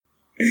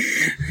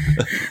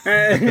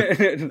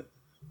No,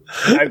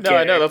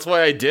 I know. That's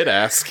why I did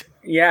ask.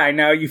 Yeah, I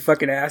know, you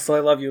fucking asshole. I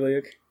love you,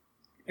 Luke.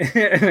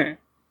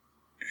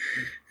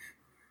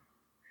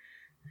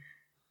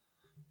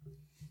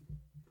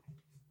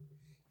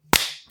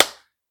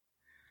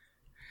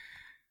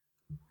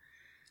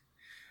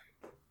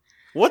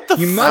 What the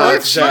You fuck?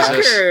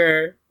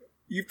 motherfucker!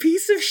 You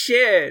piece of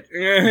shit.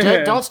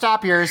 Don't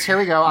stop yours. Here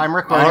we go. I'm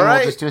recording. All right.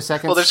 We'll just do a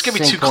second. Well, there's going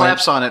to be 2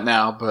 claps on it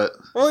now, but...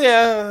 Well,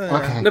 yeah.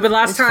 Okay. No, but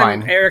last It's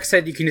time fine. Eric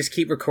said you can just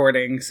keep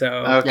recording, so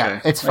Okay. Yeah,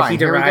 it's like fine. he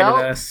Here we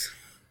derided go. us.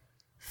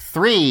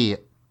 3,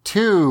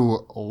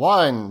 2,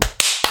 1.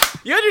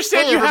 You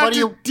understand Hey, you have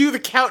everybody. to do the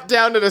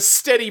countdown at a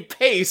steady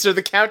pace or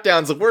the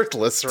countdown's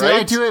worthless, Did I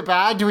right? do it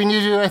bad? Do we need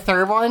to do a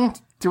third one?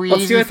 Do we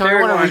Let's need do to a do a third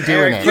third one, or are we one,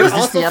 doing Eric. it? You Is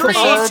this the also put-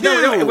 episode?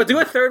 No, we'll do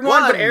a third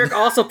one, but One. Eric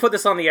also put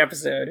this on the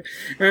episode.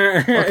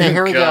 Okay,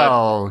 here we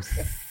God. go.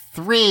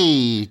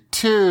 3,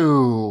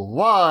 2,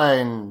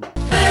 1.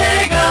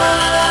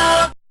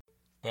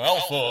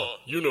 Alpha,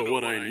 you know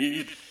what I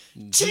need.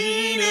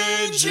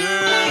 Teenagers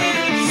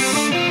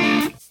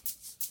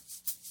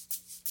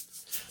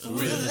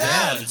with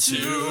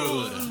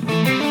attitude.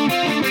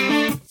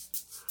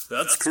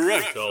 That's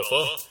correct,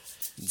 Alpha.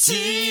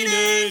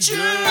 Teenagers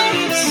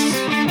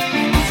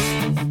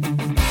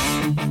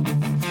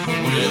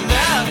with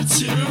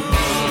attitude.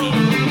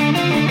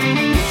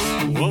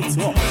 What's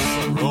up,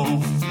 Alpha?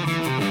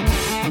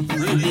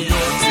 Bring me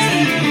your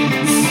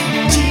teens.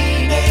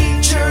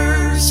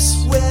 Teenagers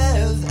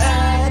with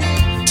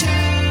attitude.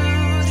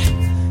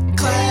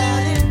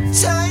 Clad in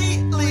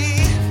tightly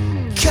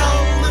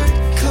colored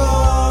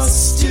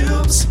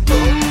costumes. Both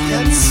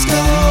and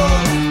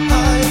skull. I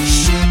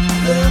ship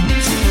them to.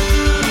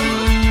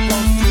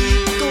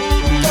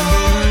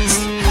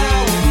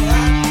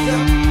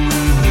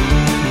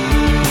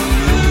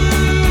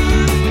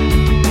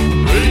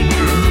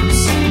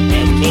 Rangers,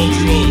 I'm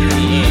cultural here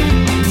today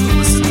to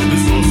listen to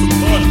this awesome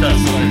podcast that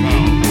I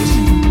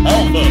found.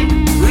 Alpha,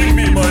 bring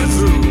me my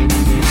zoo.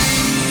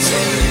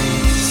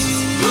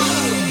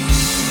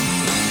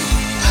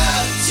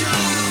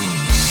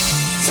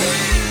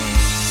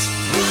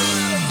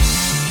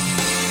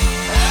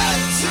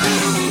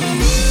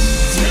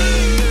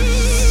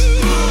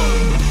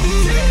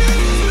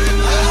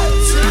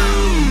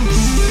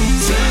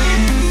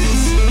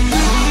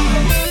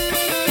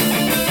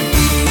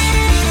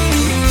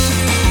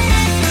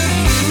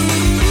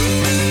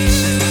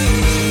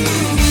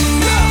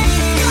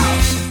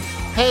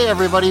 Hey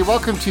everybody,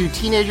 welcome to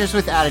Teenagers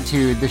with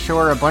Attitude, the show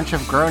where a bunch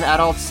of grown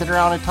adults sit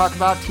around and talk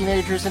about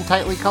teenagers in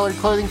tightly colored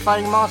clothing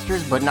fighting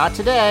monsters, but not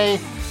today.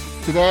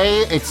 Today,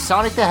 it's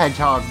Sonic the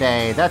Hedgehog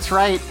Day. That's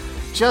right,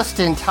 just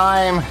in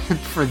time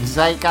for the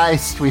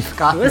Zeitgeist, we've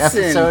got an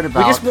Listen, episode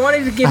about... we just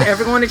wanted to give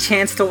everyone a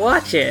chance to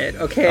watch it,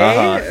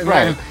 okay?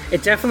 Right.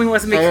 It definitely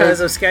wasn't because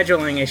of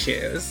scheduling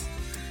issues.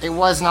 It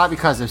was not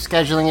because of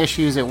scheduling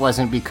issues. It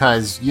wasn't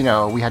because,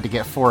 we had to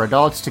get 4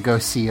 adults to go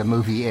see a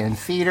movie in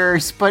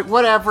theaters. But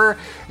whatever.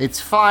 It's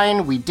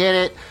fine. We did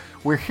it.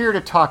 We're here to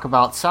talk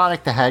about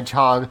Sonic the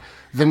Hedgehog,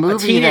 the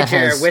movie that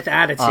teenager has... with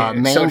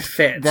attitude, so it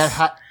fits.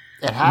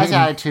 It has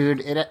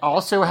attitude. It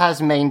also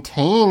has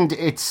maintained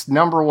its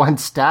number 1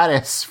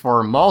 status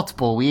for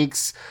multiple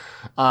weeks.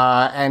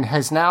 And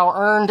has now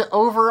earned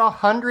over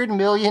 $100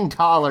 million.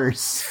 Fuck!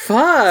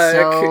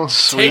 So,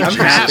 Sweet Take I'm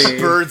that, happy.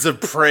 Birds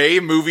of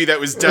Prey movie that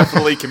was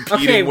definitely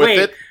competing Okay, with wait.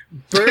 it.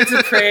 Birds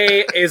of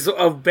Prey is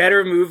a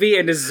better movie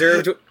and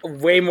deserved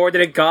way more than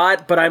it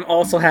got, but I'm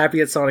also happy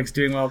that Sonic's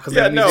doing well because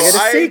Yeah, that means no, they get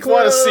a I sequel.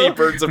 want to see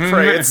Birds of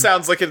Prey. It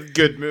sounds like a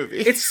good movie.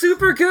 It's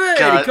super good.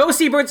 God. Go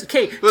see Birds.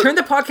 Okay, turn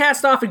the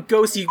podcast off and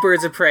go see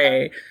Birds of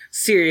Prey.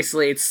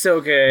 Seriously, it's so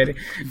good.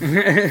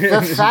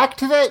 the fact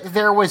that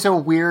there was a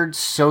weird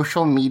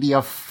social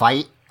media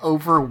fight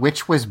over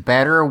which was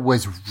better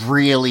was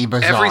really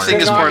bizarre. Everything They're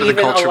is not part of the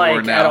even culture war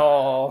alike now. at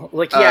all.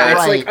 Like, yeah, it's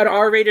Right. like an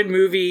R-rated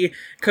movie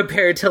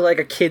compared to like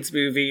a kids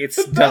movie. It's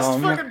The best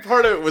dumb. fucking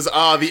part of it was,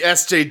 the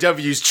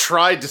SJWs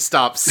tried to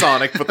stop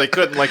Sonic, but they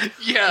couldn't,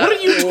 Yeah. What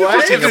are you I don't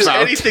think talking there's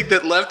about? anything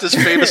that leftists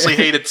famously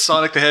hated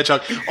Sonic the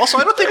Hedgehog. Also,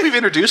 I don't think we've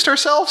introduced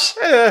ourselves.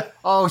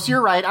 Oh, so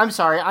you're right. I'm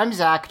sorry. I'm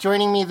Zach.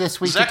 Joining me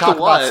this week Zach to talk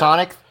the what? about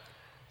Sonic.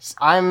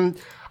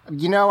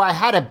 I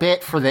had a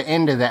bit for the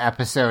end of the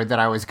episode that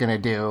I was going to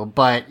do,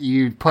 but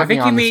you put I think me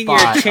you on mean the your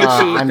spot.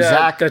 Chinchy, I'm the,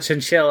 Zach. the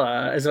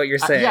chinchilla, is what you're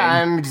saying. Yeah,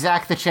 I'm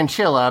Zach the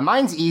Chinchilla.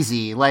 Mine's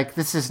easy. Like,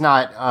 this is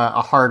not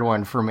a hard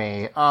one for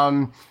me.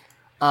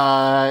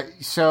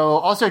 So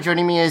also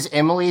joining me is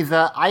Emily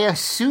the, I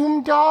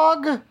assume,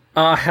 dog?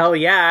 Oh, hell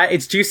yeah.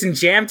 It's juice and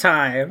jam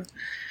time.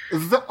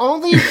 The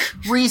only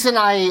reason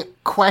I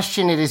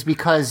question it is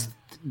because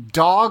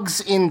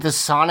dogs in the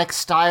Sonic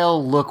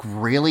style look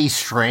really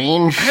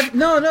strange.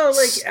 No,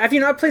 like, have you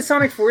not played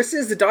Sonic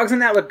Forces? The dogs in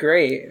that look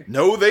great.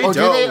 No, they Oh, don't.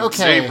 do they?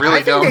 Okay. They really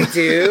I think don't. they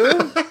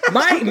do.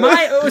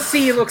 My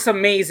OC looks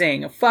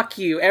amazing. Fuck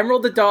you.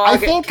 Emerald the dog I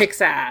think-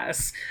 kicks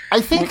ass.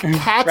 I think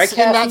cats Right, in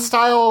Cassie? that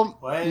style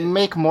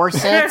make more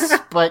sense,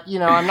 but,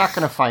 I'm not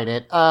going to fight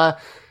it.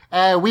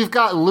 We've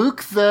got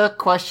Luke the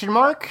question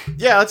mark.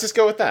 Yeah, let's just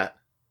go with that.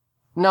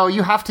 No,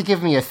 you have to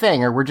give me a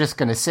thing, or we're just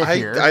going to sit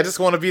here. I just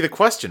want to be the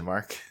question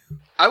mark.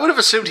 I would have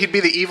assumed he'd be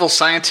the evil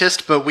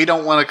scientist, but we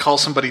don't want to call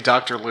somebody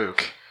Dr.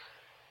 Luke.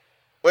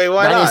 Wait,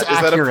 why That not? is Is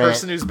that a accurate.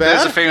 person who's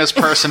There's a bad? famous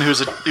person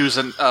who's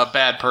a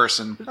bad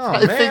person. Oh,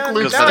 I man. think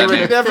Luke's Now I doing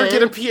can a never thing.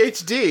 get a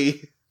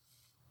PhD.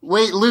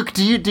 Wait, Luke,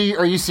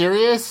 are you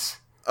serious?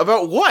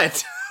 About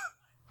what?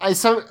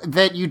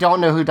 That you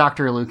don't know who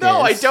Dr. Luke is.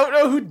 No, I don't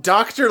know who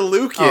Dr.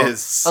 Luke Oh,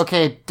 is.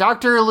 Okay,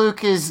 Dr.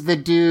 Luke is the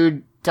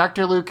dude.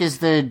 Dr. Luke is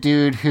the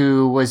dude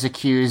who was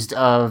accused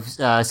of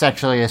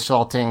sexually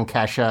assaulting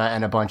Kesha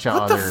and a bunch of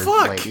What the other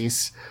fuck?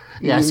 ladies.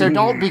 Yeah, so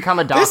don't become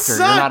a doctor. This You're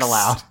not sucks.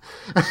 allowed.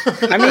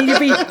 I mean, you'd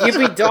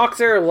be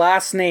Doctor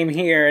last name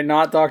here and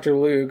not Dr.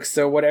 Luke,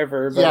 so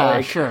whatever. But Yeah,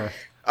 like, sure.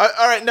 All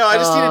right, no, I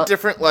just need a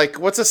different, like,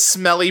 what's a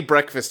smelly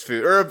breakfast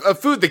food? Or a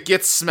food that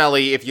gets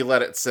smelly if you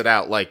let it sit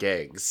out, like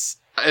eggs.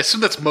 I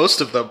assume that's most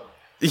of them.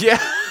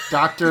 Yeah.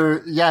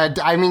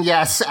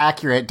 Yes,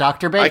 accurate.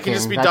 Dr. Bacon. I can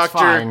just be that's Dr.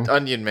 fine.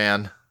 Onion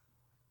Man.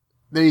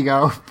 There you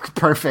go.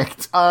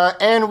 Perfect.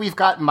 And we've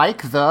got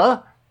Mike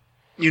the...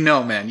 You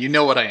know, man. You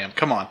know what I am.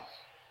 Come on.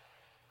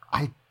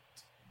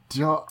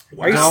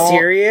 Are you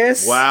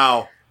serious?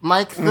 Wow.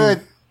 Mike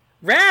the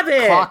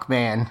Rabbit! Clock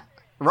Man.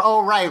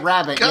 Oh, right,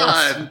 Rabbit.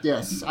 God.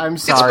 Yes. I'm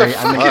sorry.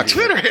 It's I'm my fucking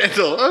Twitter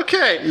handle.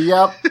 Okay.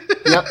 Yep.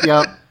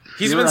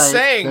 He's You're been right.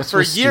 saying This for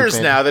was years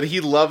stupid. now that he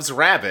loves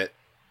Rabbit.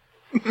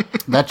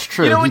 That's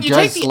true. You know, when He you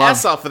take does the love-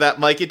 S off of that,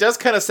 Mike, it does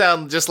kind of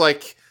sound just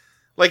like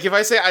if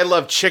I say I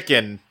love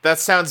chicken, that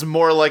sounds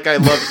more like I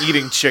love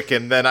eating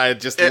chicken than I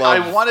just love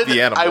I wanted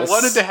the animals. I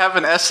wanted to have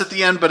an S at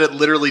the end, but it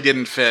literally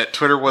didn't fit.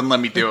 Twitter wouldn't let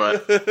me do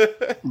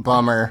it.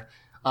 Bummer.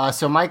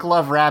 So Mike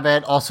Love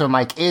Rabbit, also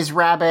Mike is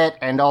Rabbit,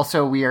 and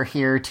also we are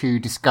here to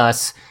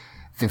discuss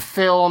the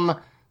film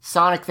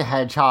Sonic the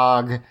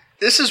Hedgehog.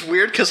 This is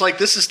weird because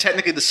this is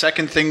technically the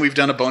second thing we've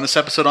done a bonus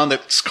episode on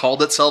that's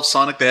called itself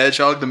Sonic the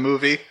Hedgehog the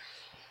movie.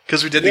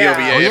 Because we did the Yeah.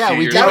 OVA Oh, a yeah, few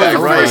we years did That was Yeah, the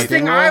back. right. first thing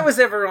Didn't we? I was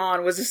ever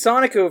on, was a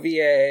Sonic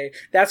OVA.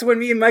 That's when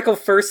me and Michael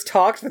first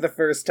talked for the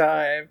first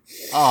time.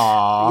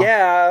 Aww.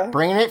 Yeah.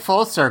 Bringing it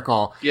full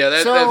circle. Yeah,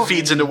 that So-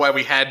 feeds into why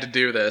we had to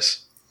do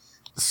this.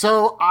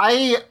 So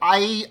I'm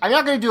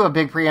not going to do a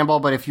big preamble,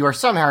 but if you are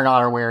somehow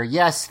not aware,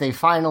 yes, they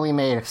finally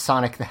made a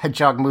Sonic the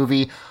Hedgehog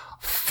movie.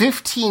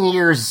 15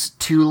 years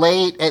too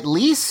late, at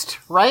least,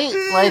 right?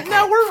 No, I think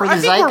we're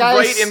zeitgeist?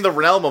 right in the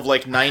realm of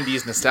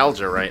 90s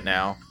nostalgia right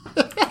now.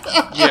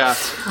 Yeah,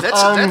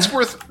 that's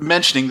worth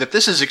mentioning that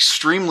this is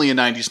extremely a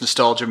 90s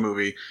nostalgia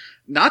movie.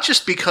 Not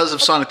just because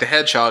of Sonic the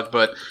Hedgehog,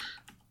 but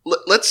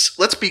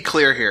let's be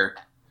clear here.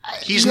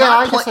 He's Yeah, I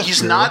not guess that's he's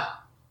true. not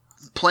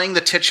playing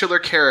the titular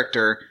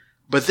character,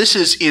 but this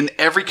is in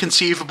every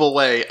conceivable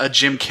way a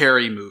Jim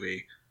Carrey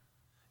movie.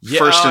 Yeah,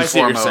 First and I see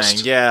what you're foremost,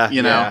 saying. Yeah,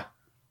 you know. yeah.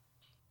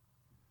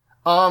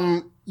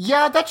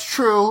 Yeah, that's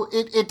true.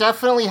 It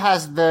definitely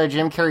has the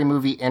Jim Carrey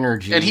movie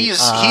energy. And he's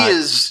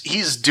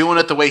doing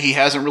it the way he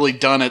hasn't really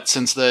done it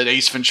since the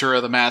Ace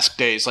Ventura: The Mask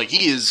days.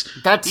 He is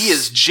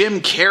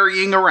Jim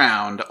Carreying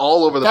around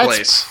all over the That's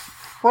place.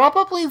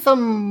 probably the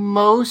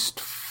most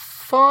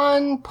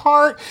fun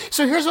part.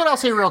 So here's what I'll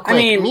say real quick. I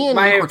mean, Me and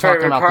my Luke were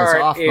talking favorite about this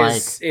part off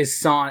mic.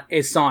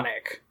 is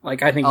Sonic.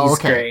 I think Oh, he's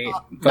okay. great.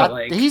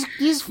 But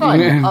he's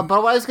fun.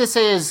 But what I was gonna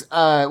say is,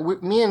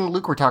 me and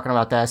Luke were talking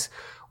about this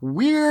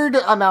weird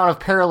amount of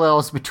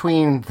parallels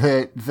between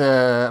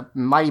the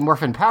Mighty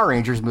Morphin Power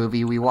Rangers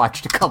movie we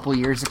watched a couple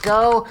years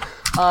ago.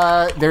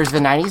 There's the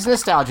 90s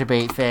nostalgia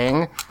bait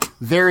thing.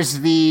 There's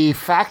the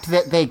fact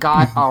that they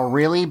got a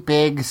really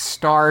big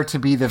star to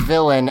be the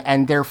villain,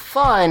 and they're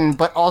fun,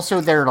 but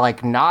also they're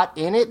not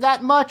in it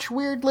that much,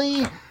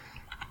 weirdly.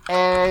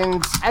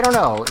 And I don't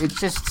know, it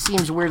just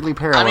seems weirdly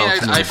parallel. I mean,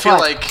 to me. I feel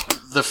But- like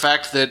the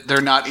fact that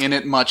they're not in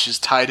it much is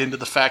tied into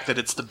the fact that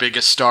it's the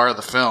biggest star of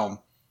the film.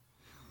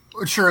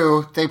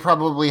 True, they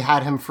probably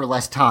had him for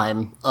less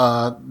time.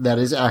 That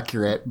is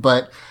accurate.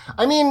 But,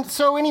 I mean,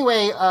 so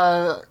anyway,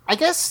 I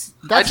guess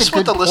that's I just a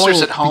good want the listeners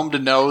point. at home to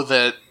know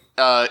that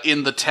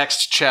in the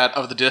text chat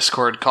of the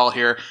Discord call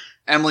here,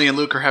 Emily and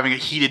Luke are having a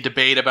heated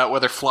debate about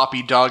whether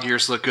floppy dog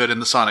ears look good in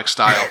the Sonic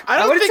style. I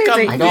don't wouldn't think say I'm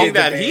it's a being heated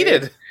that debate.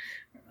 heated.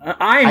 I'm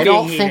I being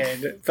don't think-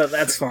 heated, but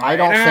that's fine. I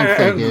don't think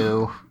they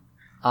do.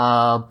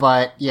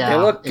 But, yeah. They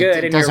look good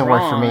it and doesn't you're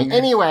work for me. wrong.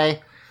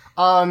 Anyway,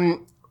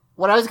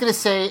 what I was going to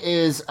say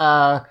is,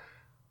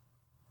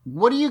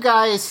 what do you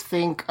guys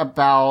think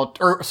about,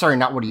 or sorry,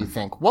 not what do you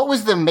think? What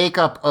was the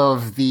makeup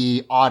of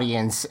the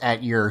audience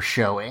at your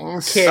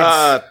showings?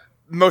 Kids.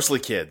 Mostly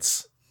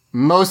kids.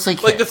 Mostly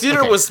kids. The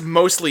theater Okay. was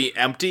mostly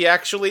empty,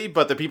 actually,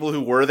 but the people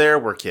who were there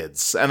were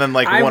kids. And then,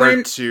 I one or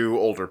went- two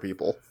older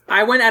people.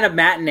 I went at a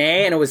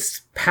matinee and it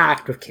was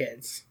packed with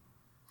kids.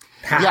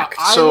 Packed. Yeah,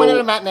 I went to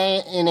a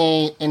matinee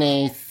in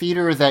a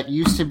theater that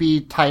used to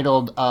be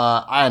titled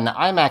an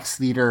IMAX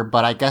theater,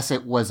 but I guess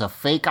it was a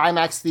fake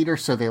IMAX theater,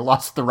 so they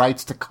lost the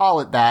rights to call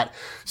it that.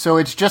 So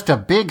it's just a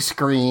big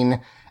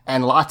screen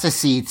and lots of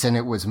seats, and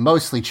it was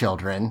mostly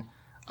children,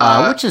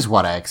 which is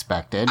what I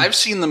expected. I've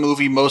seen the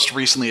movie most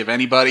recently of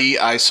anybody.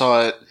 I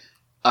saw it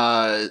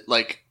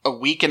a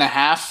week and a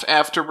half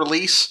after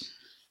release.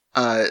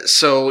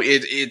 So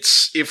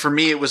for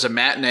me, it was a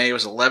matinee. It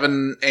was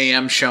 11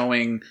 a.m.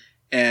 showing,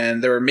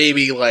 and there were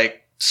maybe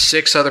like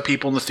 6 other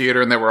people in the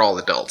theater, and they were all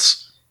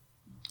adults.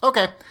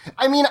 Okay.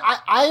 I mean, I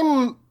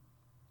am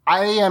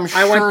I went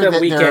sure the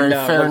that weekend, there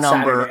are a fair one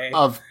number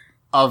Saturday.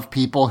 of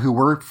people who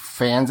were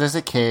fans as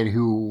a kid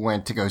who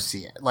went to go see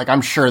it. Like,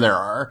 I'm sure there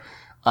are.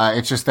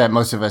 It's just that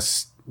most of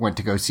us went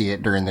to go see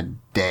it during the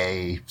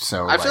day.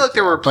 So I feel like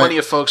there were plenty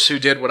of folks who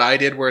did what I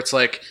did, where it's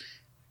like,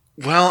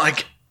 well,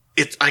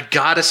 I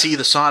gotta see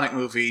the Sonic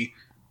movie,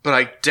 but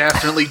I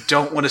definitely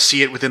don't want to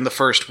see it within the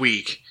first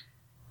week.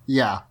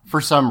 Yeah,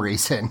 for some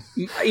reason.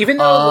 Even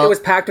though it was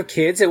packed with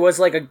kids, it was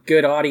like a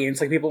good audience.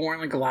 Like people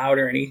weren't like loud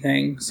or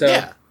anything. So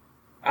Yeah.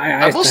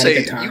 I will had a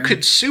say, good time. you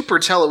could super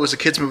tell it was a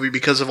kids movie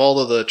because of all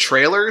of the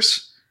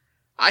trailers.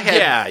 I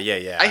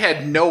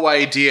had no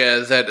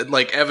idea that,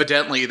 like,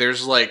 evidently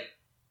there's like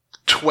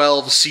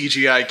 12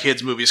 CGI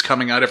kids movies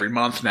coming out every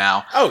month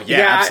now. Oh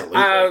yeah,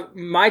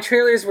 absolutely. My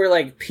trailers were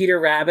like Peter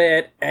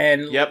Rabbit,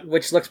 and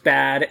which looks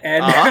bad,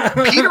 and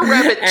Peter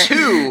Rabbit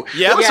 2.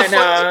 Yeah,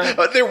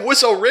 there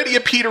was already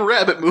a Peter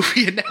Rabbit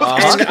movie, and now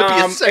there's going to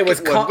be a second it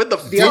was one. When the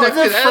fuck did the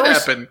that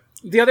first- happen?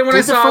 the other one I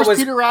Did the saw first was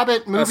Peter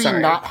Rabbit movie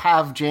sorry. not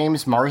have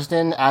James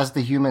Marsden as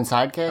the human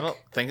sidekick? I don't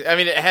think. I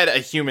mean, it had a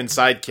human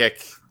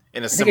sidekick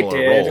in a think it similar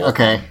did. role.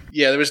 Okay.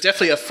 Yeah, there was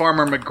definitely a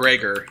Farmer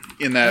McGregor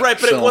in that Right,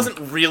 but film. it wasn't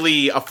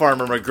really a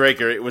Farmer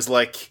McGregor. It was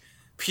like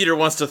Peter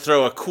wants to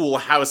throw a cool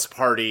house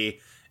party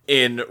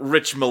in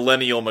rich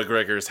millennial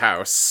McGregor's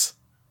house.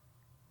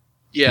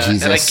 Yeah,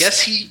 Jesus. and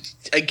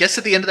I guess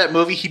at the end of that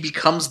movie he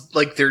becomes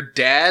like their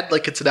dad,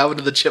 like it's an Alvin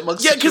and the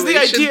Chipmunks. Yeah, because the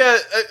situation. idea,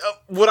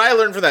 what I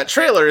learned from that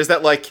trailer is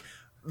that, like,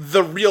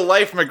 the real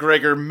life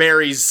McGregor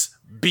marries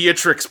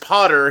Beatrix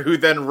Potter, who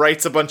then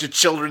writes a bunch of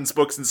children's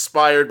books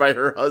inspired by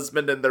her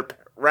husband and their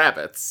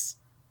rabbits.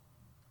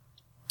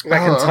 I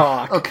can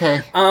talk.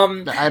 Okay.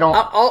 I don't.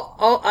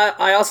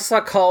 I also saw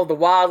Call of the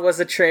Wild was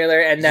the trailer,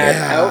 and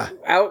that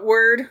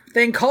Outward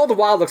thing. Call of the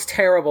Wild looks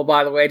terrible,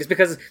 by the way, just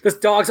because this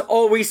dog's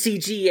always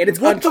CG and it's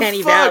What the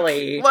Uncanny fuck?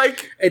 Valley.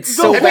 Like, It's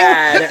the so whole-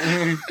 bad.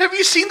 Have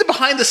you seen the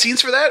behind the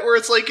scenes for that, where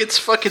it's like it's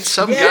fucking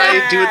some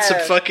guy doing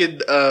some fucking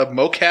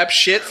mocap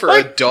shit for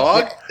a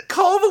dog?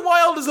 Call of the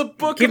Wild is a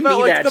book Give about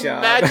me like that the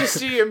job.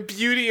 majesty and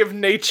beauty of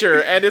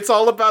nature, and it's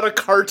all about a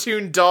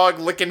cartoon dog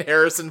licking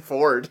Harrison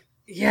Ford.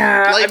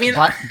 Yeah, Like- I mean,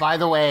 By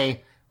the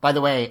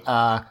way,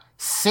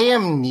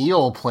 Sam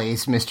Neill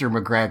plays Mr.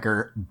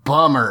 McGregor.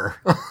 Bummer.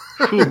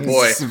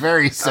 Boy. It's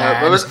very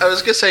sad. I was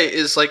gonna say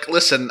is like,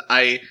 listen,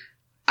 I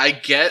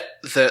get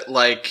that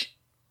like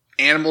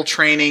animal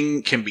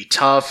training can be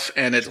tough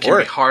and it can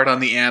be hard on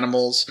the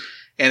animals,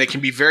 and it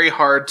can be very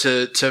hard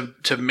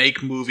to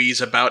make movies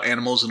about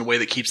animals in a way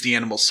that keeps the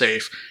animals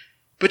safe.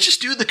 But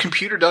just do the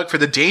computer dog for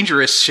the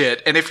dangerous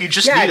shit, and if you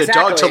just need a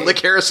dog to exactly. lick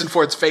Harrison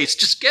Ford's face,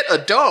 just get a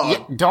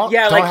dog. Don't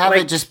like- have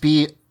like- it just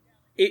be.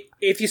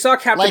 if you saw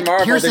Captain Like,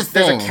 Marvel, here's the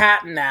there's a thing.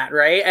 cat in that,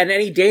 right? And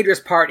any dangerous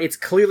part, it's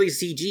clearly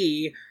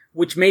CG,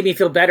 which made me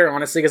feel better,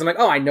 honestly, because I'm like,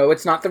 oh, I know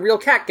it's not the real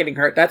cat getting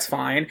hurt. That's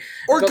fine.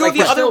 Or But, go like, the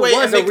there other still way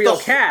was and a make real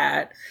the-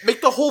 cat.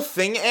 Make the whole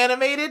thing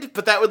animated,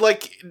 but that would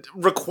like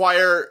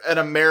require an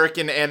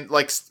American and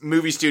like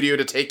movie studio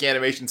to take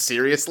animation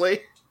seriously.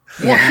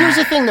 Well, here's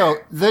the thing, though.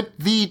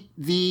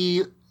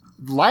 The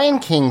Lion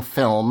King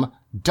film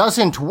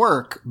doesn't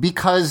work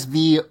because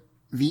the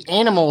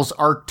animals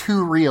are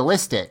too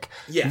realistic.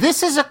 Yeah.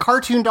 This is a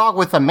cartoon dog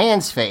with a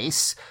man's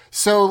face,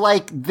 so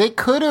like they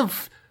could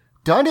have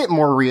done it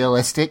more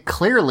realistic.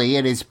 Clearly,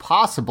 it is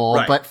possible,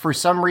 Right. but for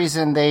some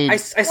reason they. I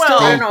still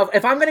I don't know.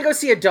 If I'm going to go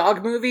see a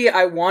dog movie,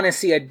 I want to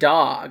see a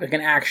dog, like an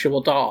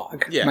actual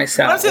dog,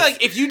 myself. But I'm saying,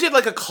 like, if you did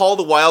like a Call of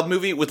the Wild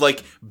movie with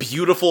like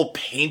beautiful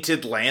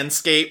painted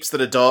landscapes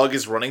that a dog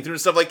is running through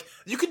and stuff, like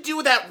you could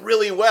do that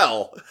really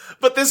well.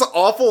 But this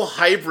awful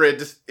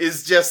hybrid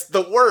is just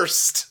the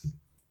worst.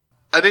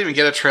 I didn't even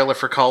get a trailer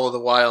for Call of the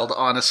Wild,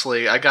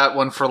 honestly. I got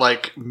one for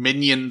like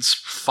Minions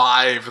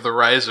 5: The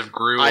Rise of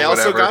Gru or I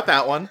also whatever. got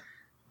that one.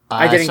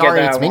 I didn't get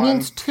sorry, that it's one.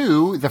 Minions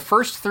 2. The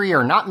first 3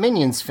 are not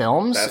Minions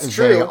films. That's They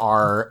true.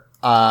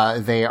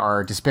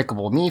 are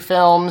Despicable Me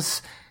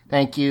films.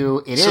 Thank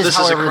you. It is, So this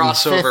is a however, the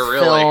crossover, fifth really?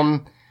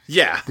 film.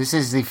 Yeah. This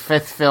is the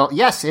 5th film.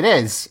 Yes, it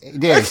is.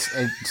 It is.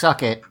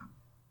 Suck it.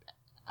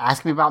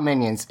 Ask me about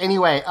Minions.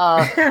 Anyway,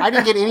 I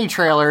didn't get any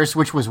trailers,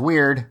 which was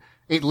weird.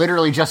 It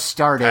literally just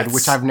started, That's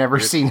which I've never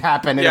seen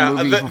happen in a Yeah,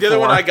 movie the other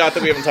one before. I got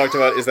that we haven't talked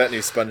about is that new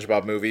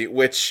SpongeBob movie,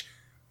 which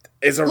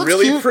is a Looks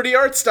really cute. pretty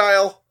art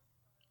style.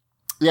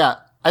 Yeah,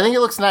 I think it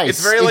looks nice.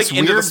 It's very like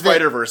Into the weird that-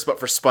 Spider-Verse, but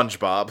for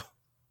SpongeBob.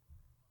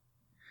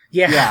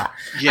 Yeah.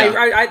 Yeah.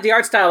 I, the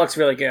art style looks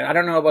really good. I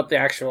don't know about the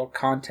actual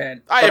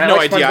content. I but have no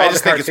like idea. SpongeBob I the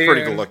just think it's pretty to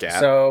cartoon, look at.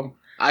 So,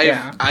 I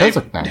Yeah. Does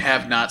look nice.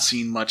 have not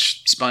seen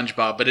much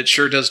SpongeBob, but it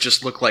sure does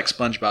just look like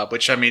SpongeBob,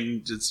 which, I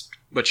mean, it's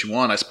what you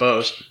want, I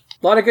suppose.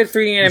 a lot of good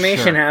 3D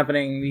animation Sure.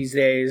 happening these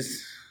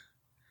days.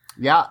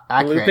 Yeah, The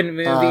accurate. Lupin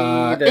movie,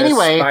 the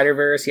anyway,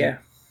 Spider-Verse, yeah.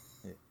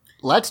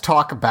 let's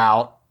talk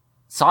about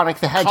Sonic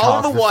the Hedgehog. Call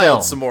of the Wild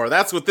film. some more.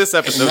 That's what this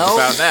episode's Nope,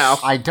 about now.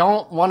 I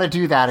don't want to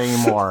do that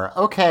anymore.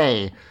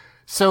 Okay.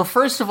 So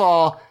first of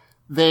all,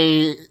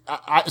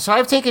 So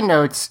I've taken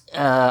notes.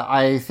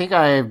 I think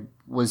I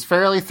was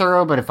fairly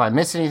thorough, but if I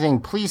miss anything,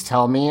 please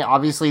tell me.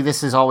 Obviously,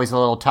 this is always a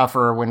little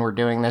tougher when we're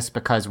doing this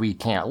because we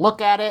can't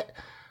look at it.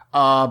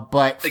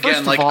 But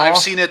Again, like, I've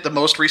seen it the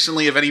most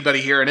recently of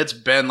anybody here, and it's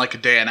been like a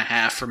day and a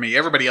half for me.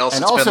 Everybody else,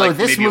 and it's also been like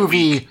this maybe a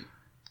movie. week.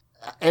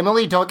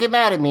 Emily, don't get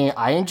mad at me.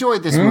 I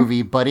enjoyed this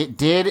movie, but it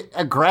did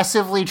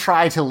aggressively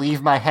try to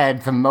leave my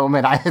head the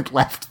moment I had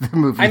left the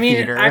movie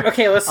theater.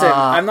 Okay, listen.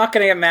 I'm not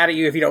going to get mad at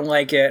you if you don't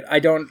like it. I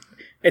don't.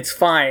 It's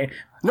fine.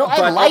 No,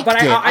 I liked it.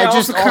 I I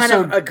just also kind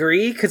also- of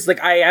agree because like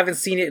I haven't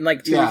seen it in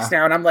like 2 weeks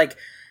now, and I'm like,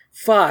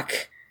 fuck.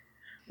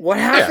 What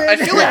happened? I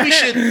feel like we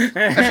should.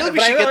 I feel like we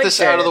But I should get liked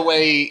this out of it. the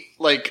way,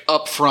 like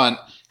up front,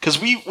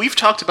 because we've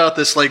talked about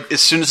this like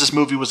as soon as this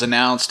movie was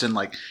announced, and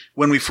like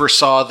when we first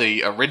saw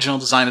the original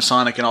design of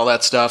Sonic and all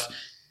that stuff.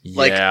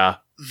 Like, yeah.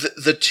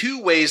 The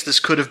two ways this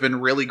could have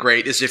been really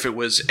great is if it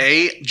was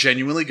A,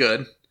 genuinely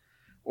good,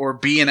 or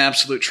B, an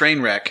absolute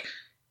train wreck.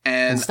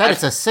 And Instead,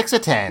 it's a 6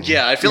 of 10.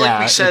 yeah, I feel like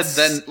we said it's-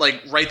 then,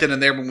 like right then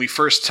and there when we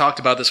first talked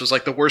about this, was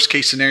like the worst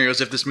case scenario is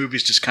if this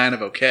movie's just kind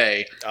of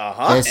okay.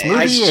 This And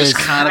movie it's is just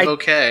kind of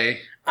okay.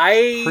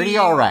 I pretty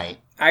alright.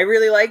 I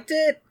really liked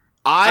it.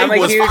 I I'm a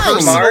was huge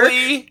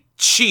personally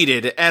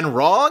cheated and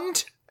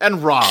wronged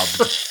and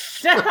robbed.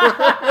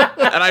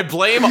 And I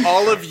blame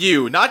all of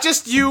you, not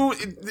just you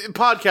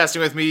podcasting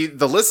with me,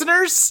 the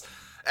listeners,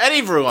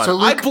 everyone. So,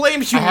 Luke, I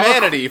blame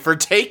humanity for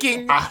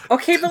taking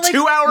Okay, but like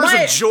 2 hours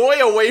my- of joy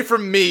away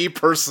from me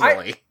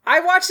personally. I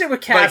watched it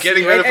with Cassie. By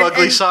getting rid of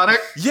Ugly Sonic?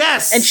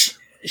 Yes! And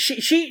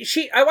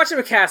I watched it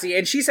with Cassie,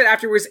 and she said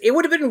afterwards it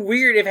would have been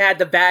weird if it had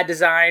the bad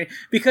design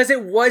because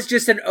it was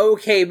just an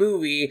okay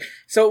movie.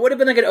 So it would have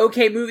been like an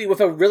okay movie with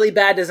a really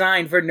bad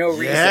design for no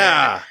reason.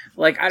 Yeah.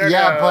 Like I don't know.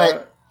 Yeah,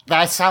 but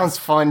that sounds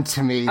fun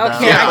to me, though.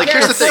 Okay, Yeah, I like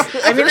here's the guess.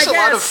 thing. I mean, There's I a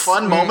lot of guess.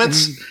 fun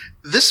moments.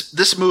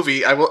 This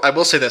movie, I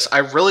will say this: I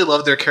really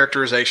love their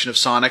characterization of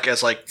Sonic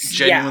as like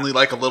genuinely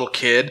like a little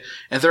kid,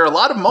 and there are a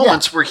lot of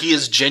moments where he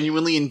is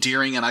genuinely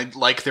endearing, and I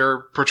like their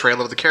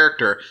portrayal of the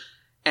character.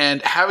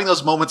 And having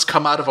those moments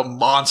come out of a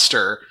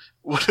monster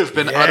would have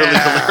been utterly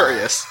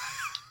hilarious.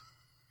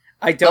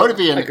 I don't would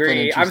be an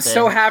agree. I'm interesting-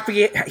 so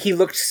happy he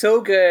looked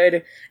so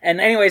good. And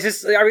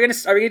anyways, are we gonna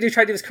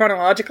try to do this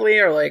chronologically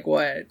or like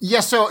what? Yeah,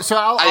 so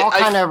I'll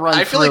kind of run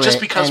I feel like through just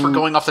it, because we're and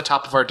going off the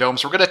top of our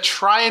domes, we're going to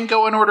try and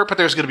go in order, but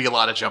there's going to be a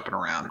lot of jumping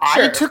around.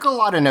 I took a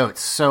lot of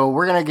notes, so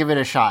we're going to give it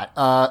a shot.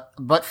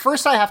 But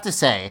first I have to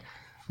say,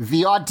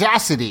 the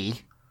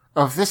audacity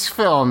of this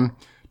film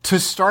to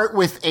start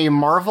with a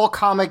Marvel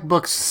comic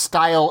book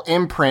style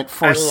imprint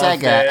for I loved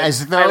Sega, it.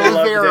 as I though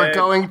loved there are it.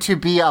 going to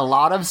be a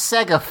lot of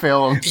Sega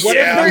films. What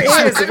if there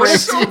is? I'm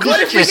so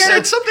glad you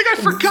said something. I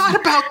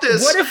forgot about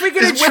this. What if we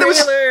get a Is when it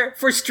was- trailer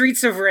for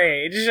Streets of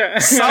Rage?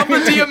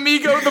 Samba de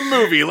Amigo the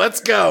movie.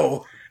 Let's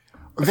go.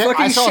 Then I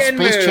Fucking saw Space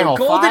Shenmue, Channel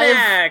Golden 5.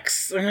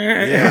 Axe.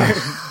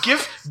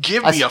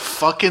 Give me a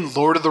fucking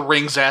Lord of the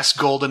Rings ass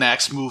Golden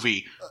Axe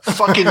movie.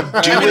 Fucking do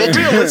it.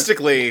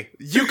 Realistically,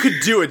 you could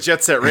do a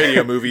Jet Set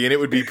Radio movie and it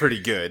would be pretty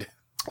good.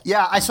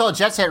 Yeah, I saw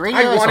Jet Set Radio.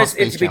 I saw wanted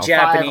Space it to be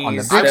Channel 5 on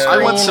the Japanese, big so-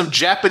 I want screen. some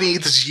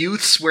Japanese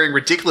youths wearing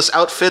ridiculous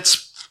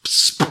outfits,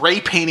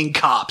 spray painting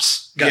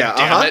cops. God Yeah,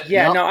 damn it!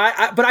 Yeah, Yep.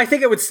 no, but I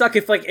think it would suck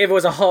if it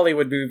was a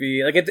Hollywood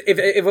movie. Like if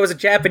it was a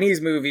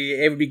Japanese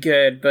movie, it would be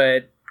good,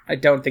 but I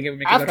don't think it would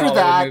make a good After Hollywood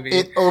that, movie.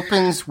 it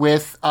opens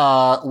with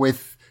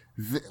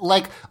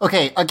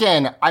okay,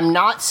 again, I'm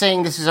not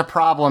saying this is a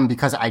problem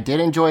because I did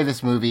enjoy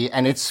this movie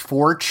and it's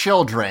for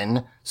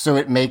children, so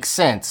it makes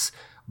sense.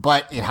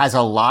 But it has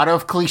a lot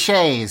of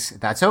cliches.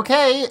 That's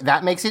okay.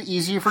 That makes it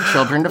easier for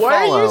children to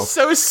Why follow. are you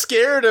so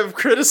scared of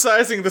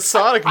criticizing the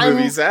Sonic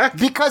movies, Zach?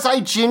 Because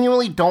I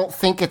genuinely don't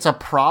think it's a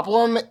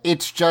problem.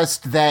 It's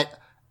just that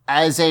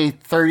as a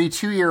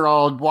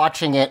 32-year-old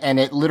watching it, and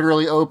it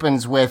literally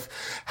opens with,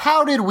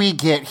 "How did we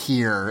get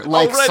here?"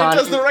 Like Oh, right, Sonic,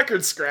 it does the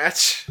record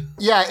scratch.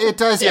 yeah, it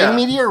does. Yeah. In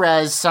media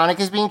res,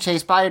 Sonic is being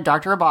chased by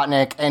Dr.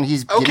 Robotnik, and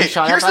he's Okay, getting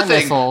shot at here's by the thing.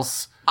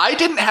 missiles. I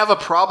didn't have a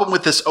problem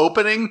with this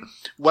opening.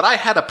 What I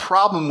had a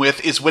problem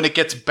with is when it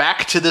gets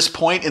back to this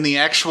point in the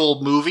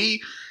actual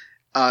movie,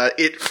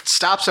 it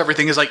stops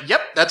everything. Is like,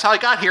 yep, that's how I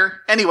got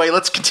here. Anyway,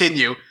 let's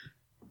continue.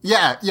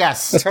 Yeah,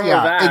 yes, What's wrong with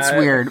yeah, that? it's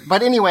weird.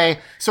 But anyway,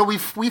 so we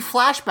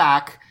flash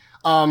back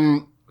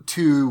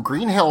to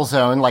Green Hill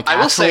Zone. Like I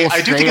will say, actual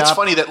I do think it's straight-up-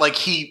 funny that like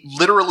he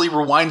literally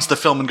rewinds the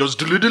film and goes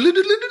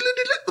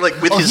like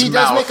with Oh, his he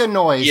mouth. does make a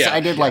noise. Yeah. I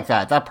did like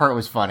that. That part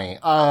was funny.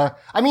 I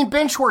mean,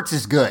 Ben Schwartz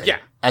is good. Yeah.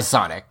 As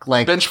Sonic,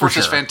 like Ben Schwartz for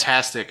is sure.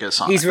 fantastic as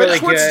Sonic. He's really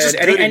Schwartz good. is just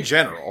And- good in and-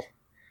 general.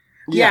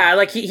 Yeah,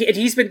 like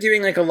he's been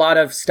doing like a lot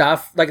of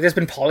stuff. Like there's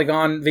been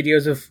Polygon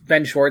videos of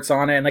Ben Schwartz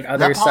on it, and like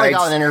other That Polygon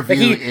sites.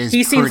 interview Like, is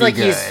he seems pretty like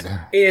good.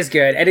 it is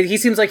good, and he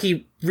seems like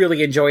he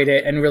really enjoyed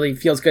it and really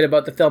feels good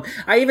about the film.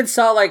 I even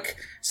saw like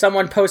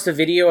someone post a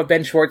video of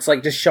Ben Schwartz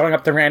like just showing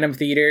up to random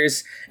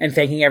theaters and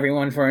thanking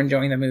everyone for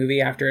enjoying the movie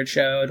after it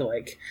showed.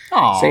 Like,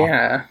 Aw, so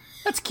yeah.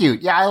 that's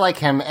cute. Yeah, I like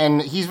him,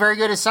 and he's very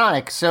good as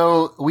Sonic.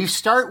 So we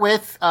start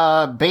with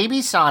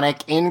baby Sonic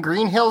in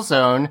Green Hill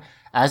Zone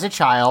as a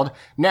child.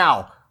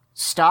 Now,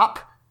 stop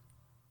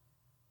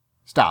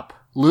Stop.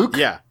 Luke,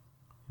 Yeah.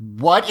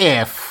 what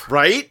if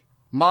Right?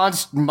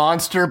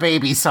 Monster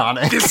Baby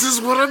Sonic? This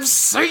is what I'm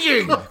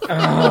saying.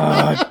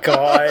 Oh,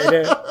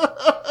 God.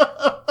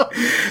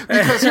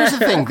 Because here's the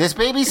thing, this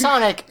baby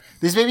Sonic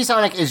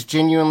is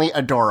genuinely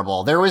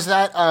adorable. There was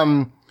that,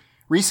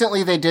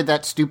 recently they did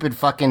that stupid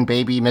fucking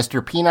baby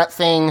Mr. Peanut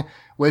thing,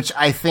 which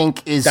I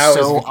think is That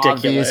was so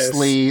ridiculous.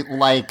 obviously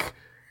like,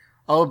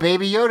 oh,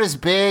 Baby Yoda's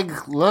big,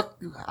 look,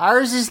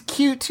 ours is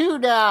cute too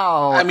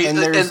now. I mean, and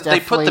there's they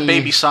put the definitely-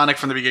 baby Sonic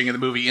from the beginning of the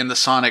movie in the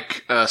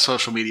Sonic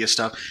social media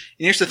stuff.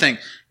 And here's the thing: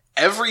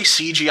 every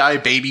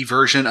CGI baby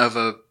version of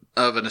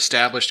an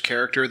established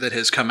character that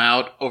has come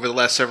out over the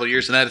last several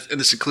years, and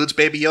this includes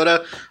Baby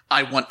Yoda,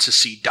 I want to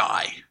see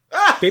die.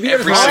 Baby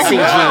Yoda's Every not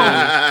single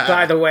CG,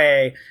 by the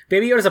way.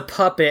 Baby Yoda's a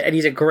puppet, and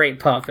he's a great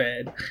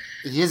puppet.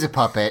 He is a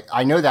puppet.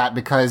 I know that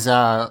because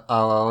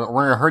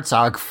Werner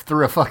Herzog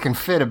threw a fucking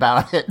fit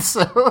about it.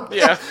 So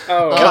Yeah.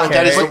 Oh, God, okay.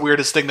 that is the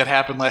weirdest thing that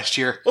happened last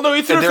year. Well, no,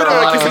 he threw And it there are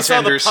a lot because of he saw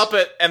the contenders.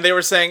 puppet, and they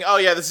were saying, "Oh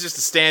yeah, this is just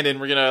a stand-in.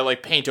 We're gonna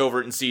like paint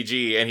over it in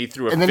CG," and he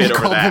threw a and then he fit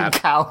over called them that.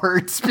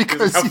 cowards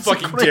because How he's a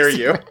fucking crazy dare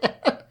you?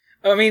 man.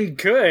 I mean,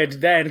 good,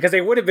 then, because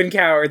they would have been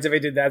cowards if they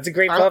did that. It's a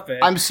great puppet.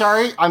 I'm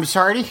sorry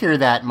to hear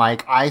that,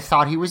 Mike. I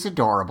thought he was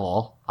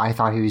adorable. I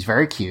thought he was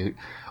very cute.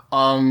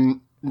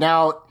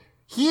 Now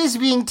he is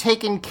being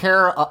taken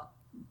care of.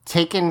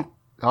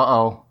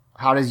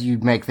 How does you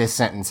make this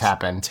sentence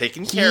happen?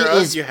 Taken He care of.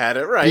 is You had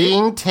it right.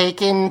 Being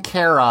taken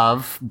care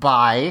of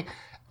by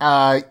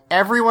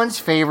everyone's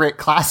favorite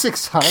classic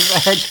Sonic the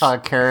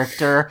Hedgehog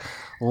character,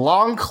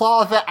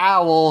 Longclaw the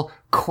Owl, ?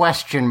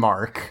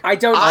 I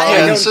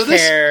don't so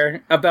this-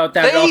 care about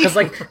that at all, because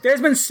like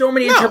there's been so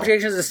many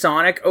interpretations of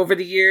Sonic over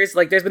the years.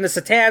 Like there's been the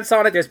Satan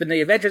Sonic, there's been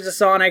the Adventures of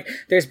Sonic,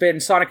 there's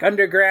been Sonic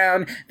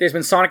Underground, there's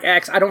been Sonic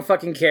X. I don't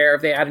fucking care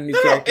if they add a new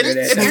character in it.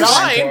 It's That's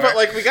fine, fine. but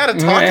like we got to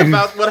talk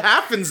about what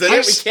happens in it. We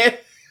Here's- can't.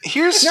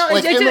 Here's No,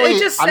 Like, it Emily,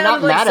 just I'm sounded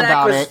not like mad Zach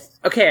about was, it.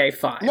 Okay,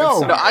 fine. No.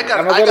 I'm No, sorry. I got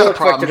I'm a little quick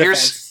problem. to Here's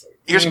defense.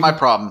 here's my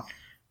problem.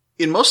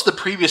 In most of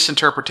the previous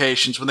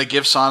interpretations, when they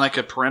give Sonic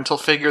a parental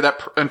figure, that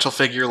parental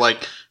figure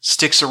like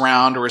sticks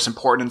around or is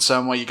important in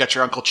some way. You got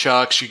your Uncle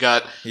Chuck's, you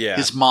got Yeah.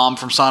 his mom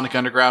from Sonic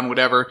Underground,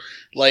 whatever.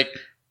 Like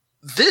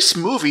this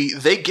movie,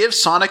 they give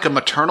Sonic a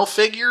maternal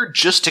figure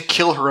just to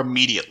kill her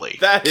immediately.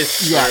 That is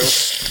true. Yeah,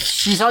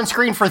 she's on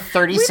screen for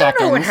 30 We seconds.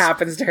 don't know what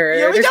happens to her.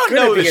 Yeah, we There's don't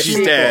gonna know be that a she's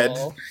sequel. dead.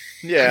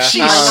 Yeah. She's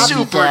not be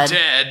super dead.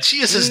 dead. She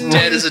is as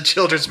dead as a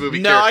children's movie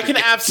No, character. I can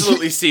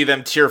absolutely see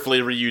them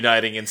tearfully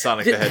reuniting in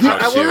Sonic the I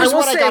Hedgehog will, 2. I Here's will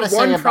what I say gotta say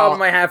one about-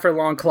 problem I have for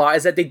Longclaw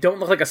is that they don't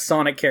look like a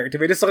Sonic character.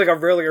 They just look like a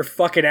regular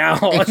fucking owl,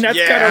 and that's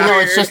yeah. kind of No,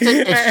 weird. it's just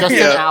an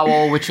Yeah.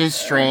 owl, which is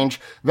strange.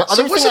 The So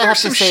other thing wasn't I there have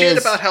some to say shit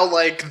is about how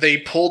like they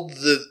pulled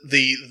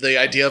the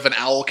idea of an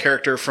owl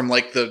character from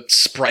like the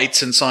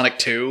sprites in Sonic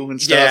 2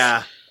 and stuff?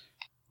 Yeah.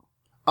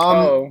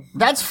 Oh.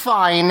 that's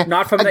fine.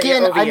 Not from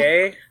Again, the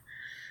OVA.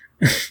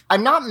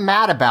 I'm not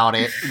mad about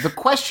it. The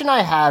question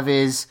I have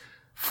is,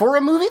 for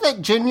a movie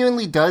that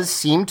genuinely does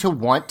seem to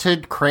want to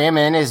cram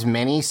in as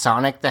many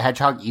Sonic the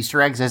Hedgehog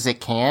Easter eggs as it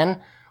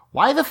can,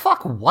 why the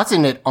fuck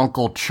wasn't it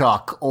Uncle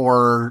Chuck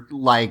or,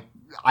 like,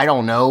 I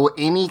don't know,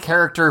 any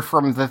character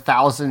from the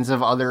thousands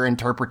of other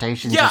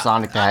interpretations Yeah, of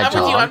Sonic the I'm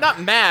Hedgehog? with you. I'm not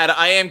mad.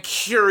 I am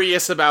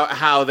curious about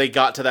how they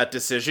got to that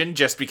decision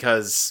just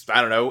because,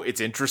 I don't know,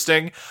 it's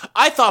interesting.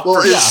 I thought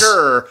for yeah.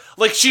 sure,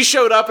 like, she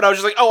showed up and I was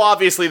just like, oh,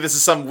 obviously this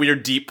is some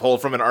weird deep pull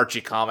from an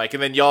Archie comic.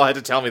 And then y'all had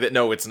to tell me that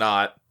no, it's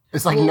not.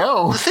 It's like,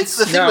 no. The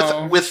thing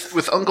No.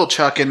 with Uncle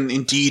Chuck and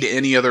indeed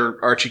any other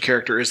Archie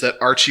character is that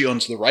Archie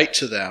owns the right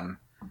to them.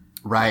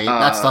 Right,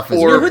 that stuff is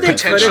Or You know who they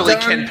potentially could've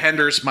Ken done?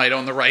 Penders might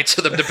own the rights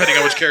to them, depending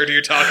on which character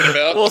you're talking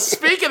about. Well,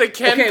 speaking of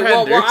Ken Okay,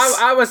 Penders,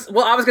 I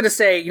was gonna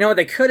say, you know what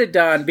they could have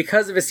done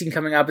because of a scene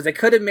coming up is they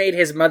could have made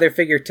his mother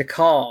figure to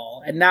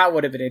call, and that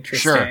would have been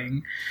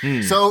interesting.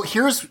 So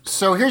here's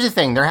the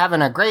thing. They're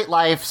having a great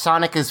life.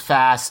 Sonic is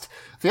fast.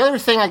 The other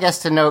thing I guess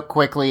to note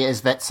quickly is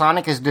that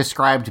Sonic is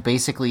described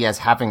basically as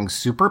having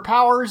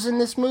superpowers in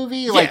this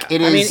movie. Like it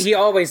is. I mean, he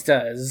always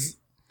does.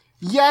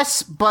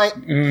 Yes, but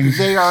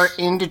they are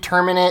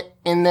indeterminate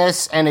in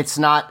this, and it's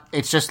not.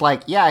 It's just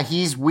like, yeah,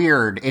 he's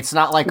weird. It's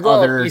not like Well,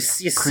 other you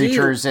see,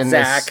 creatures in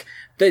Zach,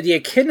 this. the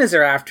echidnas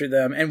are after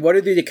them, and what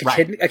do the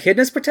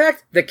echidnas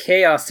protect? The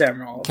Chaos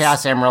Emeralds.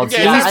 Chaos Emeralds.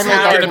 yeah, Yeah, he's I made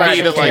that happened to be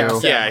connection that,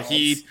 like, too.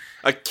 yeah,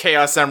 a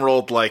Chaos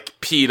Emerald, like,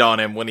 peed on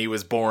him when he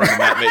was born, and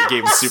that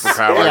gave him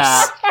superpowers.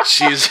 Yeah.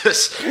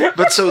 Jesus.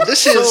 But so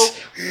this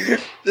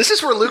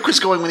is where Luke was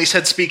going when he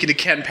said speaking to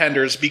Ken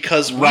Penders,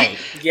 because Right.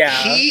 Yeah.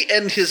 he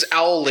and his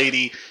owl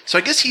lady, so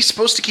I guess he's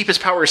supposed to keep his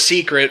powers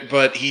secret,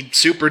 but he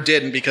super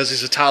didn't because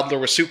he's a toddler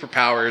with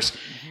superpowers.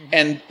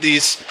 And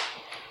these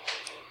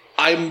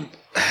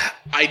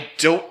I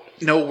don't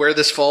know where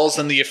this falls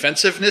on the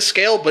offensiveness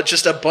scale, but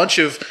just a bunch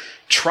of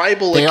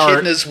tribal They are-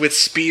 echidnas with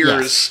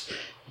spears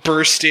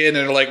burst in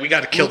and are like, we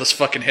gotta kill this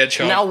fucking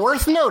hedgehog. Now,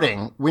 worth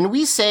noting, when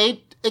we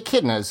say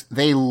echidnas,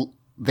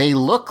 they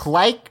look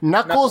like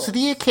Knuckles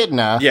the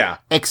Echidna. Yeah.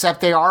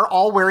 Except they are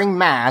all wearing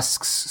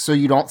masks, so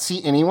you don't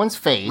see anyone's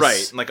face.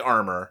 Right, like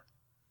armor.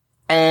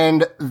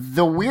 And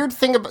the weird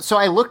thing about, so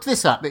I looked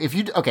this up.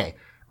 Okay,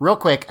 real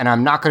quick, and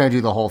I'm not going to do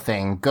the whole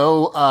thing.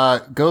 Go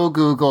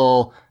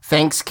Google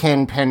Thanks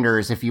Ken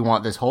Penders if you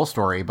want this whole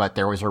story. But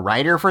there was a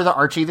writer for the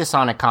Archie the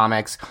Sonic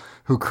comics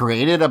who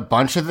created a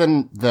bunch of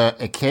the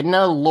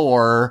Echidna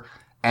lore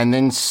and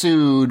then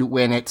sued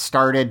when it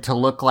started to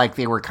look like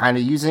they were kind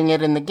of using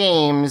it in the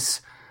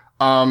games.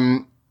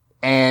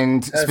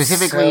 And That's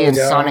specifically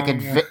so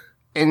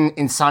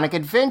in Sonic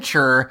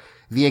Adventure,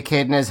 the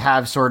Echidnas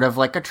have sort of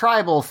like a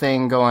tribal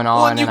thing going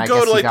on. Well, you and I go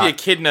guess to like he got, the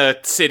Echidna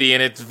city,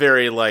 and it's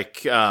very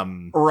like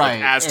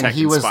right, Aztec and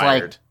he was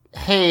inspired.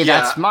 like, "Hey,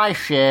 Yeah. that's my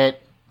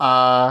shit."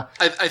 I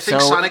think So-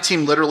 Sonic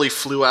Team literally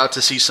flew out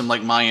to see some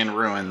like Mayan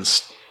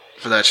ruins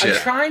for that I'm shit.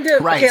 trying to.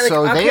 Right, okay, like,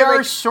 so okay, they are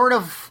like, sort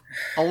of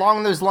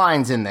along those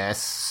lines in this.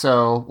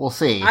 So we'll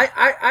see.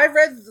 I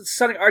read the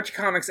Sonic Archie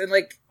comics, and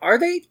like, are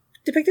they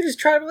depicted as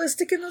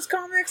tribalistic in those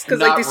comics? Because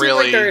like Not they seem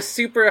really. like they're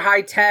super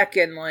high tech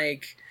and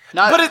like.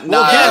 Not, But it-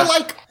 well,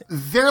 not-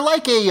 they're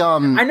like a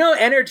I know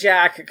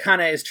Enerjack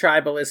kind of is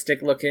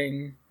tribalistic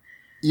looking.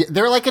 yeah,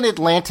 they're like an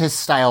Atlantis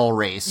style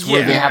race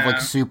where they have Yeah.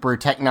 like super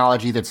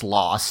technology that's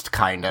lost,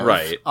 kind of.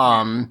 Right.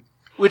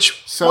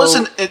 which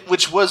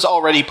which was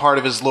already part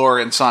of his lore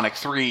in Sonic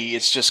 3.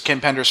 It's just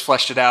Ken Penders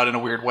fleshed it out in a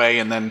weird way,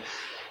 and then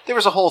there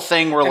was a whole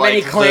thing where And like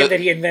then he claimed the- that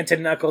he invented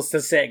Knuckles to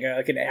Sega,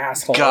 like an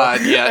asshole.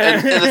 God, yeah.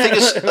 And the thing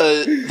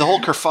is, the whole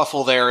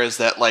kerfuffle there is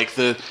that, like,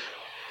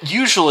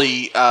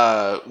 usually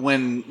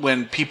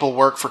when people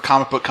work for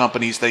comic book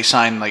companies, they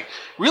sign, like,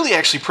 really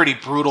actually pretty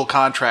brutal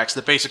contracts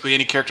that basically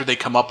any character they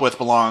come up with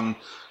belong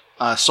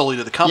solely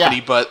to the company.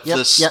 Yeah. But Yep,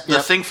 the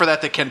yep. thing for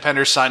that Ken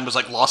Penders signed was,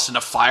 like, lost in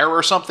a fire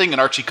or something,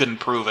 and Archie couldn't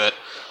prove it.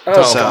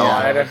 Oh, So-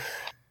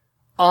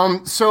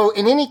 God. So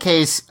in any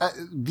case,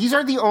 these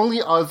are the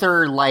only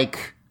other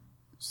like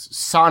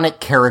Sonic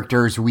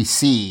characters we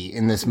see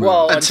in this movie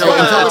Well, Until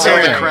until the the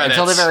very end. end. Credits.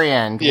 Until the very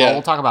end. Yeah. Well,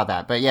 we'll talk about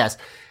that. But yes.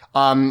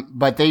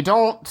 But they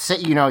don't say,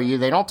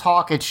 they don't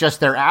talk. It's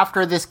just they're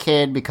after this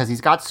kid because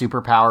he's got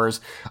superpowers.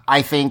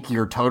 I think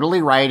you're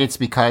totally right. It's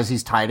because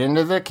he's tied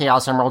into the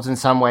Chaos Emeralds in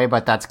some way,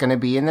 but that's going to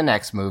be in the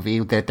next movie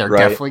that they're Right.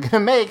 definitely going to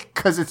make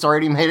because it's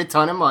already made a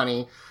ton of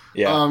money.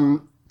 Yeah.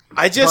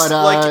 I just,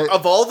 but, like,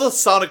 of all the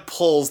Sonic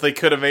pulls they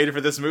could have made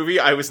for this movie,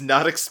 I was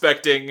not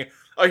expecting,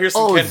 here's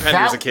some Oh, Ken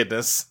Penders that-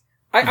 Echidnas.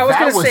 I was That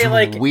going to was say,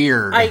 like,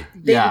 weird. They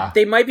Yeah.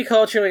 might be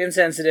culturally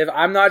insensitive.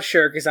 I'm not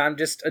sure because I'm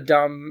just a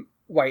dumb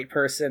white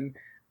person.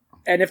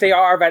 And if they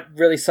are, that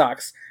really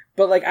sucks.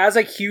 But, like, as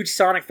a huge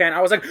Sonic fan, I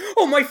was like,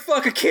 oh my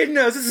fuck,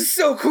 Echidnas, this is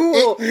so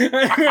cool!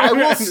 I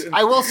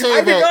will say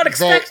I did that- not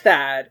expect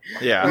that.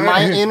 Yeah.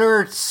 My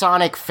inner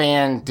Sonic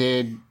fan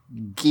did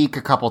geek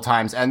a couple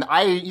times, and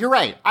you're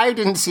right, I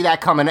didn't see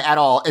that coming at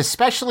all,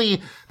 especially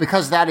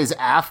because that is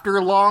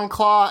after Long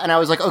Claw, and I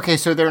was like, okay,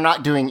 so they're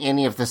not doing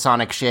any of the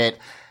Sonic shit,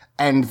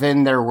 and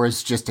then there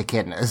was just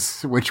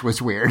Echidnas, which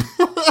was weird.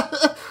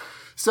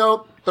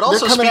 So, But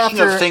also, they're coming speaking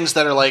after- of things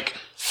that are, like,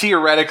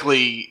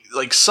 theoretically,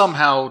 like,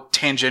 somehow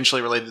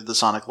tangentially related to the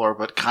Sonic lore,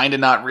 but kind of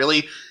not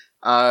really,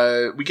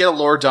 we get a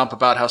lore dump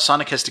about how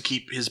Sonic has to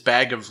keep his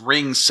bag of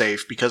rings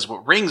safe because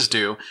what rings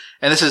do,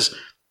 and this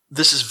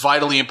is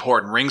vitally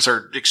important. Rings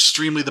are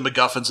extremely the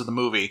MacGuffins of the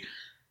movie.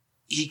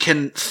 He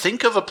can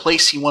think of a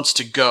place he wants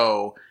to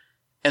go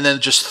and then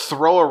just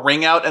throw a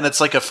ring out, and it's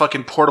like a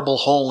fucking portable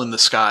hole in the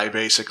sky,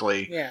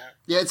 basically. Yeah.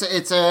 Yeah,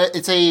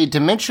 it's a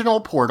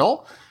dimensional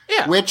portal,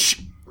 Yeah.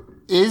 which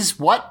is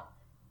what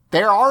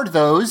there are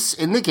those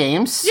in the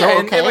games. So, Yeah,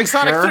 and, okay, and like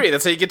Sonic sure. 3,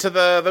 that's how you get to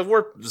the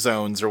warp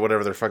zones or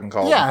whatever they're fucking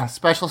called. Yeah,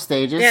 special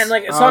stages. Yeah, and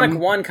like Sonic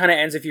 1 kind of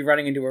ends if you're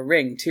running into a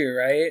ring too,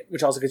 right?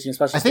 Which also gets you in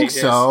special I think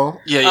stages. so.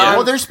 Yeah, yeah.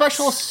 Well, there's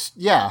special.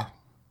 Yeah.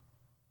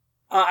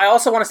 I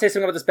also want to say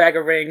something about this bag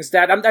of rings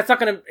that's not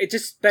going to, it's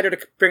just better to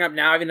bring up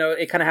now, even though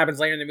it kind of happens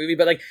later in the movie.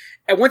 But like,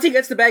 and once he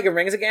gets the bag of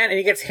rings again and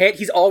he gets hit,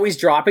 he's always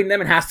dropping them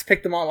and has to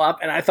pick them all up.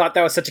 And I thought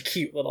that was such a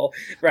cute little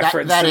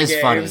reference. That to the is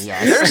games. funny.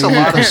 Yes. There's a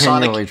lot of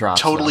Continually Sonic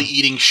drops totally them.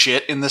 eating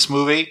shit in this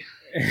movie.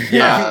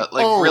 Yeah.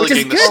 Like Oh, really Which is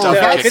getting the good stuff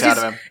though, kicked because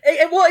out of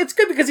him. well, it's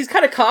good because he's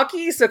kind of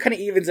cocky, so it kind of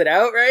evens it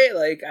out, right?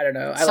 Like, I don't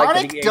know. I like that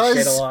Sonic he ate shit a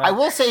does. lot. I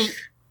will say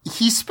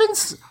he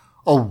spends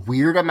a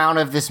weird amount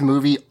of this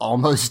movie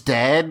almost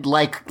dead,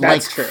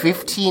 That's true.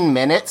 15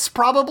 minutes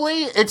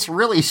probably. It's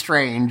really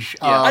strange.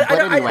 I But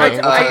anyway, we'll talk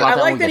about I when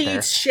like we that get he there.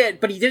 eats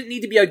shit, but he didn't need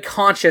to be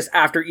unconscious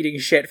after eating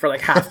shit for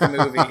like half the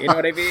movie. You know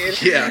what I mean?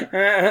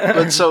 Yeah.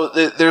 But so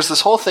there's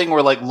this whole thing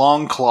where like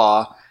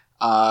Longclaw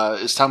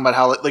is talking about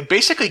how like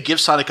basically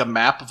gives Sonic a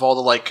map of all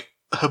the like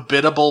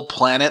habitable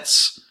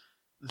planets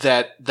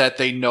that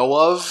they know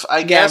of, I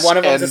Yeah, guess. one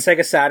of them's and, a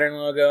Sega Saturn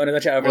logo and a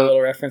bunch of other Well-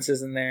 little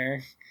references in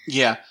there.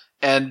 Yeah.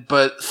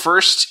 But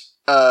first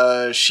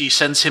she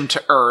sends him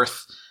to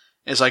Earth.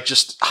 Is like,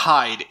 just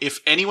hide.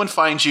 If anyone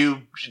finds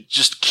you,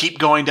 just keep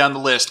going down the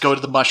list. Go to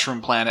the Mushroom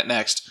Planet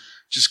next.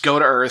 Just go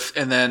to Earth,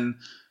 and then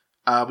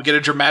We get a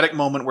dramatic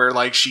moment where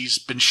like she's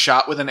been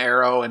shot with an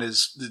arrow and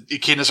the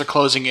echidnas are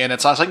closing in. And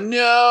Sonic's like,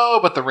 no,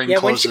 but the ring Yeah,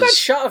 closes. when she got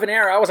shot with an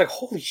arrow, I was like,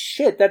 holy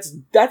shit,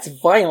 that's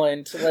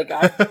violent. Like,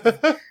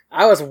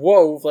 I was,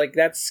 whoa, like,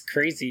 that's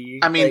crazy.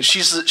 I mean, like,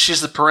 she's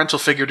the parental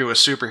figure to a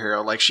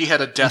superhero. Like, she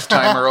had a death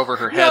timer over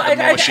her head the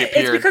moment she it's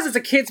appeared. because it's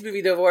a kid's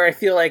movie, though, where I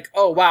feel like,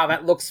 oh, wow,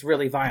 that looks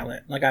really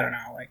violent. Like, I don't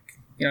know, like,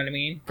 you know what I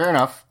mean? Fair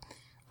enough.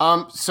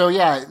 So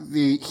yeah,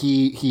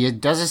 he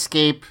does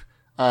escape.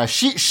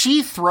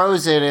 She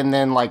throws it and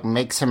then like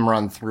makes him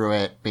run through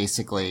it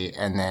basically,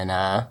 and then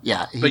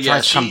he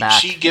tries to come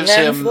back. She gives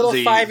and then him little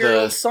the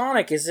 5-year-old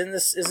Sonic is in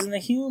the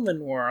human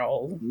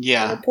world.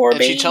 yeah, Little poor and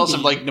baby. she tells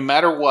him like, no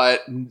matter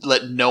what,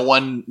 let no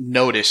one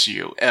notice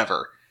you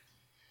ever.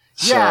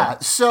 Yeah,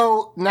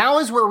 so now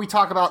is where we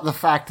talk about the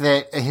fact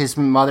that his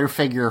mother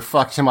figure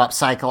fucked him up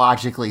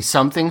psychologically,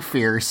 something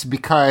fierce,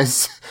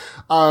 because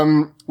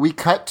we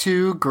cut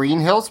to Green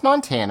Hills,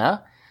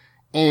 Montana,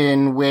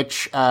 in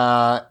which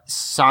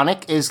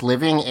Sonic is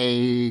living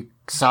a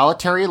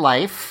solitary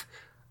life.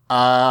 He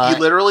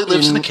literally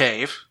lives in a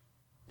cave.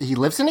 He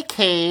lives in a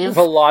cave. With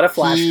a lot of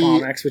flash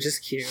comics, which is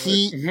cute.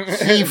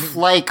 He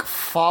like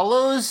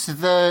follows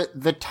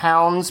the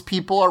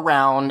townspeople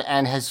around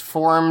and has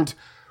formed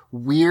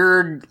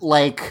weird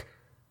like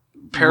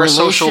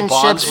Parasocial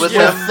bonds with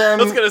relationships them.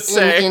 I was gonna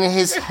say. in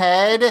his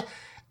head.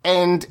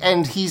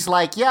 And he's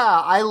like,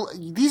 yeah,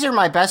 these are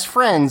my best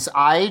friends.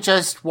 I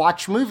just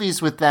watch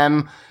movies with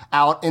them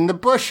out in the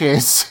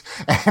bushes.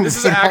 And This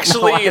is they don't know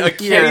actually I'm a here.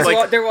 kid,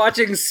 like- they're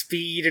watching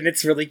Speed, and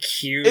it's really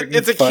cute.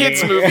 It's a and funny.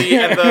 kids movie,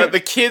 and the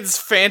kids'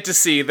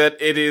 fantasy that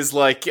it is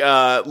like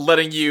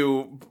letting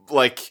you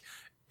like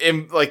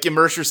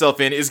immerse yourself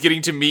in is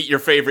getting to meet your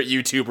favorite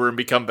YouTuber and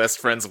become best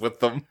friends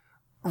with them.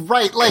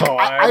 Right, like,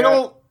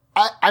 God.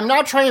 I'm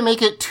not trying to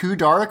make it too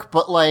dark,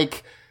 but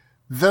like,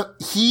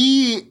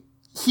 he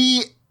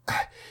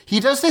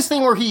does this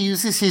thing where he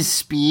uses his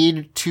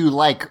speed to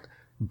like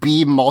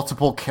be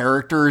multiple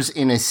characters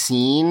in a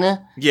scene.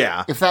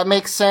 Yeah. If that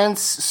makes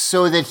sense,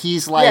 so that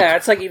he's like, yeah,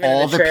 it's like even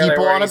all in the, the trailer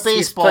people where on a he's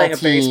baseball playing a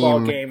team. baseball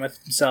game with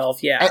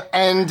himself. Yeah,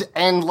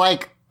 And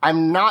like,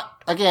 I'm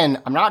not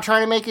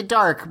trying to make it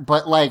dark,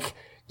 but like,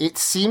 it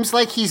seems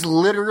like he's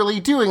literally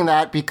doing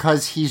that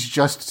because he's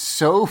just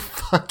so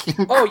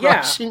fucking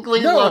crushingly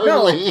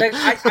lonely. Like,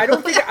 I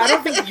don't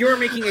think you're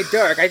making it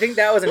dark. I think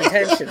that was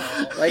intentional.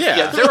 Like,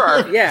 Yeah.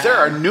 There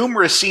are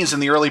numerous scenes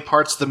in the early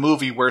parts of the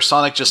movie where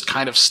Sonic just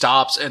kind of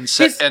stops and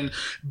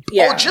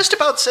just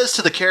about says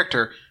to the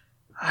character,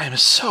 "I am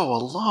so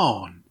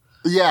alone."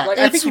 Yeah, Like,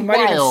 I think he might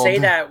even wild. say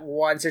that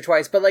once or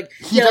twice, but like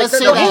He does say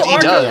the that. whole He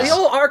does. The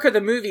whole arc of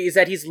the movie is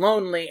that he's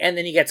lonely and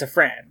then he gets a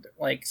friend.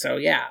 Like, so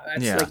yeah,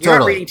 that's Yeah. like you're not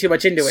Totally. reading too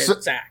much into it, So-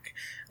 Zach.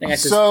 I think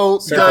that's so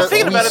just the- surface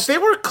Thinking level. about it, they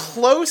were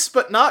close,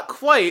 but not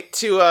quite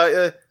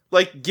to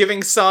like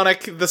giving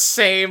Sonic the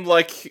same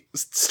like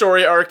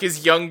story arc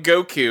as young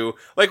Goku.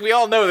 Like we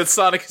all know that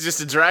Sonic is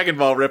just a Dragon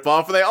Ball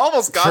ripoff, and they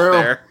almost got True.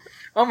 there.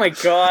 Oh my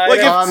god!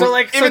 Like, so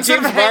if instead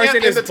James of hanging out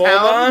Marsden in is the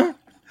town- Bulma.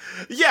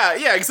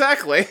 Yeah,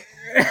 exactly.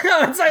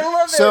 I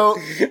love it. So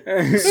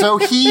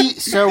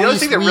The only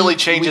thing that really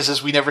changes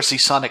is we never see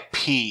Sonic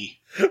pee.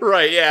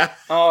 Right, yeah.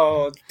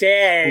 Oh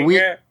dang! we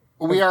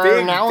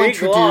are now big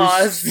introduced.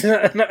 loss.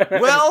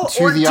 Well,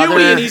 To or the Dewey, other-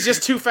 and he's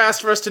just too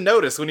fast for us to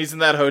notice when he's in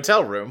that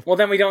hotel room. Well,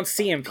 then we don't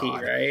see him pee,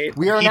 right?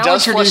 We are He now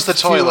does flush introduced the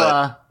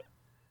toilet.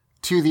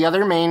 to the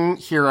other main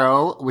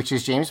hero, which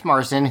is James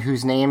Marsden,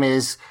 whose name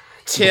is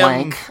Tim.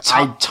 blank.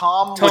 Tom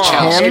Tom.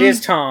 Wachowski. It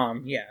is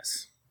Tom.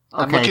 Yes,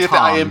 I'm Okay, looking at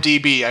Tom. the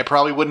IMDb. I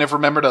probably wouldn't have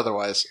remembered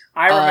otherwise.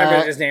 I remember Uh,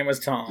 that his name was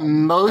Tom. I don't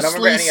remember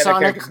mostly any other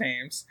Sonic. characters'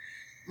 names.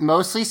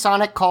 Mostly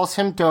Sonic calls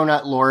him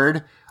Donut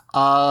Lord,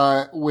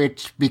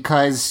 which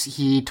because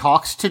he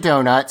talks to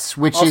donuts,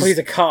 which Also, is he's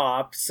a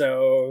cop,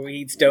 so he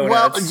eats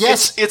donuts. well,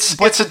 yes,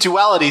 It's a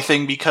duality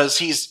thing because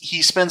he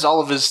spends all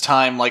of his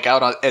time like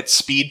out at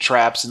speed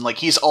traps and like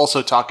he's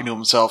also talking to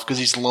himself because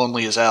he's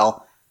lonely as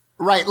hell.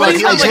 right. But Like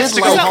he's I not, like, did he's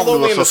go not home to a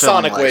lonely in the fulfilling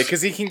Sonic way, life.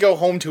 because he can go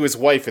home to his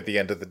wife at the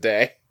end of the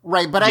day.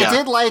 right, but Yeah. I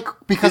did like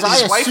because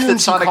His I wife assumed that you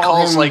Sonic call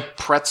calls him, like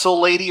pretzel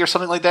lady or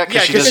something like that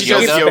Yeah, because she 'cause does she She does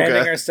keeps yoga. yoga.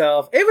 bending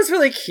herself. It was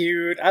really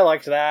cute. I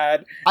liked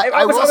that. I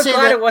I will was say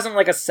glad that- it wasn't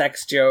like a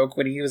sex joke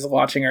when he was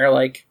watching her,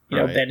 like, you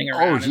know, Right. bending Oh,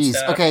 around. and geez.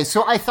 stuff. Okay,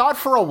 so I thought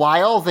for a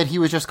while that he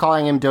was just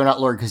calling him Donut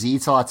Lord because he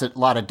eats a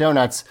lot of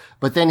donuts.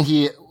 But then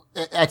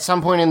at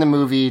some point in the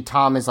movie,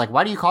 Tom is like,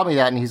 "Why do you call me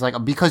that?" And he's like,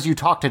 "Because you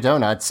talk to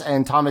donuts."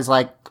 And Tom is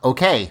like,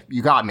 "Okay,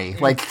 you got me."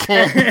 Like,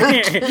 can't,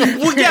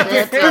 Well,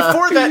 yeah,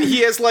 before that, he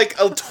has like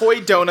a toy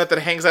donut that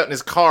hangs out in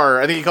his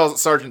car. I think he calls it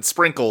Sergeant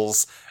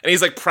Sprinkles, and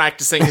he's like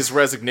practicing his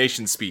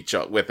resignation speech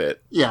with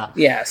it. yeah.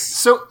 Yes.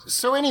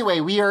 So anyway,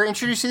 we are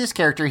introduced to this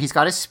character. He's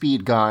got a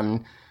speed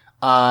gun.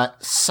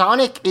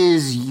 Sonic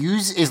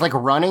is like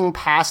running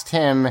past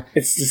him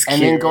It's just and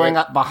cute. then going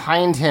up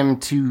behind him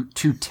to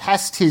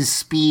test his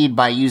speed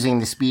by using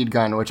the speed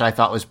gun, which I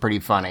thought was pretty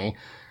funny.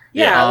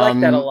 Yeah, I like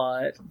that a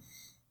lot.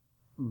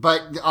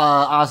 But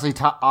honestly,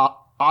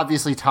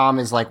 obviously Tom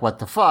is like, "What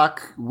the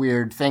fuck?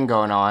 Weird thing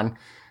going on."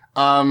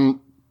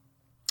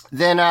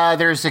 Then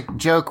there's a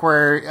joke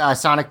where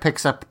Sonic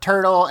picks up a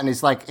turtle and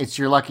he's like, "It's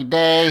your lucky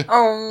day.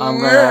 Oh, I'm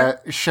gonna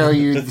show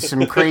you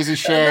some crazy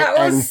shit." that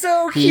was and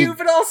so he- cute,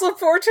 but also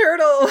poor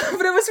turtle.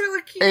 But it was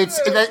really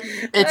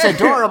cute. It's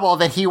adorable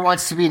that he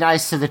wants to be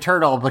nice to the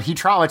turtle, but he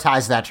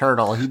traumatized that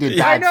turtle. He did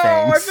I bad know.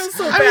 I things. feel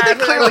so I bad. mean, they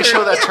for clearly that show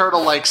turtle. that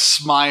turtle like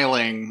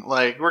smiling.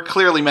 Like we're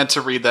clearly meant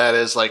to read that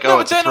as like, No, oh,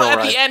 but it's a then thrill at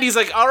ride. the end, he's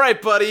like, "All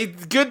right, buddy,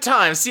 good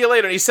time. See you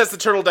later." And he sets the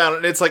turtle down,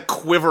 and it's like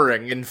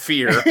quivering in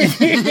fear.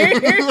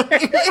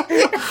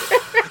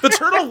 The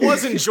turtle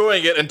was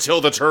enjoying it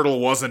until the turtle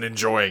wasn't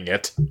enjoying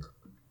it.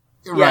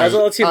 Yeah, it was a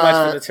little too much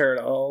Uh, for the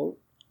turtle.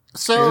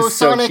 So It was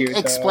so Sonic cute, though.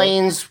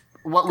 explains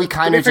what we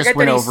kind Did of we just forget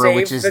went that he over, saved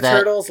which is the that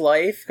turtle's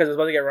life because it was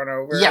about to get run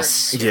over?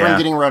 yes, Yeah. from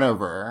getting run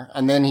over,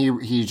 and then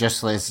he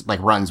just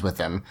like runs with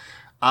him.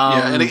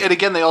 Yeah, and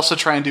again, they also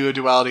try and do a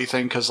duality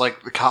thing because,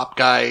 like, the cop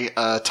guy,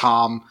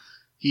 Tom,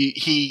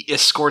 he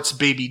escorts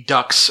baby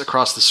ducks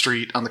across the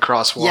street on the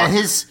crosswalk. Yeah,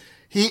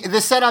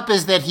 the setup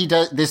is that he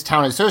does. This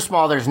town is so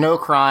small. There's no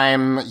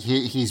crime.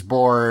 He's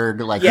bored.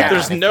 Like Yeah. that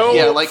There's kind of no thing.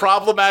 Yeah, like-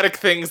 problematic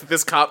things that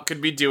this cop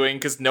could be doing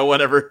because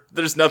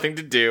there's nothing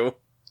to do.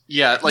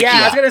 yeah, like, Yeah,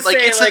 I was gonna like,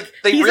 say, it's like,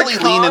 they he's really a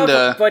cop, lean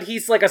into. but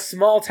he's like a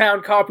small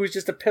town cop who's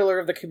just a pillar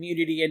of the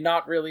community and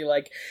not really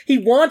like he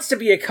wants to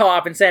be a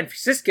cop in San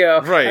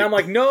Francisco. Right. And I'm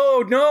like,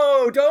 no,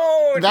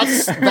 don't. That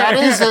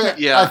is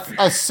Yeah.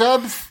 a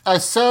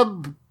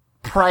sub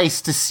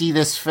price to see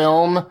this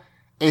film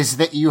is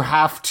that you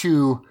have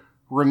to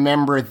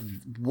remember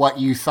what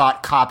you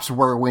thought cops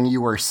were when you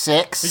were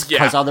 6, Yeah.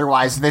 because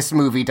otherwise this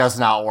movie does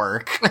not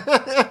work.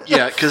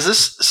 Yeah,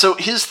 because so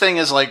his thing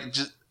is like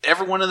just,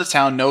 everyone in the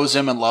town knows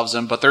him and loves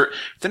him, but they're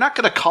not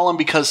going to call him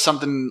because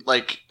something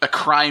like a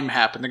crime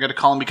happened. They're going to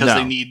call him because No.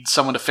 they need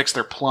someone to fix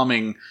their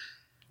plumbing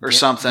or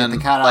something. Get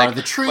the cat like, out of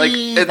the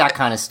tree, that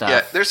kind of stuff.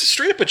 Yeah, there's a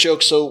straight up a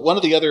joke. So one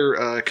of the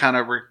other kind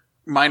of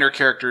minor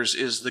characters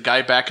is the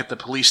guy back at the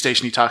police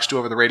station he talks to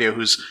over the radio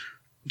who's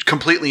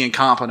completely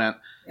incompetent.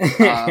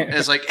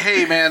 It's like,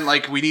 hey man,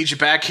 like we need you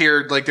back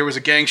here. Like there was a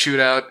gang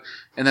shootout,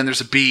 and then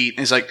there's a beat. And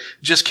he's like,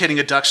 just kidding,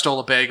 a duck stole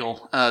a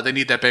bagel. They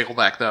need that bagel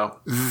back though.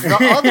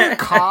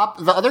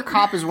 The other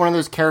cop is one of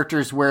those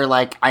characters where,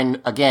 like,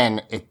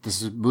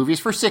 this is movies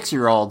for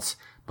 6-year-olds,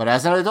 but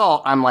as an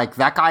adult, I'm like,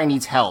 that guy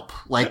needs help.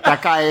 Like,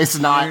 that guy is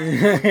not,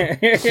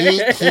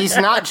 he's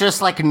not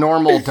just like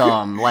normal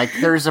dumb. Like,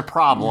 there's a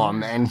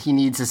problem and he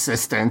needs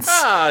assistance.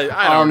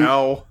 I don't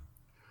know.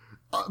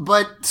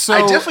 But so,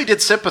 I definitely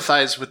did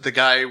sympathize with the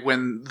guy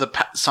when the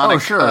Sonic, Oh,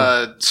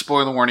 sure.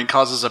 spoiler warning,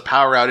 causes a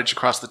power outage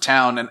across the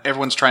town, and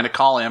everyone's trying to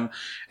call him,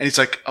 and he's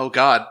like, "Oh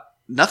God,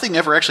 nothing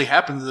ever actually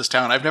happened to this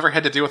town. I've never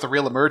had to deal with a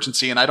real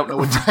emergency, and I don't know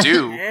what to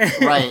do."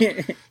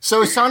 right.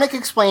 So Sonic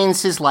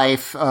explains his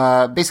life,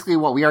 basically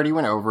what we already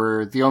went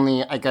over. The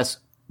only, I guess,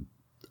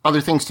 other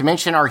things to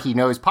mention are he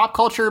knows pop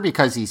culture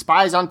because he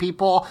spies on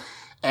people,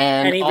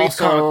 And he reads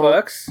also, comic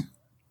books.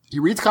 He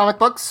reads comic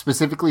books,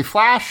 specifically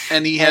Flash.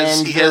 And he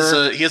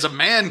has a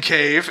man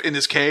cave in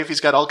his cave.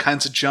 He's got all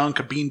kinds of junk,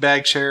 a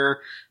beanbag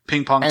chair,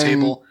 ping pong And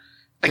table.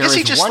 I guess there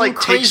he is just one like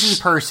crazy takes.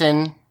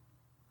 person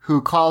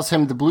who calls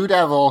him the Blue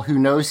Devil, who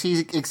knows he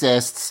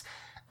exists,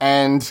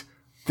 and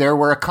there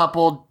were a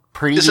couple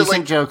pretty Is it decent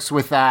like- jokes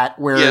with that.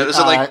 Where Yeah, is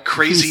it like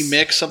Crazy he's-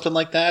 Mick, something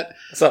like that?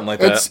 Something like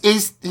that.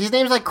 His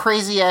name's like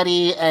Crazy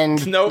Eddie,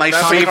 and No, my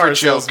not favorite car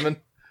joke. salesman.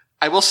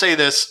 I will say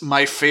this: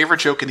 my favorite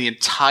joke in the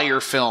entire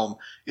film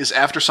is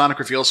after Sonic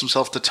reveals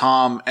himself to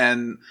Tom,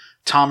 and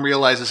Tom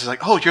realizes he's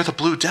like, "Oh, you're the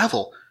Blue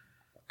Devil."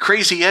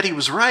 Crazy Eddie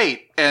was right,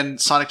 and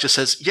Sonic just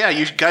says, "Yeah,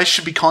 you guys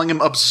should be calling him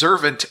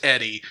Observant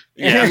Eddie."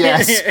 Yeah.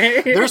 yes,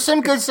 there's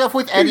some good stuff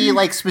with Eddie,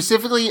 like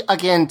specifically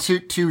again to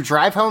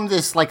drive home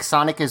this like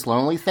Sonic is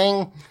lonely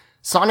thing.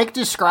 Sonic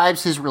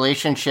describes his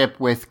relationship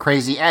with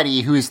Crazy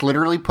Eddie, who is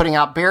literally putting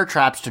out bear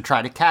traps to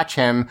try to catch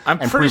him.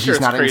 I'm and pretty prove sure he's it's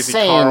not Crazy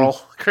insane.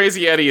 Carl.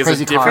 Crazy Eddie is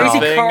Crazy a different Carl.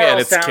 Crazy thing, Carl and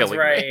it's sounds killing me.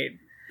 right.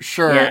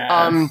 Sure.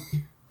 Yeah.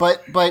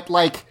 But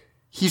like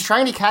he's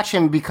trying to catch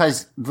him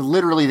because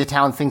literally the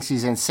town thinks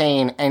he's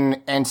insane,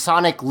 and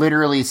Sonic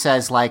literally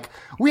says like,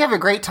 "We have a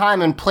great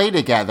time and play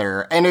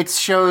together," and it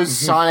shows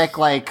Sonic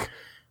like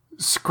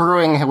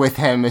screwing with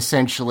him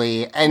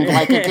essentially, and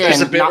like again,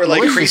 There's a bit not where like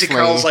Crazy maliciously.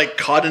 Carl's like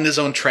caught in his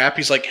own trap.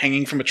 He's like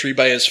hanging from a tree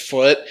by his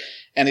foot,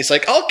 and he's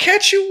like, "I'll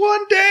catch you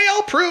one day.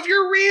 I'll prove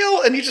you're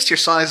real." And you just hear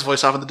Sonic's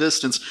voice off in the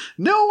distance.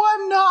 "No,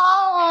 I'm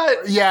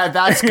not." Yeah,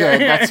 that's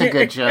good. That's a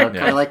good joke.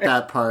 Yeah. I like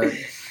that part.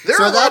 There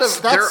So are that's-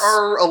 there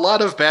are a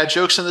lot of bad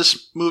jokes in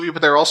this movie,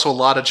 but there are also a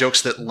lot of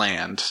jokes that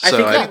land. I So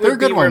think I- that they're would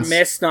be good ones.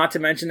 remiss not to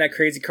mention that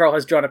Crazy Carl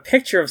has drawn a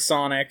picture of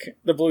Sonic,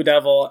 the Blue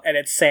Devil, and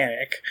it's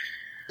Sonic.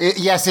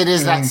 Yes, it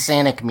is that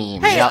Sonic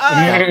meme. Hey, Yep,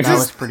 that does-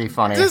 was pretty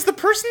funny. Does the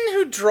person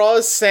who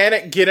draws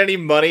Sonic get any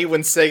money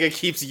when Sega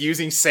keeps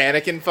using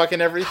Sonic in fucking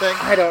everything?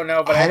 I don't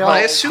know, but I I, don't- hope-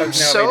 I but assume no, they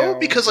so don't.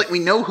 because like we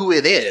know who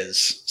it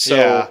is. So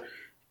Yeah.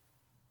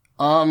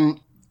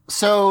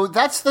 So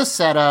that's the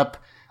setup.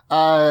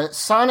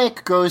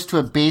 Sonic goes to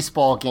a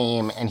baseball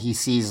game and he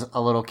sees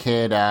a little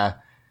kid,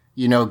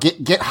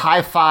 get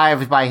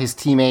high-fived by his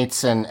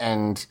teammates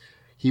and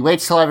he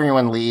waits till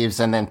everyone leaves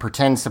and then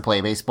pretends to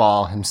play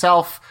baseball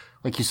himself,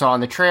 like you saw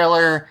in the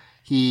trailer.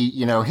 He,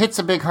 hits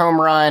a big home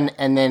run,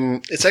 and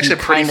then It's actually a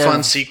he pretty kind of-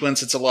 fun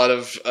sequence. It's a lot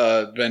of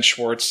Ben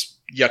Schwartz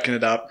yucking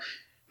it up.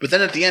 But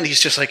then at the end, he's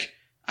just like,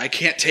 I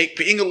can't take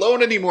being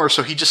alone anymore.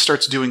 So he just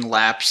starts doing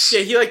laps. Yeah,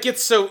 he like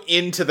gets so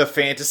into the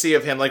fantasy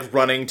of him like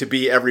running to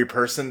be every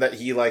person that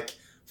he like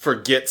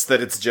forgets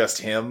that it's just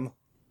him.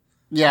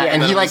 Yeah,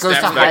 and then he he goes to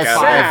snaps high back out.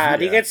 five.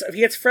 Sad. Yeah. He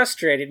gets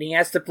frustrated and he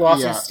has to blow off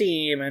Yeah. some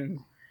steam and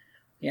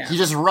He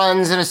just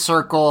runs in a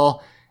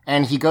circle,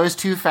 and he goes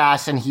too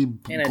fast, and he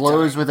In a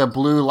glows time. with a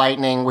blue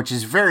lightning, which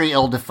is very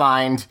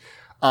ill-defined.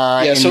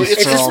 Yeah, so this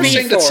it's It's a film. we're speed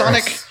saying that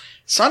force.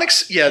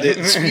 Sonic's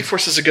the Speed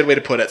Force is a good way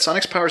to put it.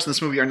 Sonic's powers in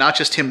this movie are not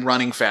just him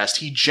running fast.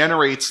 He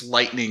generates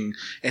lightning,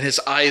 and his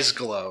eyes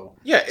glow.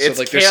 Yeah, So, it's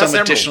like, there's Chaos some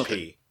Emerald additional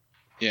P.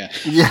 Yeah.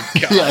 Yeah,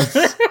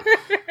 yes.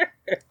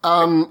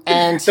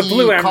 And the he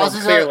blue emerald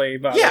causes clearly.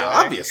 By Yeah, the way.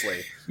 obviously.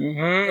 And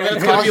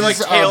it's He gonna be like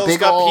causes a Tails big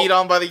got ol'- peed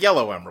on by the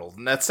yellow emerald,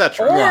 and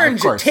etc. Yeah, of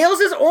Orange. course. Tails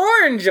is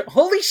orange.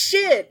 Holy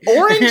shit.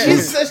 Orange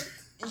is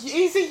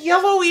he's a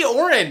yellowy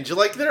orange.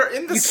 Like they're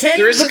in the You same.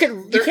 can't look at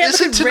you can't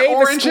look at an Ray the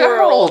orange squirrel.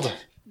 emerald.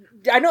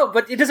 I know,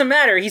 but it doesn't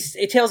matter.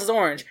 Tails is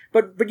orange.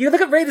 But you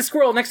look at Ray the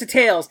squirrel next to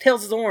Tails.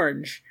 Tails is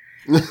orange.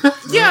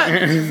 Yeah,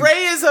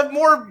 Ray is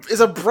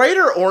a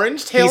brighter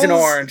orange. Tails He's an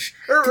orange.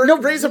 Or No,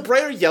 Ray's a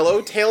brighter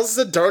yellow. Tails is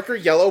a darker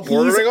yellow He's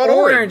bordering on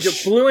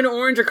orange. Blue and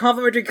orange are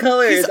complementary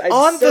colors. He's I'm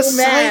on so the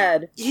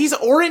mad. side. He's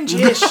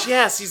orange-ish.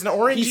 Yes, he's an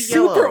orangey He's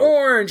yellow. super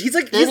orange. He's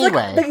like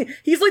Anyway.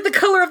 he's like the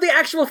color of the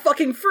actual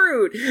fucking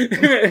fruit.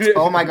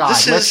 Oh my god,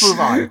 This let's is- move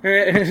on.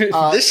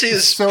 This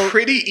is so-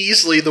 pretty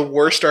easily the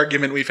worst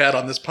argument we've had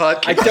on this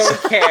podcast. I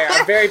don't care.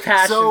 I'm very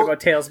passionate So- about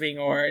Tails being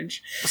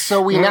orange.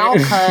 So we now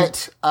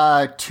cut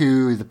to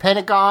the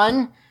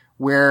Pentagon,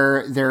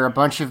 where there are a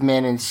bunch of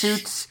men in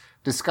suits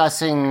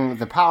discussing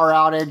the power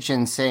outage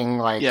and saying,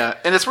 like... Yeah,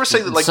 and it's worth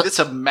saying that like So- it's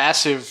a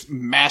massive,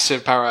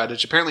 massive power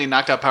outage. Apparently, it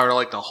knocked out power to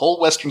like the whole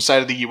western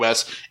side of the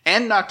U.S.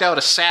 and knocked out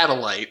a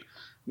satellite,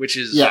 which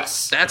is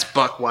Yes. that's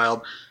buck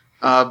wild.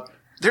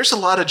 There's a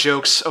lot of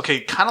jokes.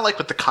 Okay, kind of like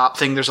with the cop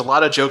thing. There's a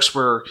lot of jokes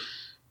where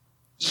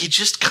you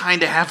just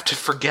kind of have to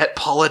forget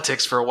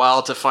politics for a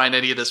while to find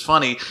any of this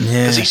funny.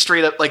 Because he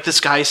straight up, like, this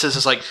guy says,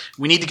 is like,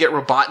 we need to get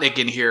Robotnik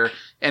in here.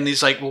 And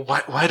he's like, well,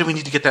 why do we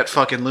need to get that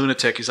fucking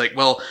lunatic? He's like,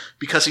 well,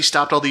 because he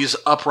stopped all these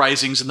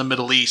uprisings in the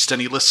Middle East, and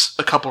he lists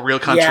a couple real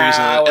countries,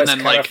 Yeah, it and was then,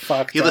 kinda like,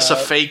 fucked he lists a up.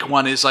 fake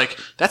one. Is like,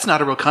 that's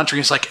not a real country.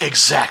 He's like,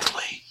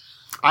 exactly.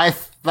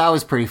 That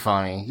was pretty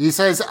funny. He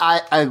says,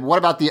 what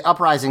about the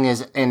uprising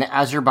is in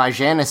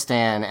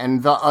Azerbaijanistan?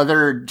 And the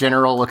other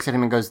general looks at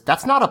him and goes,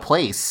 that's not a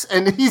place.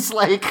 And he's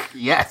like,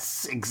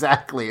 yes,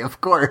 exactly,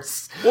 of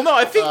course. Well, no,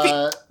 I think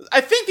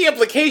the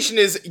implication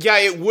is, yeah,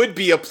 it would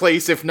be a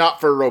place if not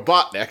for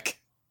Robotnik.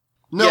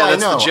 No, Yeah, I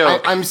that's the know.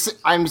 joke.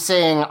 I'm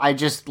saying I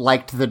just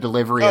liked the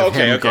delivery Oh, of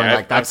okay, him okay. going I'm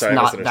like, that's sorry, I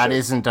not, misunderstood. that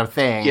isn't a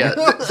thing. Yeah,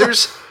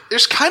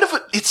 there's kind of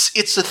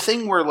it's a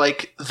thing where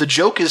like the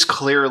joke is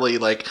clearly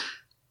like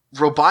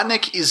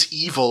Robotnik is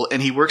evil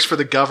and he works for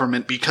the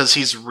government because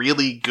he's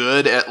really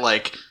good at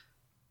like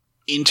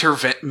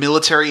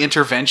military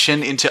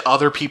intervention into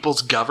other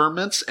people's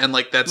governments, and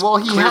like that's Well,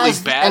 he clearly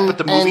has- bad, but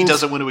the movie and-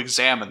 doesn't want to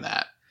examine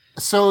that.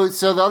 So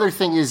the other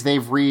thing is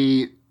they've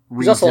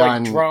There's also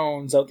like redone.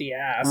 drones out the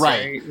ass,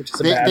 Right. right? Which is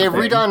a bad They've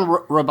thing.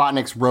 redone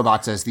Robotnik's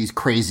robots as these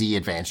crazy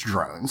advanced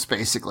drones,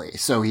 basically.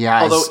 So he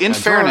has Although, in a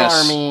drone fairness,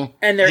 army.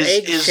 And they're His-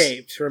 egg his-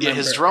 shaped. Remember? Yeah,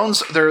 his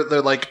drones they're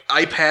like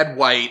iPad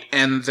white,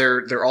 and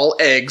they're all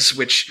eggs,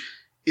 which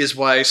is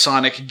why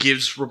Sonic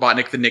gives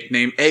Robotnik the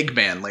nickname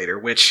Eggman later.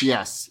 Which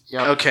Yes.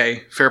 Yep.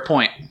 okay, fair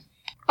point.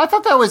 I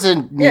thought that was a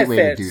neat Yeah, it way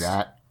to fits. do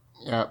that.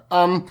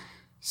 Yeah.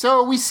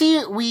 So we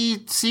see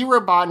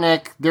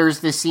Robotnik. There's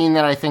this scene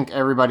that I think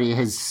everybody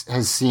has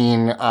seen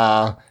In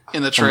the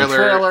in the trailer,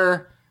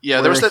 trailer.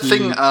 yeah, there was where that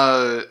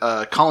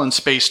thing. Colin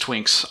Space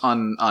Twinks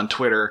on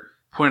Twitter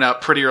pointed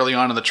out pretty early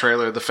on in the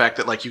trailer the fact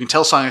that like you can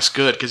tell Sonic's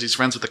good because he's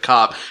friends with the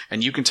cop,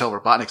 and you can tell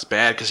Robotnik's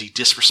bad because he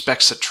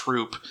disrespects a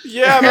troop.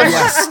 Yeah, that's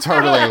Yes,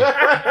 totally.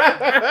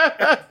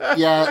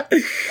 Yeah,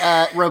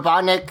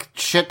 Robotnik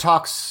shit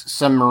talks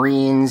some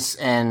Marines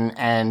and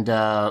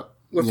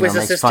with you know,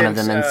 his makes fun of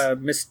assistant,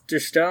 them. Mr.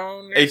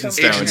 Stone. or Agent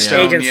something? Stone, Agent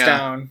Stone, Agent yeah.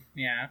 Stone.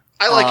 Yeah.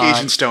 I like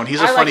Agent Stone.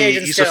 He's a I like funny.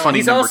 Agent He's Stone. a funny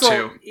He's number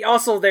also, two.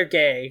 Also, they're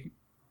gay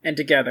and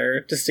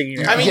together. Just so you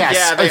know. I mean, Yes.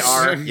 yeah, they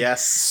are.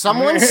 Yes.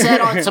 Someone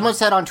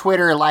said on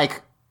Twitter,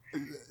 like,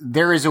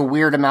 there is a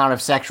weird amount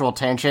of sexual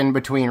tension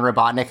between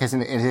Robotnik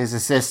and his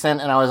assistant,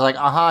 and I was like,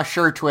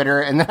 sure, Twitter.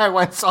 And then I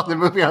went and saw the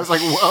movie, and I was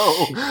like,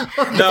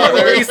 whoa. No,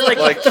 where there's he's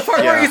like, the part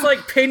yeah. where he's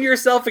like, pin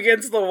yourself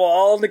against the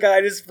wall, and the guy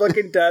just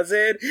fucking does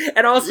it.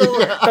 And also,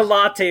 the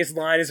lattes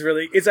line is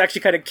it's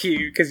actually kind of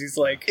cute because he's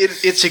like,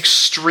 It's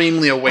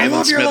extremely a I Waylon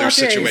love your Smithers lattes.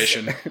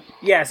 situation.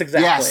 yes,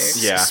 exactly.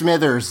 Yes, Yeah.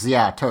 Smithers,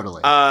 yeah,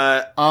 totally.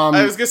 I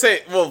was gonna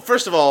say, well,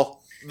 first of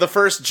all, the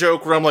first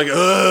joke where I'm like,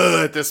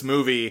 ugh, at this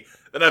movie,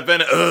 that I've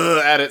been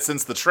at it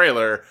since the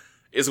trailer,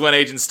 is when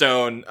Agent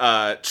Stone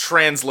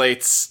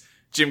translates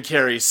Jim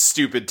Carrey's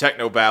stupid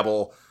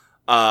technobabble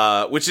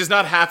which is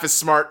not half as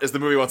smart as the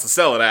movie wants to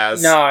sell it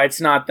as. No,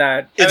 it's not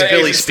that. It's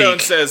Billy Agent Stone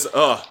speak. says,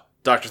 "Oh,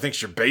 doctor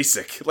thinks you're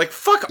basic." Like,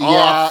 fuck Yeah,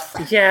 off.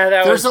 Yeah,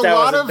 that there's was a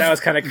lot of that was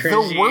kind of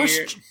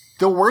cringy.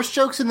 The worst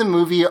jokes in the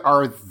movie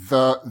are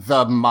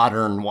the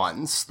modern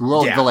ones.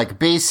 Yeah. The like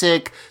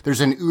basic.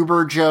 There's an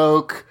Uber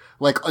joke.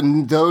 Like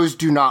those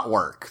do not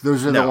work.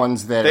 Those are the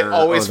ones that they are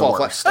always are the fall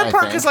flat. worst, That I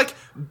part think. is like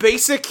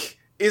basic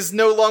is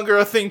no longer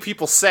a thing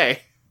people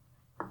say.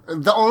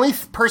 The only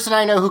person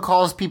I know who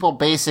calls people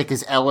basic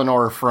is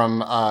Eleanor from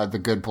The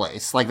Good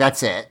Place. Like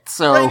that's it.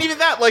 So Right, and even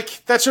that,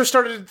 like, that show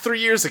started 3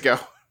 years ago.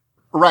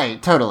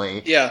 right,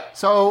 totally. Yeah.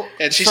 So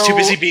And she's too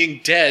busy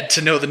being dead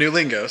to know the new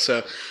lingo.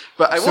 So,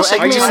 but I will So say,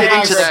 Eggman tied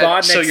has into that.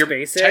 Robotnik's So you're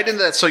basic? tied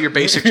into that. So your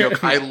basic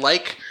joke. I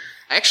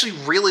actually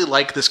really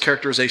like this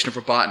characterization of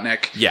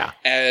Robotnik. Yeah.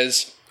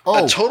 As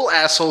Oh. a total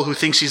asshole who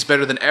thinks he's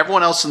better than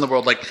everyone else in the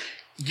world. Like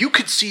you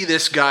could see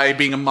this guy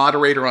being a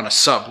moderator on a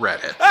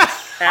subreddit.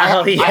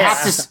 Hell yeah.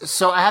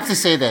 I have to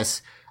say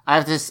this.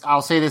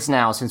 I'll say this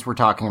now since we're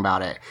talking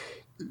about it.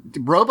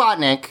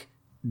 Robotnik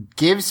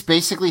gives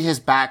basically his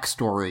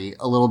backstory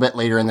a little bit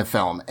later in the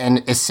film.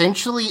 And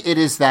essentially it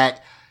is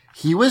that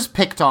he was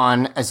picked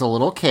on as a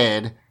little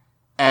kid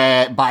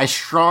by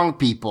strong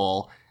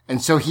people.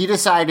 And so he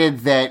decided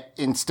that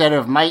instead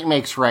of might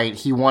makes right,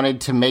 he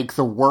wanted to make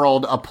the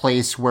world a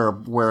place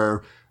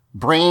where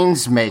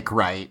brains make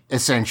right,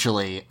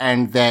 essentially.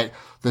 And that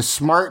the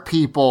smart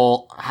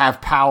people have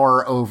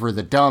power over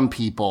the dumb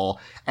people.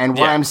 And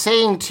what Yeah. I'm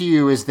saying to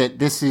you is that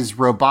this is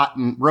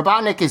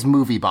Robotnik is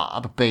Movie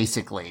Bob,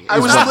 basically. I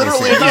is was what this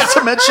literally is. about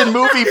to mention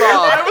Movie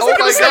Bob. I Oh wasn't my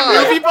gonna say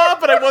god. movie Bob,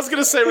 but I was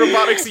gonna say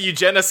robotics a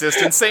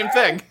eugenicist, and same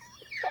thing.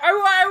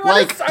 I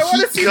Like,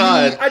 want to see.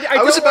 God,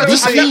 I was don't about to wanna-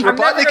 say I'm never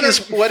Robotnik gonna-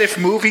 is what if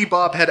Movie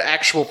Bob had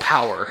actual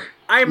power.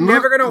 I'm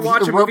never gonna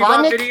watch a movie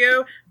Bob Robotnik-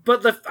 video,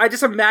 but I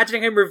just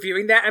imagining him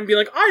reviewing that and be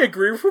like, I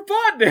agree with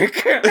Robotnik.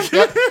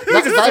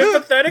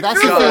 sympathetic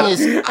That's the villain.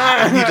 thing is,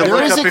 I need to there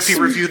look is up if he ex-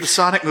 reviewed the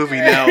Sonic movie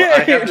now. I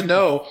have to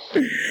know.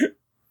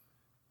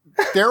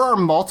 there are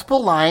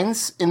multiple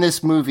lines in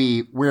this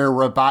movie where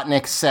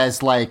Robotnik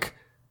says like,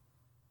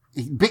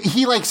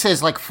 he like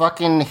says like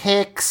fucking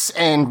hicks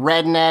and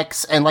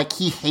rednecks and like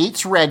he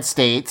hates red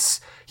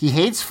states. He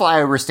hates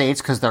flyover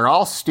states because they're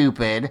all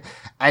stupid.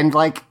 And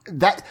like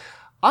that,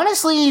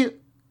 honestly,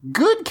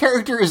 good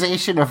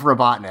characterization of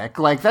Robotnik.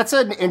 Like that's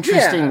an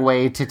interesting Yeah.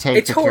 way to take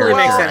It the totally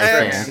character, makes sense I for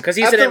think. him because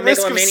he's At a the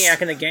risk of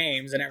megalomaniac in the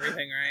games and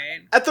everything, right?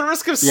 At the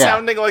risk of Yeah.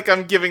 sounding like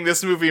I'm giving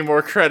this movie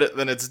more credit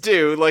than it's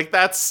due, like,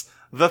 that's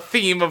the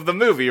theme of the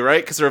movie,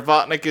 right? Because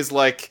Robotnik is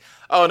like,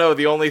 oh no,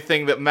 the only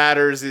thing that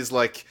matters is,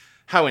 like,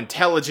 how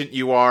intelligent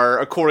you are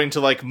according to,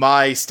 like,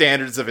 my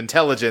standards of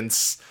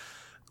intelligence.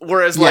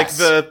 Whereas, Yes.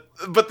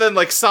 but then,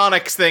 like,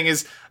 Sonic's thing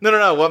is,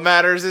 no, what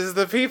matters is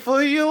the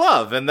people you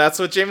love, and that's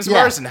what James Yeah.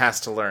 Marsden has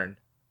to learn.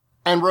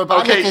 And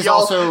Robotnik Okay, is y'all-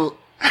 also...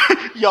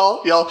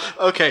 y'all.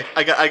 Okay,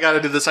 I got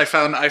to do this. I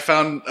found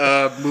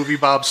Movie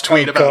Bob's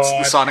tweet Oh, about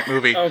God. the Sonic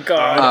movie. Oh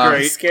god, I'm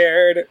great.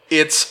 scared.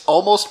 It's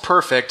almost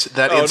perfect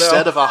that Oh, no.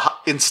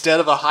 instead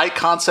of a high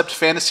concept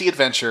fantasy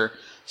adventure,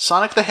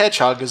 Sonic the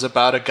Hedgehog is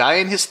about a guy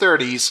in his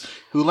 30s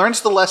who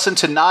learns the lesson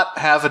to not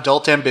have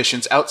adult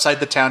ambitions outside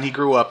the town he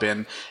grew up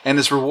in, and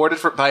is rewarded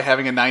by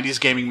having a 90s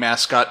gaming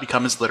mascot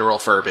become his literal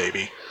fur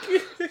baby.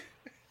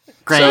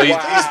 Great. So,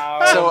 Wow.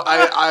 so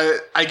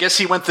I guess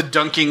he went the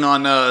dunking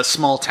on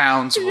small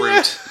towns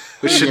route,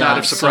 which should Yeah, not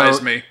have surprised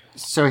so- me.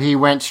 So he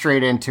went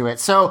straight into it.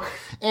 So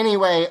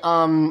anyway,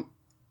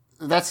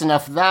 that's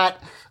enough of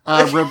that.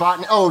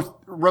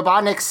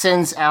 Robotnik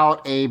sends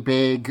out a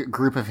big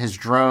group of his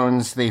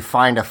drones. They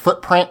find a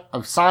footprint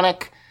of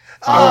Sonic.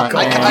 I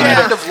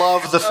kind of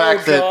love the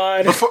fact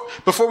God. that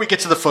before we get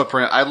to the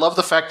footprint, I love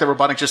the fact that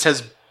Robotnik just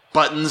has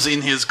buttons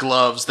in his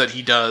gloves that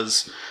he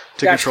does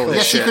to That's control cool.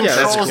 his Yes, he shit.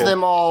 that's controls cool.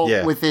 them all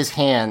Yeah. with his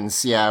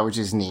hands. Yeah, which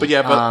is neat. But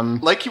yeah,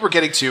 but like you were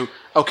getting to,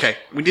 okay,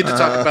 we need to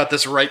talk about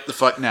this right the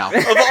fuck now.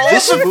 Of all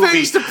This the movie-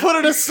 things to put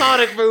in a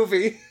Sonic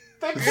movie,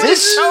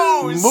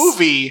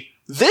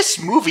 This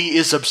movie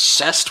is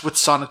obsessed with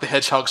Sonic the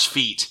Hedgehog's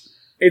feet.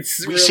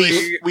 It's We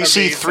really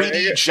see amazing.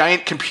 3D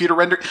giant computer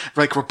render.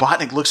 Like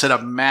Robotnik looks at a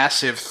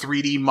massive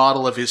 3D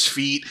model of his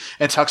feet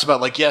and talks about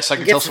like, yes, I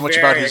can tell gets so much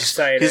about very his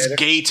excited.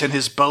 gait and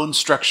his bone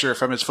structure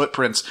from his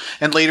footprints.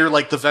 And later,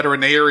 like the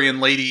veterinarian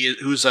lady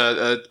who's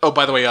oh,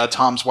 by the way,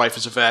 Tom's wife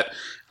is a vet.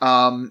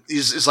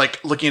 Is like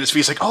looking at his feet.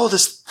 He's like, oh,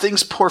 this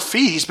thing's poor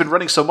feet. He's been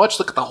running so much.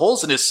 Look at the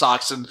holes in his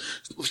socks and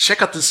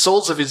check out the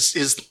soles of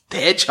his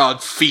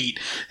hedgehog feet.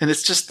 And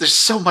it's just, there's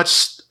so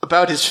much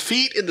about his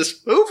feet in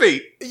this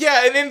movie.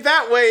 Yeah, and in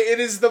that way, it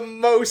is the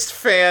most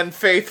fan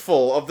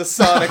faithful of the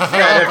Sonic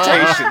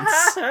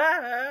adaptations.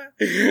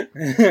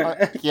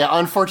 yeah,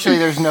 unfortunately,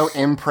 there's no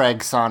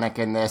impreg Sonic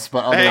in this.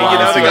 But Hey, otherwise, you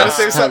know, they gotta yes,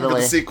 save something for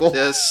totally. the sequel.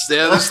 Yes,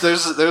 yeah,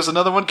 there's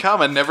another one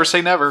coming. Never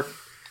say never.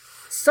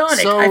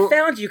 Sonic, So- I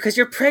found you because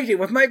you're pregnant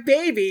with my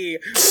baby.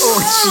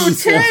 Oh,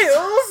 Jesus.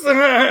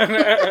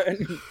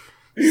 Tails!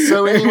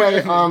 So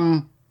anyway,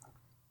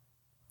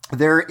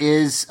 there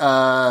is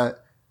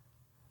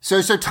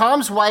so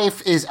Tom's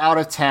wife is out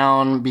of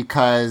town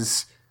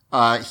because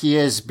he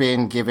has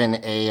been given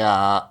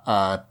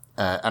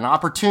an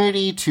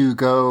opportunity to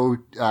go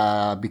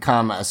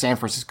become a San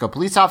Francisco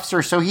police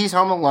officer, so he's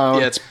home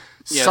alone. Yeah, it's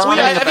Sonic-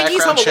 getting a I think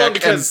he's home background alone check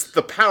because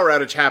the power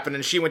outage happened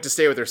and she went to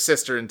stay with her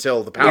sister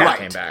until the power Right.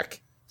 came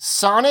back.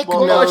 Sonic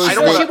Well, knows I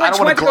don't wanna- she I went don't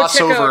wanna to go gloss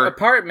check out over-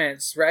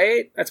 apartments,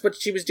 right? That's what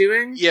she was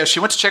doing. Yeah, she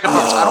went to check out.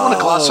 I don't want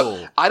to gloss.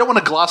 I don't want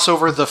to gloss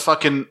over the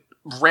fucking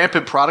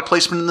rampant product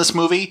placement in this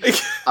movie.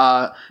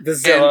 The And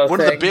Zillow one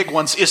of the thing. big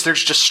ones is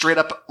there's just straight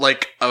up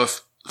like a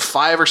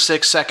 5 or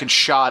 6 second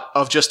shot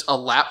of just a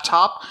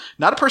laptop,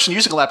 not a person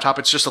using a laptop.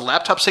 It's just a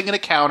laptop sitting in a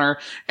counter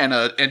and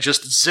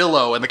just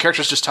Zillow, and the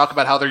characters just talk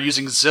about how they're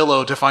using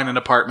Zillow to find an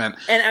apartment.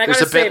 And I There's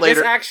gotta a bit say, later-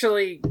 this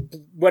actually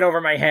went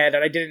over my head,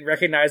 and I didn't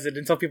recognize it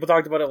until people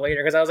talked about it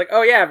later. Because I was like,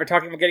 "Oh yeah, we're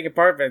talking about getting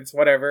apartments,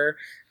 whatever."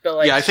 But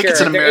like, Yeah, I think sure,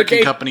 it's an they- American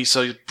they- company,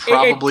 so you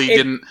probably it-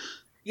 didn't.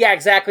 Yeah,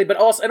 exactly. But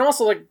also,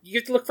 like, you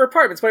have to look for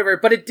apartments, whatever.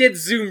 But it did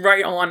zoom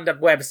right on the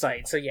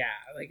website, so yeah,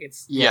 like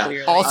it's Yeah.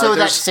 clearly- Also, that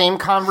there's- same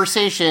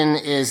conversation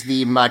is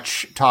the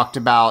much talked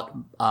about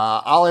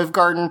Olive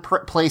Garden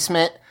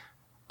placement.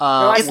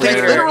 No, They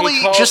later, literally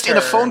he calls just in a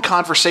her. phone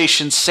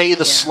conversation say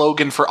the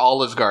slogan for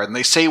Olive Garden.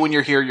 They say when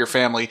you're here, your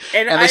family,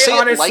 And they I say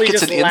it honestly like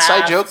it's just an inside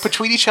laughed. joke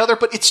between each other,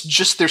 but it's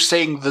just they're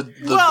saying the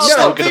Well,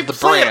 slogan they of the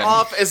play brand. it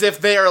off as if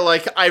they are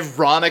like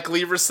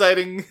ironically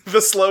reciting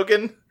the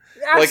slogan.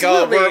 Like,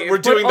 oh, Absolutely, we're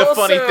doing but the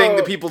funny also- thing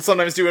that people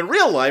sometimes do in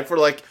real life. We're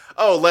like,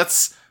 oh,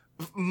 let's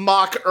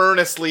mock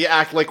earnestly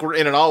act like we're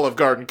in an Olive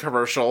Garden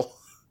commercial.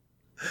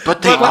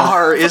 But they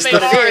are is They the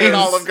are in an thing.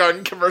 Olive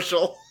Garden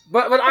commercial.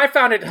 But I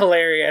found it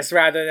hilarious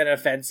rather than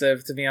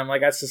offensive to me. I'm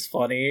like, that's just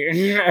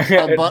funny.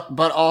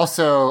 But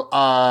also,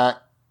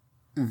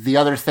 the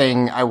other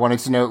thing I wanted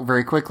to note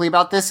very quickly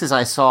about this is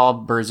I saw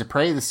Birds of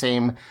Prey the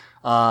same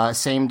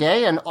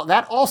day, and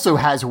that also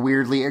has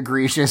weirdly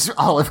egregious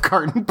Olive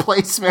Garden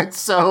placement,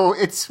 so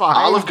it's fine.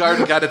 Olive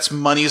Garden got its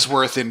money's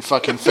worth in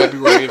fucking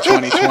February of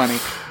 2020.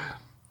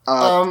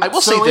 I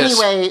will say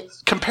this: anyway,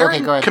 comparing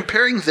okay, go ahead.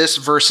 comparing this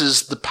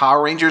versus the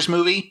Power Rangers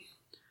movie.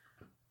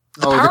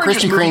 the Power Krispy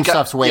Rangers movie Kreme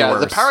stuff's way worse.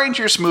 The Power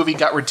Rangers movie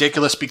got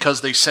ridiculous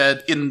because they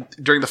said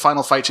during the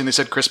final fight scene they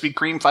said Krispy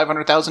Kreme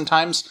 500,000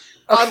 times.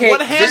 Okay, on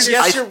one hand, this-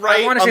 yes, you're I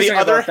right. want to On say the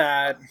something other, about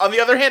that. on the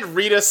other hand,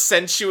 Rita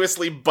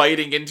sensuously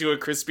biting into a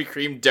Krispy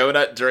Kreme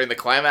donut during the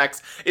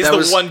climax is That the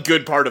was- one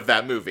good part of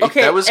that movie.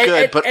 Okay, That was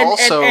good, but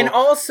also- and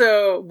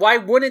also, why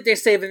wouldn't they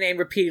say the name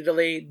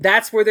repeatedly?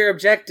 That's where their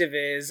objective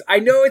is. I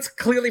know it's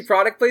clearly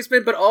product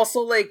placement, but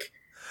also like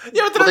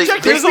Yeah, but the Well, they-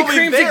 objective is Krispy only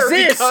Kremes there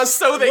exist. because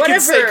so they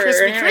can say Whatever.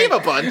 Krispy Kreme a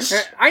bunch.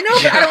 I know,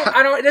 but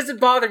I don't. It doesn't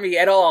bother me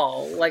at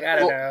all. Like I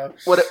don't know.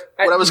 What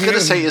I was going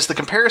to say is the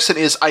comparison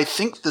is I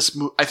think this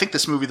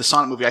movie, the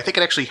Sonic movie, I think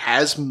it actually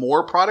has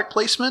more product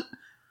placement,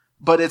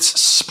 but it's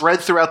spread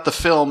throughout the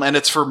film and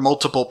it's for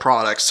multiple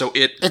products. So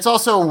It's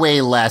also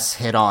way less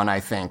hit on, I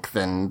think,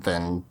 than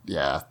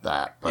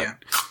that. But,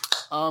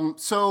 yeah.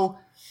 So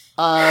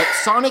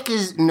Sonic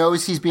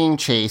knows he's being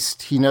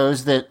chased. He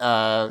knows that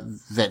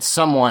that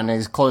someone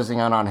is closing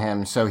in on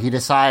him. So he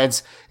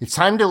decides it's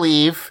time to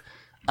leave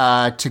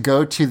to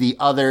go to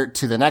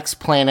the next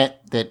planet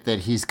that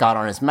he's got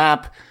on his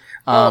map.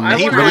 I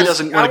he wanna really ask-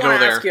 doesn't wanna I wanna go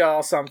there. Ask you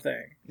all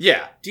something.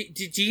 Yeah. Do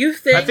you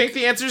think? I think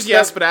the answer is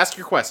yes, but ask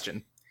your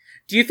question.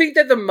 Do you think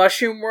that the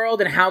Mushroom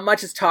World and how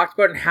much it's talked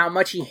about and how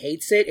much he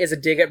hates it is a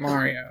dig at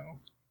Mario?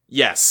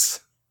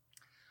 Yes.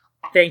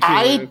 Thank you.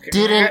 I Luke.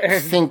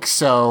 didn't think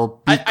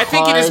so. I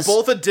think it is because-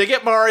 both a dig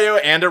at Mario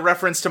and a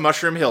reference to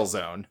Mushroom Hill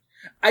Zone.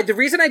 The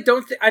reason I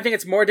don't, I think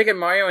it's more dig at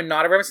Mario and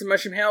not a reference to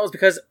Mushroom Hill is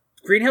because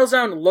Green Hill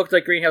Zone looked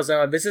like Green Hill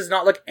Zone. This does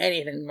not look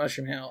anything like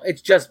Mushroom Hill.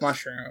 It's just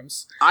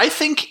mushrooms. I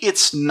think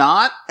it's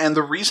not, and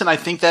the reason I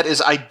think that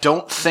is I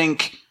don't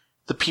think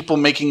the people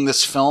making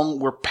this film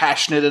were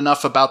passionate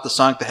enough about the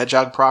Sonic the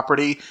Hedgehog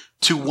property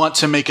to want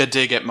to make a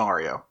dig at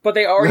Mario. But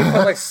they already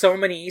put like so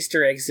many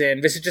Easter eggs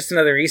in. This is just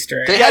another Easter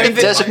egg. They Yeah, had I a think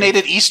they-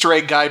 designated Easter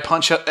egg guy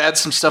add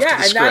some stuff to Yeah,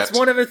 the and script. that's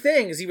one of the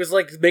things. He was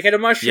like, make it a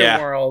Mushroom Yeah.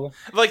 World.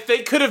 Like, they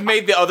could have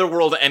made the other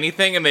world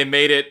anything, and they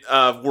made it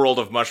a world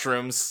of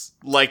mushrooms,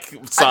 like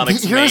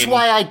Sonic's here's main.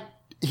 why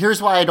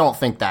I don't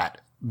think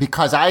that,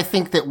 because I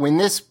think that when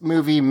this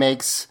movie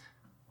makes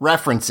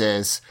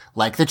references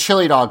like the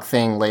chili dog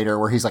thing later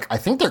where he's like, I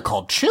think they're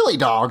called chili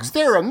dogs,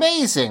 they're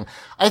amazing,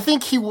 I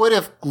think he would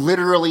have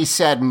literally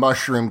said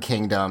Mushroom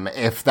Kingdom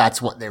if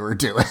that's what they were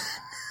doing.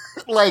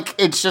 Like,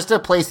 it's just a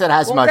place that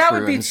has Well, mushrooms. that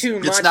would be too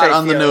much. It's not I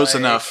on the feel nose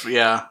like. enough,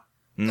 yeah.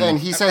 And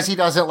he says he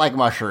doesn't like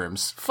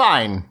mushrooms.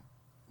 Fine.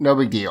 No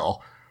big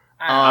deal.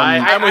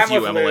 I'm with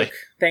you, Emily. Luke.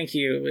 Thank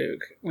you,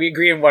 Luke. We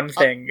agree on one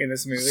thing in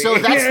this movie. So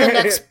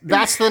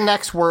that's the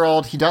next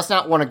world. He does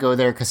not want to go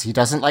there because he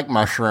doesn't like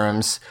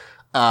mushrooms.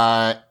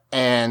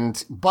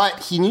 But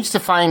he needs to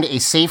find a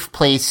safe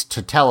place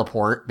to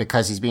teleport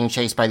because he's being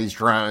chased by these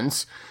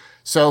drones.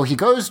 So he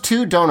goes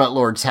to Donut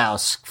Lord's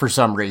house for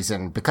some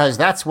reason because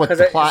that's what 'Cause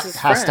the it's plot his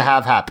has to friend.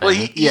 have happen. Well,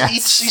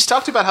 Yes. he's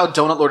talked about how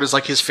Donut Lord is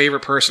like his favorite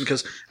person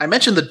because I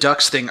mentioned the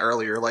ducks thing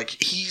earlier. Like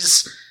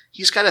he's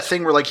got a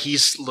thing where like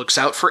he's looks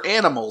out for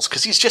animals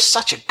because he's just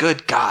such a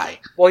good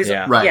guy. well, he's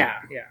Yeah. Right. yeah.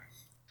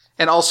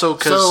 And also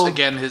because, So-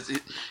 again,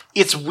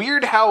 it's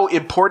weird how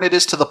important it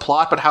is to the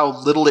plot, but how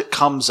little it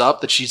comes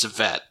up that she's a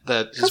vet,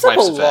 that his comes up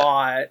wife's a a vet.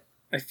 lot.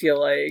 I feel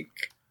like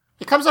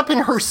It comes up in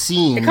her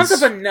scenes. it comes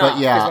up enough. But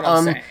yeah, is what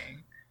I'm saying.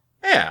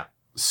 Yeah.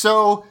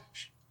 So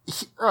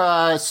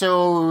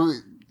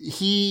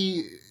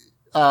he,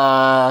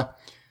 I'm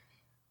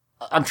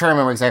trying to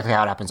remember exactly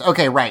how it happens.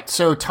 Okay, right.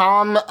 So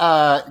Tom,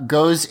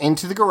 goes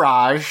into the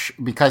garage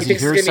because he He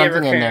thinks hears it's gonna be a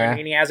something in raccoon, there.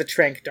 and he has a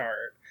trank dart.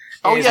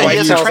 Oh, And his yeah, wife he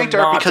has a tells trank him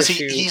dart not because to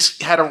shoot.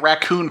 he's had a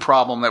raccoon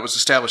problem that was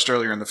established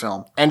earlier in the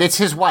film. And it's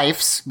his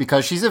wife's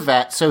because she's a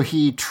vet. So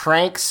he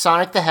tranks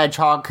Sonic the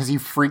Hedgehog because he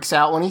freaks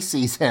out when he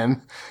sees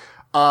him.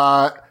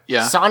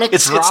 Yeah, Sonic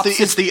it's drops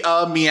it's the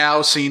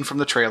meow scene from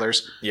the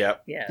trailers.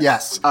 Yep.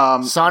 Yes.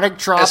 Um, Sonic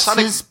drops As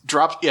Sonic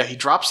his. he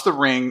drops the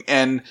ring,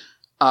 and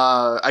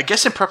I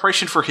guess in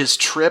preparation for his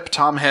trip,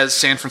 Tom has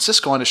San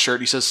Francisco on his shirt.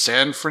 He says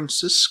San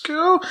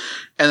Francisco,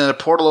 and then a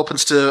portal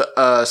opens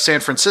to San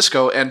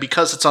Francisco, and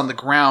because it's on the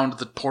ground,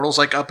 the portal's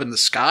like up in the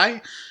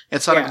sky,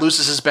 and Sonic Yeah.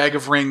 loses his bag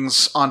of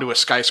rings onto a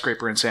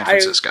skyscraper in San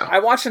Francisco. I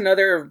watched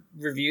another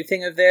review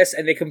thing of this,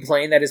 and they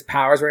complained that his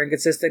powers were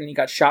inconsistent, and he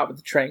got shot with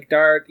the trank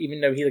dart,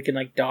 even though he can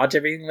like dodge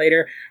everything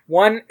later.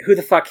 One, who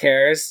the fuck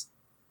cares?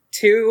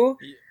 Two,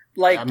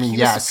 like I mean, he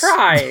yes. was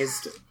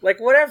surprised. Like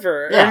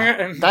whatever.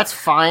 Yeah, that's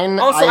fine.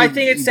 Also, I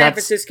think it's San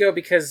that's- Francisco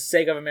because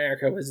Sega of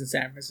America was in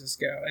San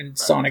Francisco, and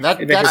Sonic That,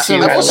 Adventure that's 2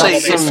 some, had I a will say, level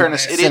in based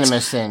fairness, on it it. is-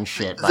 cinema sin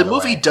shit. By the the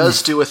movie way.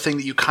 does do a thing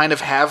that you kind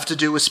of have to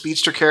do with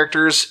speedster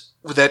characters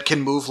that can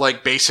move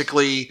like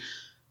basically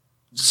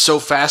so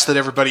fast that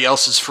everybody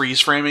else is freeze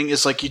framing.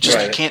 Is like you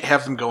Right. can't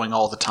have them going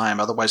all the time,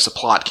 otherwise the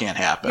plot can't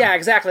happen. Yeah,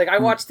 exactly. Like I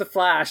watched The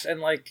Flash,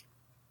 and like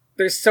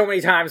there's so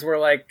many times where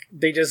like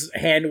they just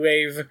hand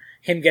wave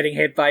him getting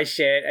hit by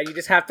shit, and you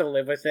just have to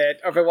live with it.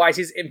 Otherwise,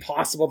 he's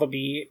impossible to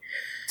beat.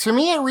 To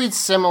me, it reads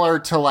similar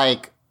to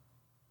like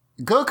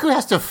Goku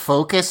has to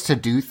focus to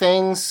do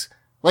things.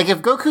 Like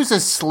if Goku's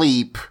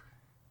asleep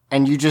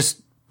and you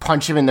just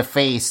punch him in the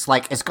face,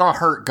 like it's gonna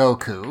hurt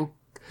Goku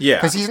Yeah.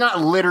 because he's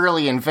not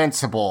literally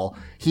invincible.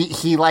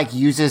 He like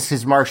uses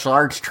his martial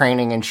arts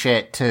training and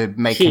shit to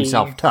make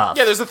himself tough.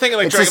 Yeah, there's a thing in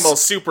like It's Dragon just- Ball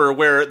Super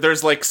where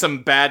there's like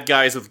some bad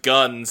guys with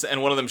guns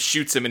and one of them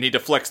shoots him and he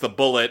deflects the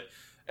bullet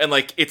and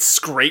like it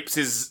scrapes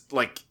his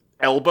like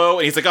elbow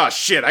and he's like, oh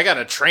shit, I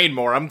gotta train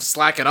more, I'm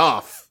slacking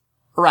off.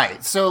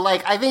 Right. So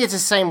like I think it's the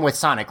same with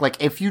Sonic.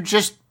 Like if you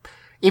just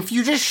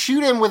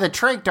shoot him with a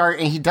trank dart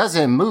and he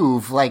doesn't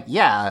move, like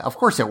yeah, of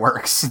course it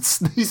works.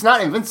 He's not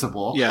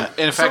invincible. Yeah,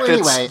 and in So fact,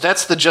 anyway-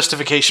 that's the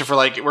justification for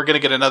like we're gonna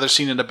get another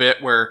scene in a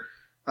bit where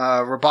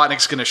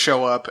Robotnik's gonna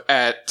show up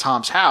at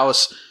Tom's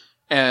house,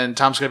 and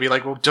Tom's gonna be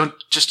like, "Well, don't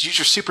just use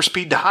your super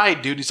speed to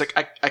hide, dude." He's like,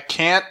 "I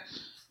can't.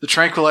 The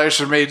tranquilizers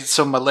are made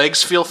so my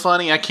legs feel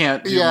funny. I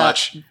can't do Yeah.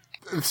 much."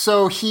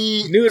 So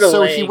he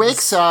Noodle he legs.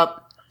 wakes up.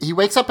 He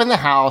wakes up in the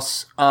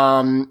house,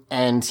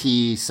 and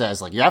he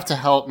says, like, you have to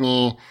help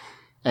me.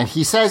 And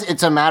he says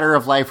it's a matter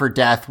of life or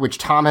death, which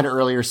Tom had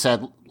earlier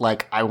said,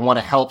 like, I want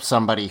to help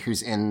somebody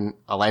who's in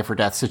a life or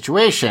death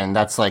situation.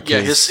 That's like,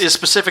 Yeah, his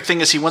specific thing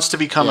is he wants to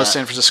become Yeah. a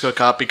San Francisco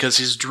cop because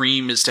his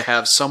dream is to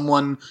have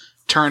someone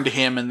turn to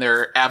him in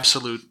their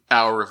absolute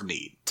hour of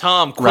need.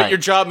 Tom, quit Right. your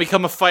job and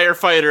become a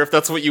firefighter if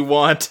that's what you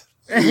want.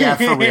 yeah,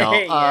 for real.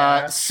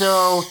 Yeah.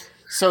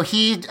 So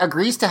he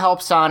agrees to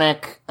help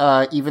Sonic,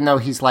 even though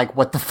he's like,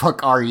 what the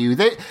fuck are you?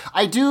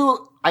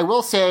 I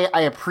will say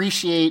I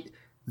appreciate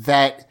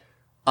that,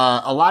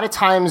 a lot of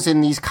times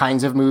in these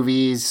kinds of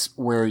movies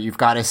where you've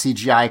got a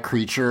CGI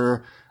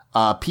creature,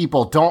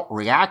 people don't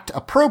react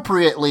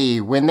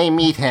appropriately when they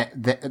meet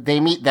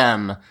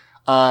them.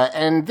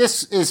 And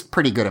this is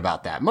pretty good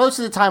about that. Most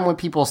of the time when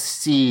people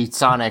see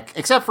Sonic,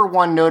 except for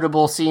one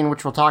notable scene,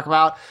 which we'll talk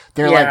about,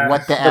 they're like,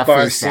 what the F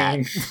bar is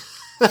that? scene.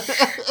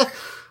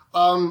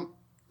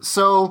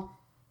 So,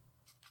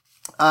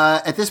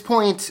 at this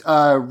point,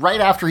 right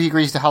after he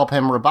agrees to help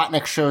him,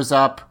 Robotnik shows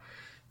up.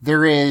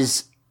 There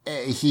is,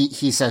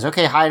 he says,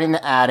 okay, hide in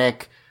the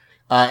attic.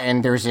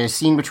 And there's a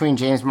scene between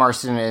James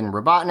Marsden and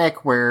Robotnik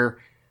where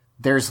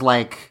there's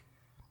like,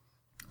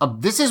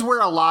 this is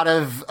where a lot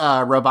of,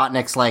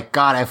 Robotnik's like,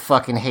 God, I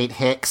fucking hate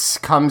Hicks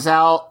comes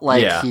out.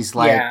 Like, Yeah. he's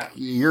like, Yeah.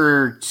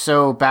 you're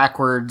so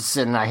backwards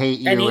and I hate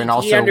you. And And, he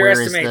also, where is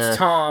underestimates the,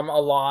 Tom a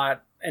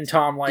lot, and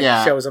Tom like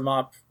Yeah. shows him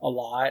up a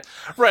lot.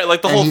 Right,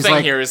 like the And whole he's thing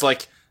like- here is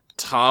like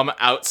Tom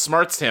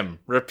outsmarts him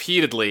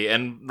repeatedly,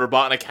 and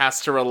Robotnik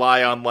has to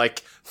rely on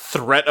like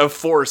threat of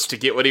force to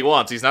get what he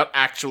wants. He's not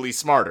actually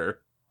smarter.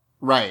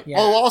 right. Yeah.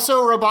 Oh,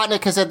 also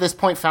Robotnik has at this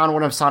point found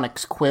one of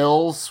Sonic's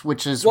quills,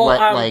 which is Well, what,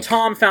 like,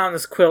 Tom found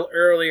this quill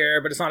earlier,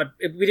 but it's not.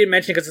 We didn't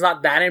mention it because it's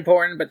not that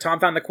important. But Tom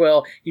found the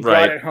quill. He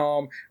brought Right. it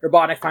home.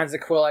 Robotnik finds the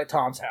quill at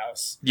Tom's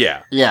house.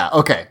 Yeah. yeah,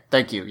 okay,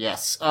 thank you,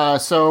 yes.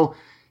 So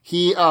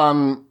he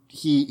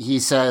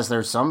says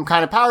there's some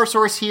kind of power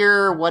source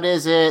here. What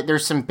is it?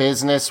 There's some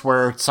business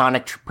where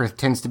Sonic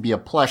pretends to be a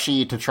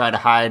plushie to try to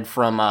hide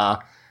from,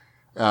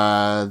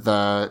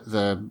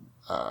 the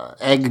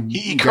egg.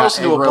 He goes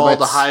into egg a ball to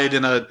robots. hide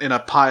in a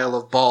pile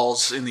of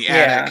balls in the Yeah.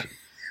 attic.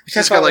 Which I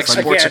He's got thought like was,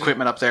 sports again,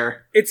 equipment up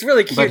there. It's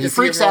really cute But to he see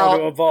freaks him roll out.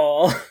 into a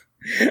ball.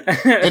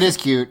 It is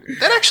cute.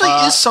 That actually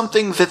is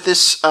something that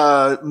this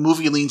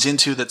movie leans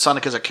into that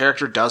Sonic as a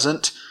character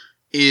doesn't,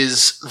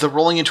 is the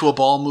rolling into a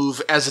ball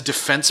move as a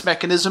defense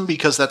mechanism,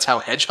 because that's how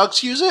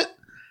hedgehogs use it.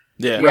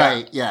 Yeah.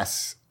 Right,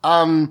 yes.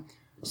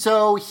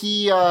 So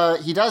he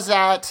does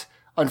that.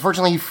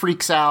 Unfortunately, he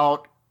freaks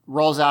out,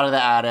 rolls out of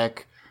the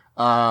attic.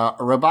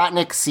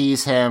 Robotnik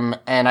sees him,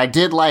 and I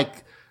did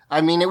like, I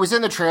mean, it was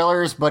in the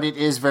trailers, but it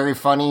is very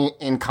funny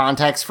in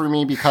context for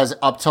me, because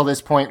up till this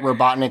point,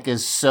 Robotnik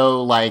is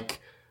so so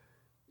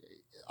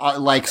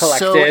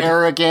Collected.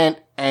 arrogant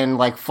and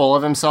like full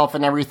of himself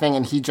and everything,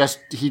 and he just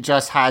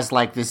has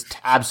like this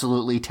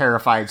absolutely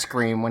terrified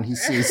scream when he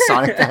sees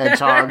Sonic the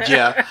Hedgehog.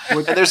 Yeah,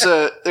 and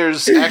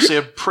there's actually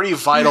a pretty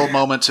vital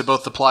moment to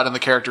both the plot and the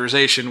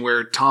characterization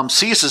where Tom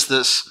seizes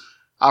this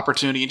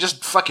opportunity and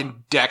just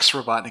fucking decks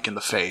Robotnik in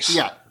the face.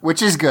 Yeah,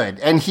 which is good.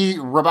 And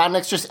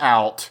Robotnik's just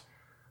out.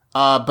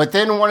 But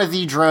then one of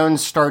the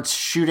drones starts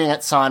shooting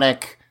at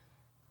Sonic.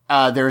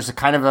 There's a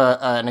kind of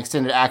an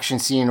extended action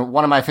scene.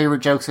 One of my favorite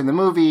jokes in the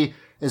movie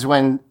is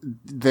when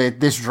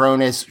this drone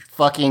is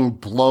fucking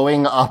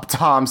blowing up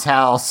Tom's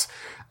house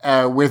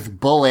with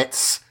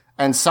bullets,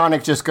 and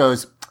Sonic just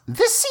goes,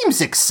 "This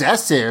seems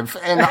excessive,"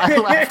 and I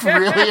laughed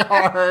really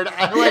hard.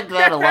 I like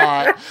that a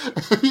lot.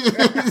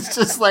 It's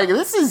just like,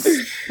 this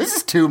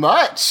is too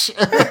much.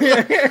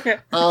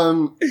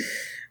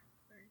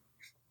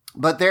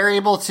 But they're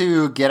able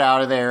to get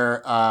out of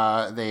there.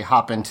 They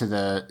hop into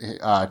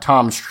the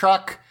Tom's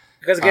truck.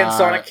 Because again,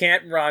 Sonic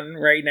can't run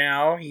right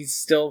now. He's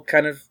still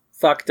kind of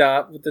fucked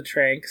up with the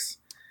tranks.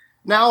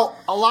 Now,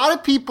 a lot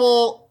of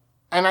people,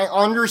 and I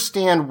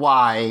understand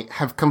why,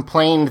 have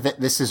complained that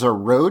this is a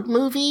road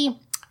movie.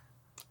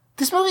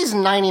 This movie is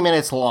 90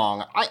 minutes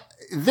long.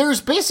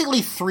 There's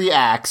basically 3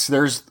 acts.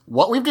 There's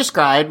what we've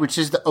described, which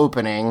is the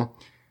opening.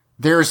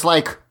 There's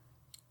like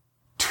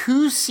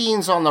 2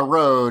 scenes on the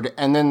road,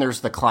 and then there's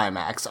the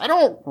climax. I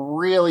don't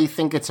really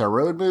think it's a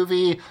road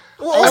movie.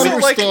 Well, I also, like,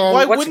 understand.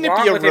 why What's wouldn't it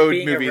wrong be a with it road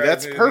being a movie? road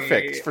That's movie?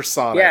 perfect for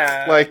Sonic.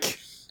 Yeah. Like,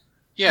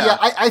 Yeah,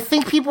 I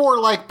think people were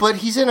like, but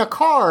he's in a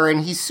car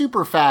and he's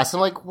super fast. I'm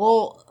like,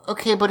 well,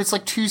 okay, but it's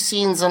like 2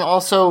 scenes, and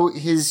also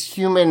his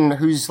human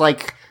who's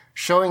like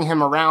showing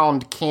him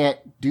around can't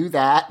do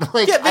that.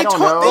 Like, yeah, I don't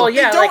know. Well, They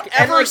yeah, don't like, and,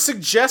 ever like-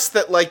 suggest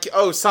that, like,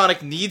 oh,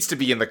 Sonic needs to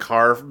be in the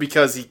car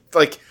because he,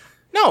 like,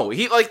 no,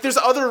 he, like, there's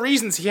other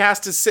reasons he has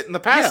to sit in the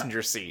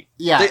passenger seat.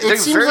 Yeah, They it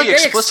seems very like they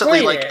explicitly,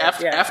 explain like,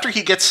 it, yeah. after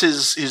he gets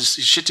his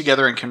shit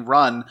together and can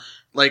run,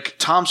 like,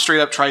 Tom straight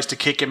up tries to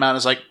kick him out and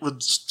is like, well,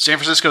 San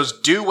Francisco's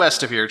due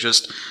west of here,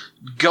 just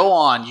go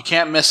on, you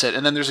can't miss it.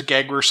 And then there's a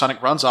gag where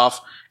Sonic runs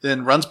off,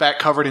 then runs back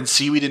covered in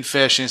seaweed and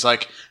fish, and he's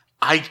like,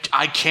 I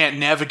can't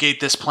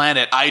navigate this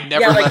planet. I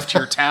never Yeah, like, left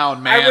your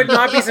town, man. I would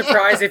not be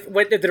surprised if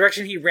the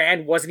direction he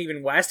ran wasn't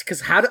even west,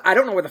 because I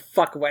don't know where the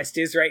fuck west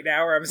is right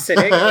now where I'm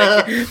sitting.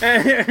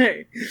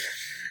 Like,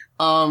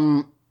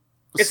 and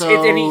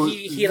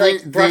he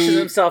like brushes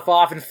himself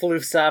off and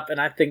floofs up, and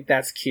I think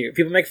that's cute.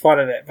 People make fun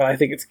of it, but I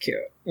think it's cute.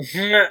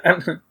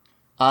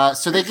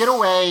 So they get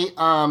away.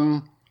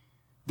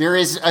 There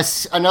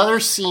is another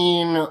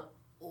scene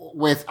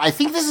with, I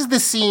think this is the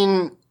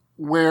scene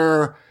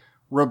where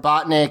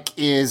Robotnik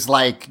is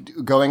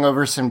like going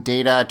over some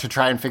data to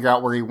try and figure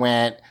out where he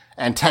went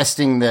and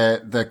testing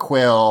the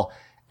quill,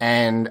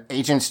 and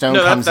Agent Stone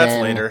No, comes that's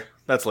in. later.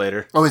 That's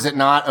later. Oh, is it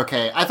not?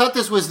 Okay. I thought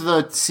this was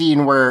the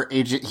scene where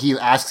he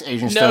asks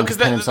Agent No, Stone to because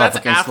pin himself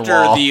that's against after the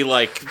wall. the,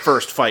 like,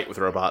 first fight with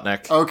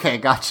Robotnik. Okay,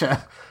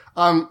 gotcha.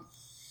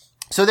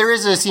 So there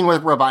is a scene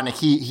with Robotnik.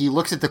 He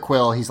looks at the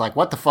quill. He's like,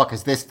 "What the fuck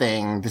is this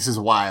thing? This is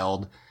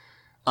wild."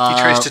 He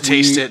tries to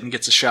taste it and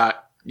gets a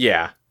shot.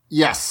 Yeah.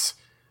 Yes.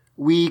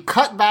 We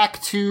cut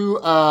back to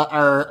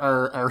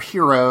our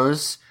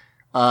heroes,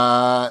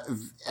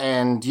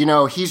 and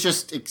he's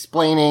just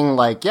explaining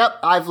like, "Yep,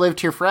 I've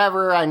lived here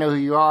forever. I know who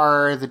you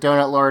are. The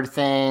Donut Lord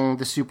thing,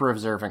 the super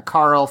observant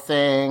Carl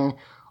thing."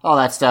 All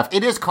that stuff.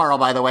 It is Carl,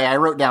 by the way. I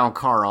wrote down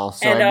Carl,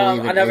 so And I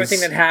believe it another is. thing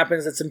that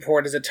happens that's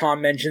important is that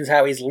Tom mentions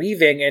how he's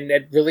leaving, and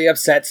it really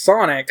upsets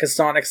Sonic, because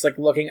Sonic's like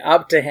looking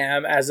up to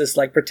him as this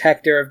like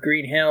protector of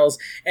Green Hills,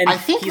 and I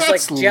think he's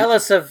that's like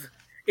jealous of.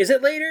 Is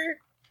it later?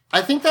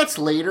 I think that's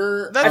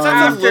later. That's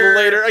after- a little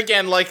later.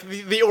 Again, like,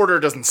 the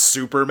order doesn't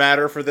super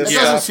matter for this It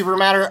stuff. doesn't super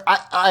matter.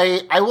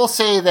 I will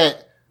say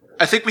that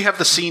I think we have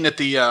the scene at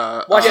the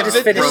Watch it just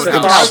the- finish the the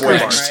biker biker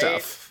thing,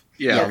 stuff.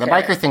 yeah, the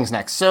biker thing's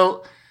next.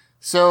 So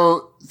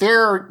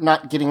they're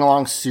not getting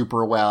along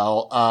super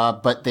well,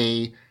 but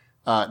they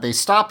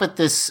stop at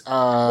this What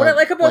I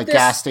like about this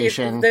gas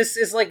station. This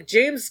is like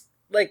James,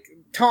 like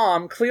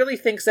Tom, clearly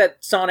thinks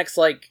that Sonic's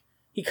like,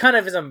 he kind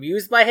of is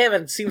amused by him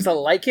and seems to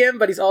like him,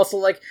 but he's also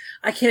like,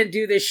 I can't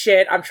do this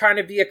shit. I'm trying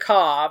to be a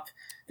cop.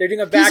 They're doing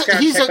a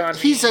background check on me.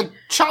 He's a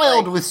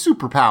child with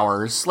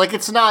superpowers. Like,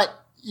 it's not.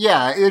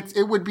 Yeah,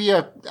 it would be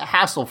a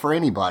hassle for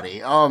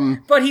anybody.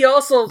 But he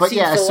also But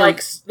seems yeah, to so-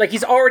 like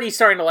he's already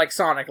starting to like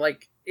Sonic.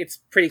 Like it's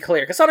pretty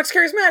clear because Sonic's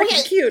charismatic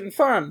and cute and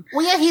fun.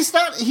 Well, yeah,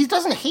 he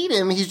doesn't hate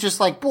him. He's just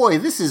like, boy,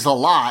 this is a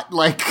lot.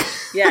 Like,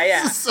 Yeah.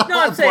 this is so No,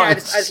 I'm saying I much.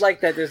 just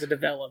like that there's a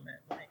development.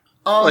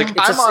 Like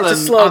I'm a on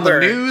slow the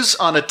burn. news,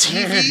 on a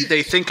TV.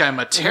 They think I'm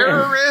a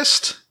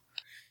terrorist.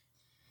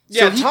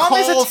 Yeah, he Tom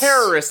is calls- a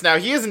terrorist now.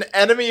 He is an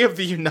enemy of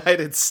the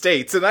United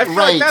States, and I feel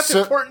Right, like that's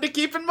so- important to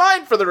keep in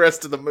mind for the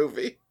rest of the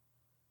movie.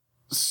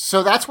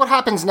 So that's what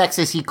happens next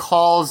is he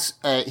calls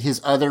his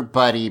other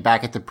buddy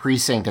back at the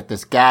precinct at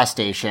this gas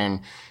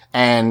station,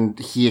 and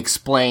he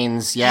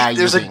explains,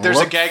 There's you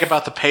a gag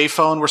about the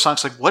payphone where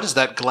Sonic's like, "What is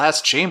that glass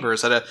chamber?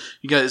 Is that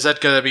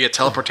going to be a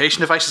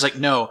teleportation device?" He's like,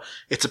 "No,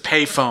 it's a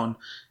payphone.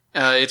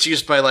 It's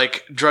used by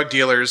like drug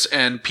dealers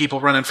and people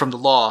running from the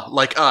law,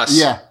 like us."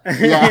 Yeah,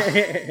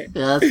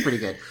 that's pretty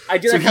good. I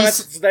do So like how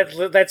he's-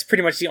 that's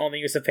pretty much the only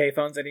use of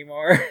payphones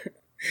anymore.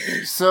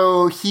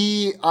 So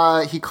he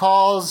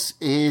calls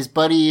his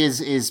buddy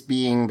is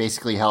being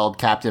basically held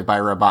captive by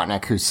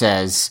Robotnik, who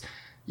says,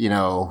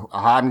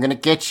 I'm gonna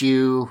get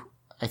you.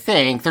 I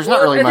think there's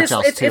not really much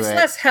else to it's it.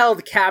 less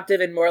held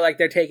captive and more like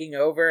they're taking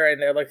over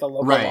and they're like the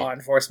local Right. law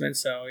enforcement.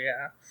 So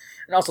yeah,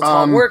 and also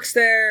Tom works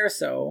there.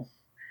 So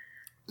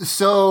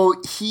So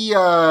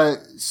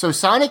so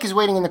Sonic is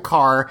waiting in the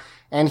car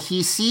and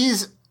he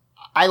sees,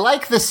 I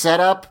like the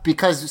setup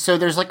because, so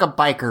there's like a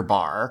biker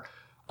bar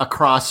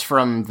across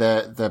from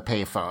the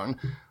payphone,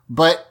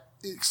 but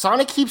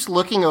Sonic keeps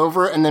looking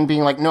over and then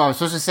being like, no, I'm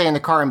supposed to stay in the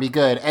car and be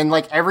good. And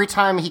like every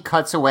time he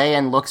cuts away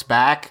and looks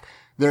back,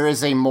 there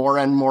is a more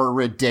and more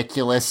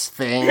ridiculous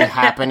thing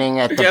happening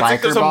at the Yeah, it's like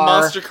biker there's a bar.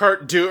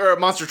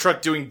 monster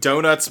truck doing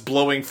donuts,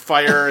 blowing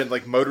fire, and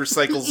like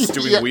motorcycles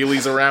doing Yeah.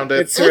 wheelies around it.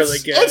 it's really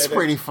good. It's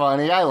pretty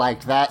funny. I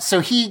liked that.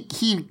 So he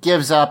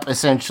gives up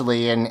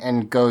essentially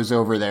and goes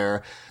over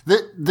there.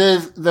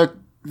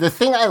 The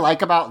thing I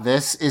like about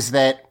this is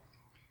that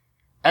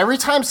every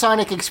time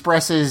Sonic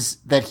expresses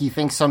that he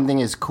thinks something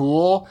is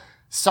cool,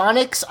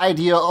 Sonic's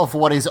idea of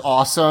what is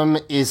awesome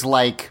is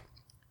like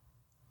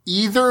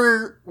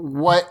either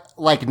what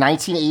like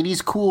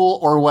 1980s cool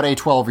or what a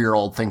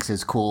 12-year-old thinks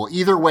is cool.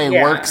 Either way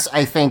Yeah. works,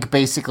 I think,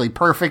 basically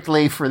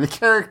perfectly for the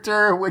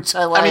character, which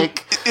I like. I mean,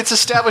 it's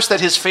established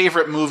that his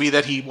favorite movie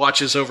that he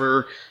watches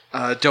over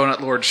Donut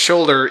Lord's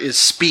shoulder is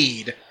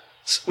Speed,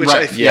 which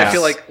Right, I yes.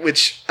 feel like,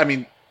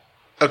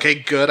 okay,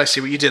 good, I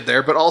see what you did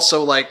there, but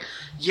also like,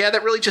 yeah,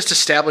 that really just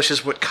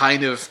establishes what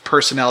kind of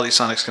personality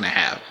Sonic's going to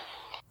have.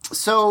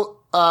 So,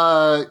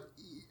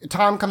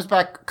 Tom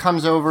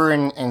comes over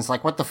and is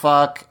like, what the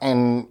fuck?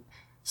 And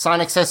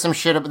Sonic says some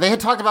shit. They had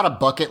talked about a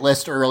bucket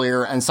list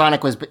earlier, and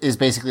Sonic is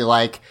basically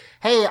like,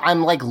 hey,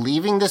 I'm like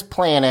leaving this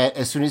planet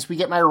as soon as we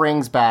get my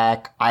rings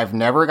back. I've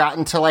never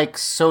gotten to like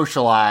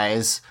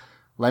socialize.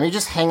 Let me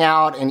just hang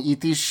out and eat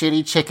these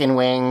shitty chicken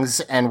wings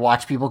and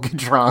watch people get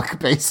drunk,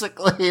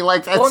 basically.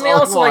 Like, that's well, and they all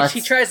also he like wants.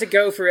 he tries to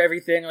go for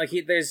everything. Like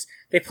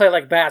they play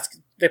like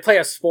they play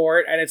a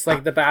sport and it's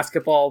like the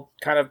basketball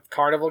kind of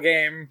carnival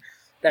game.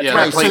 That's Yeah,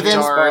 Right, they play so then-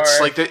 darts.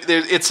 Like,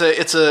 it's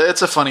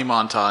a funny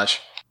montage.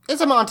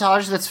 It's a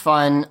montage that's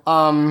fun.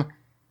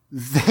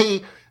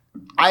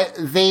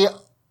 They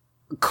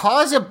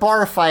cause a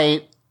bar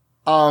fight,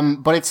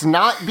 but it's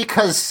not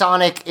because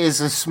Sonic is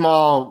a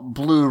small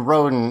blue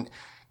rodent.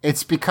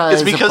 It's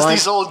because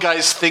These old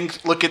guys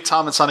look at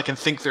Tom and Sonic and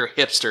think they're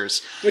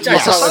hipsters. Which Yeah, I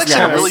So thought was Sonic's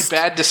kind in a of really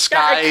bad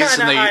disguise,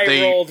 and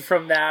they rolled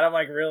from that. I'm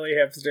like really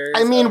hipsters.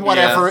 I mean, So-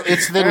 whatever.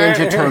 It's the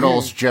Ninja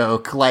Turtles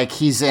joke. Like,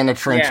 he's in a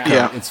trench Yeah. coat.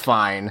 Yeah. It's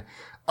fine.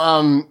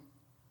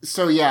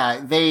 So yeah,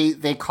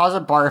 they cause a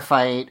bar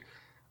fight.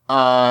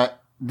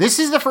 This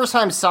is the first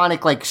time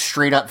Sonic, like,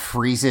 straight up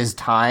freezes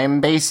time,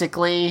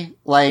 basically.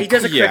 Like, He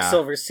does a Yeah.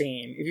 Quicksilver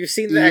scene. If you've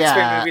seen the Yeah.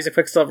 X-Men movies of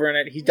Quicksilver in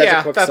it, he does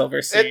a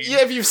Quicksilver scene.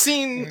 if you've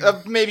seen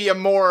maybe a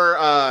more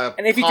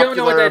And if you don't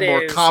know what popular, that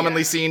more is,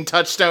 commonly yeah. seen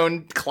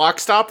Touchstone clock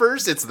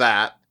stoppers, it's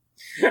that.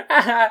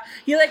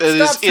 he like It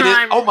stops is,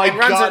 time. oh my and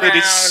runs god, it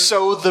is around.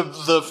 so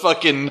the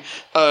fucking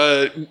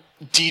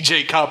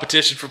DJ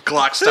competition from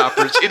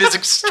Clockstoppers. It is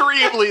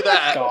extremely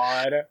that.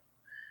 God.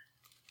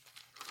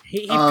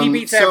 He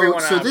beats so-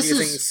 everyone so up this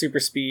using is- super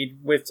speed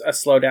with a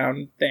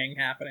slowdown thing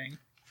happening.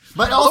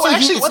 but Although also,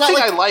 actually, it's one not thing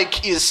like, I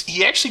like is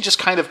he actually just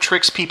kind of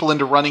tricks people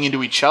into running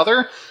into each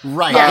other.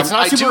 right. Yeah, it's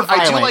not I super do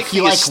violent. like he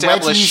they like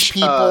establish wedgies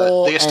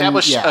people. they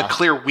establish and, yeah. a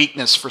clear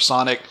weakness for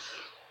Sonic,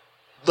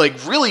 like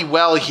really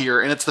well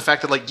here, and it's the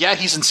fact that like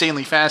he's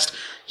insanely fast.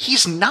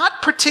 He's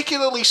not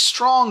particularly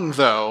strong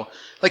though.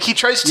 Like he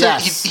tries to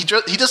Yes. he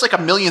does like a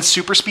million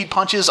super speed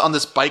punches on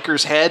this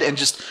biker's head, and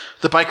just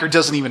the biker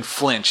doesn't even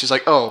flinch. He's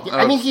like,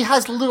 I mean, he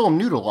has little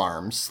noodle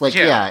arms. Like,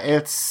 Yeah.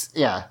 it's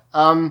yeah.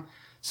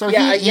 So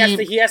Yeah,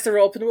 he he has to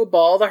roll up into a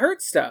ball to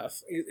hurt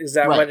stuff. Is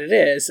that Right. what it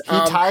is? he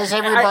ties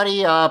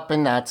everybody up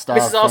and that stuff.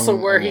 This is also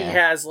and- where and he yeah.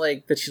 has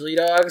like the chili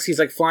dogs. He's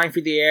like flying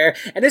through the air,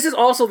 and this is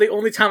also the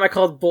only time I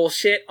called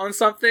bullshit on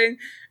something.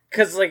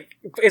 Because, like,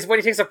 is when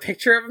he takes a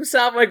picture of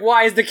himself. Like,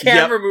 why is the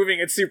camera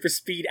moving at super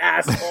speed,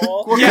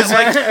 asshole?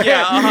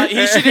 Yeah,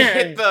 he should have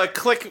hit the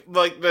click,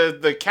 like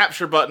the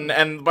capture button,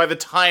 and by the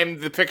time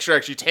the picture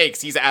actually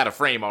takes, he's out of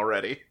frame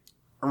already.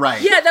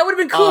 Right. Yeah, that would have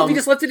been cool if he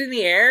just left it in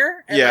the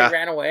air and Yeah. like,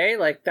 ran away.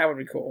 Like, that would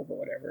be cool, but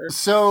whatever.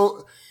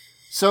 So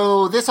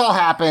this all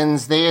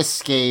happens. They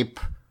escape.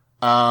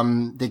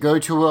 They go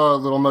to a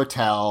little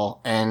motel,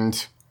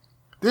 and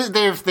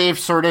they've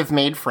sort of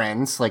made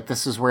friends. Like,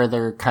 this is where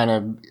they're kind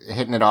of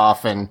hitting it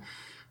off, and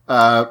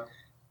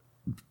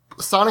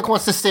Sonic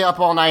wants to stay up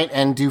all night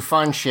and do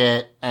fun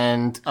shit,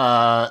 and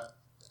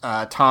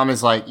Tom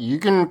is like, you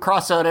can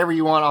cross out whatever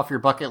you want off your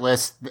bucket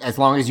list as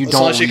long as you As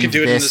don't long as you leave can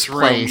do it in this room,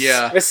 place.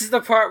 yeah. This is the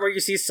part where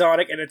you see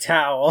Sonic in a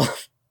towel.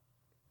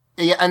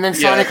 Yeah, and then Yeah,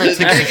 Sonic like,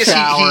 the takes thing a is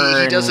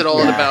shower. he does it all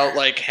and, in yeah. about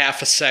like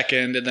half a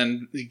second, and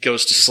then he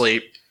goes to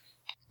sleep.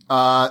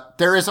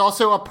 There is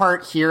also a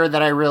part here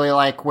that I really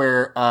like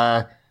where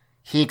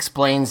he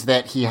explains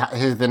that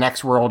the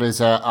next world is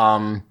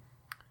a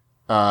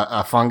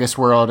fungus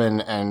world,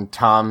 and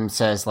Tom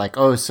says like,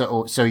 oh,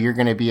 so you're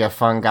gonna be a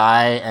fun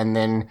guy, and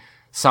then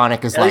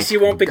Sonic is At like, least you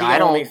won't be the I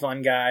only don't.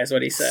 fun guy, is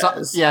what he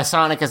says. Yeah,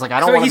 Sonic is like, I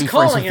don't So want to he's be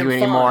friends calling with you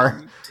him anymore,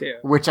 fun, too.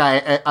 which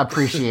I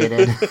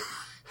appreciated.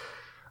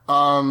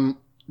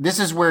 This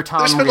is where Tom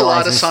There's been a lot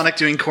of realizes- Sonic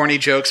doing corny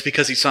jokes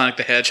because he's Sonic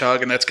the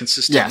Hedgehog, and that's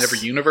consistent Yes. in every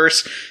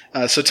universe.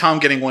 So Tom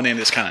getting one in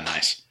is kind of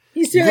nice.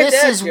 He's doing This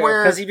a dad is joke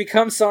where- because he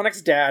becomes Sonic's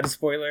dad.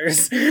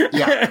 Spoilers.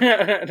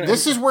 Yeah.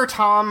 This is where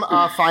Tom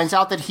finds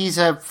out that he's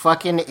a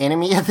fucking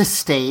enemy of the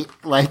state,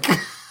 like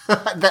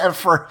that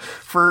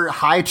for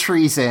high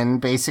treason,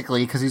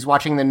 basically, because he's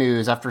watching the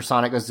news after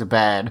Sonic goes to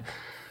bed.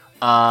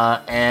 Yeah,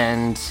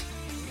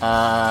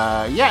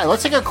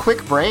 let's take a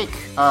quick break.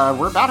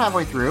 We're about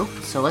halfway through,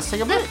 so let's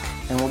take a break,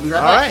 and we'll be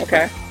right back.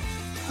 Okay.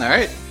 All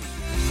right.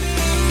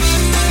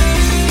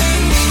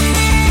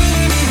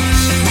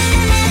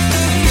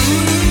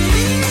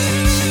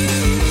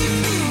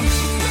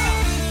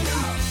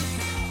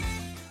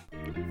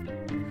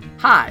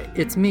 Hi,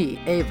 it's me,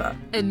 Ava.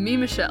 And me,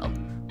 Michelle.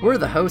 We're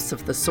the hosts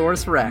of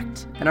Thesaurus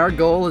Rect, and our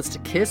goal is to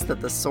kiss the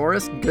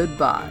thesaurus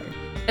goodbye.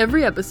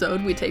 Every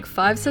episode, we take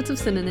 5 sets of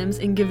synonyms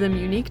and give them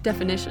unique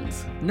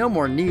definitions. No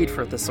more need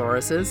for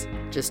thesauruses.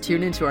 Just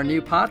tune into our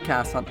new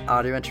podcast on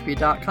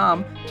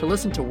audioentropy.com to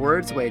listen to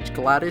words wage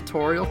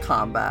gladiatorial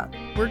combat.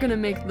 We're gonna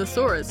make the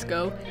thesaurus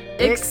go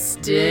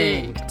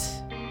extinct.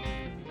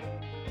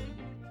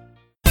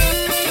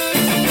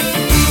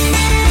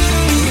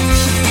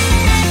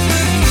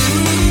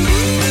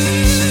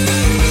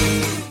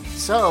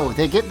 So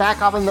they get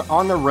back up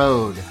on the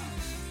road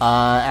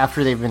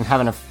after they've been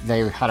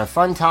they had a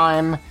fun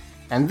time,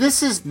 and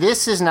this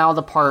is now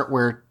the part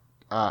where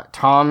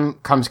Tom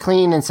comes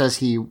clean and says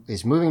he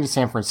is moving to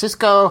San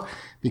Francisco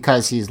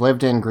because he's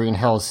lived in Green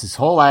Hills his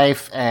whole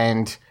life,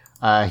 and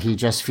he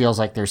just feels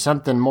like there's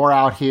something more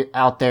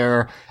out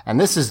there. And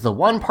this is the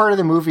one part of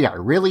the movie I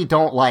really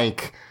don't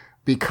like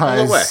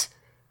because. No way.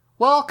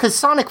 Well, because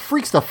Sonic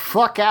freaks the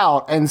fuck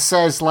out and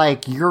says,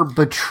 like, you're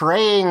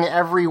betraying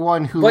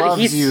everyone who But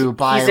loves you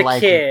by, he's a like...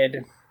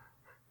 kid.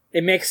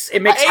 It makes I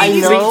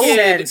complete know.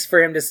 sense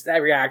for him to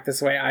react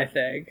this way, I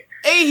think.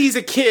 A, he's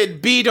a kid.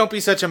 B, don't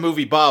be such a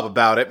movie Bob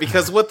about it,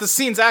 because what the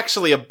scene's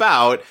actually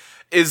about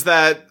is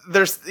that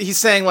he's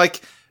saying,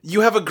 like,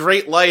 you have a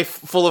great life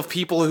full of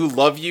people who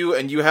love you,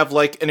 and you have,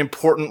 like, an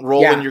important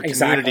role Yeah, in your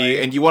exactly.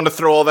 community, and you want to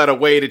throw all that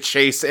away to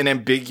chase an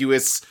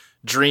ambiguous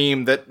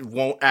dream that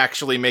won't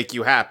actually make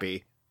you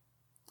happy.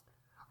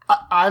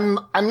 I'm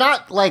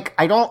not, like,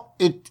 I don't...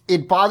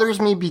 It bothers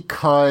me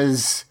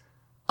because,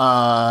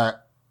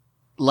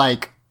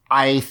 like,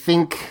 I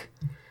think...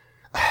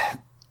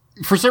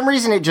 For some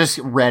reason, it just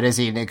read as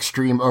an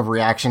extreme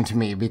overreaction to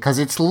me, because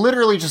it's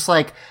literally just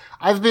like,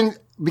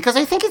 because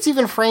I think it's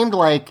even framed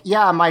like,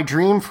 yeah, my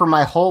dream for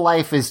my whole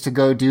life is to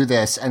go do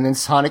this, and then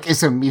Sonic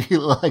is immediately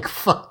like,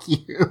 fuck you.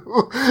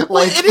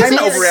 Like, it is an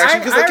I mean, overreaction,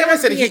 because like Emma remember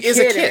said, he being is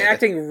a and kid.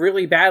 acting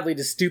really badly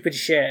to stupid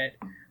shit.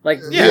 Like,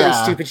 Yeah. really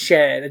stupid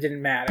shit that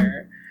didn't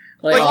matter.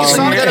 Like, Oh,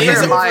 Sonic yeah. is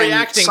Bear in mind,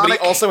 overreacting, but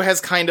Sonic- he also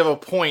has kind of a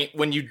point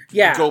when you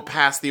Yeah. go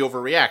past the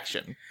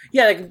overreaction.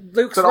 Yeah, like,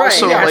 Luke's But right.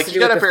 also, it has like, to you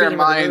do with gotta the bear in theme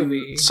of the mind,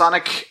 movie.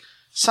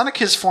 Sonic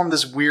has formed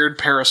this weird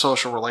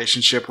parasocial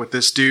relationship with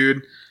this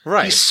dude.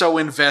 Right. He's so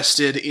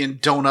invested in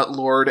Donut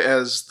Lord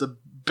as the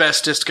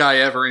bestest guy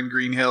ever in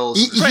Green Hills.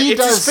 He Right,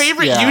 it's does, his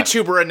favorite yeah.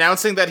 YouTuber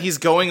announcing that he's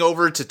going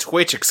over to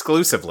Twitch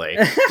exclusively.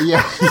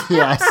 Yeah,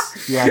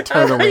 yes, yeah, You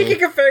totally. can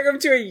compare him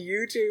to a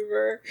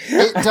YouTuber.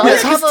 It does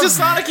Because have to a...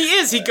 Sonic he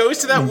is. He goes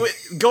to that...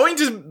 going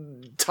to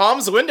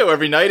Tom's window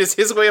every night is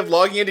his way of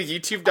logging into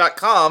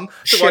YouTube.com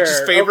to watch his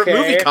Sure, favorite okay.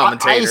 movie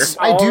commentator.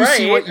 I do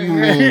see Alright. what you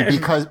mean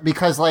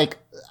because like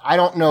I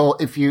don't know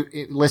if you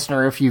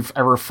listener if you've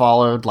ever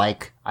followed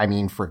like I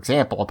mean for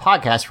example a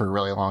podcast for a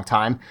really long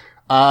time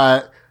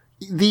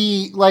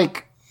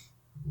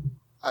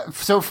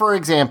so for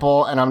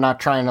example, and I'm not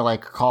trying to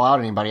like call out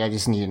anybody, I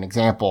just need an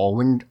example.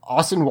 When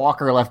Austin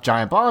Walker left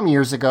Giant Bomb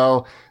years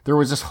ago, there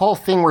was this whole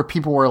thing where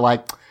people were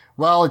like,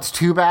 well, it's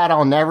too bad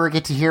I'll never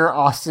get to hear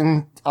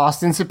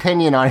Austin's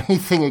opinion on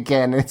anything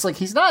again. And it's like,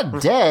 he's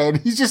not dead.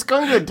 He's just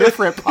going to a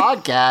different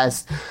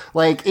podcast.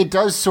 Like, it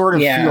does sort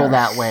of Yeah. feel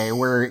that way,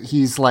 where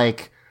he's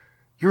like,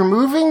 you're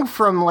moving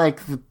from like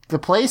the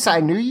place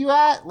I knew you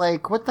at.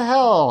 Like, what the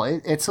hell?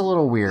 It's a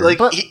little weird. Like,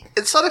 but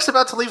Sonic's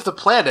about to leave the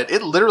planet.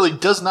 It literally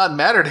does not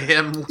matter to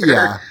him where,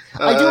 yeah,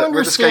 I do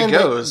where this guy understand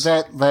goes.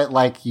 that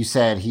like you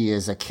said, he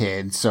is a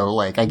kid. So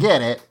like, I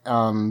get it.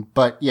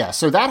 But yeah,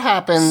 so that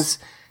happens.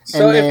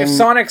 So and if then-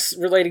 Sonic's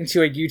relating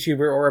to a YouTuber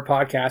or a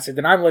podcaster,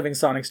 then I'm living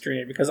Sonic's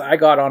dream because I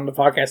got on the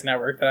podcast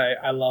network that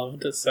I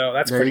loved. So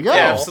that's There pretty you go. cool.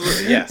 Yeah,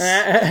 absolutely,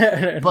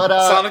 yes. but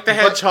Sonic the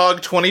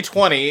Hedgehog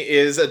 2020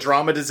 is a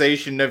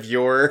dramatization of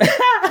your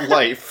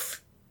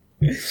life.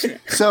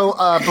 So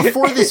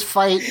before this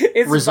fight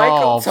It's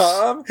resolves,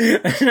 Michael Tom.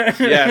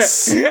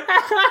 Yes.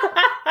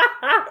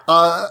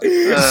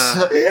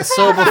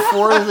 so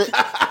before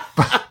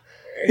the.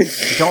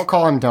 Don't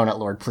call him Donut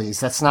Lord, please.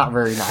 That's not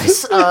very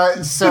nice.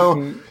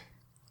 So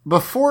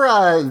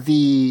before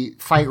the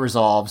fight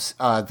resolves,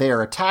 they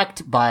are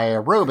attacked by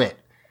a robot,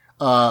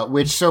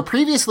 so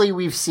previously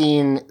we've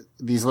seen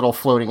these little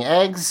floating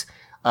eggs.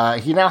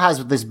 He now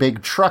has this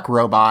big truck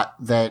robot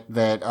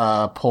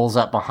that pulls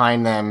up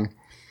behind them.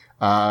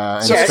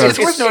 And Yeah, starts-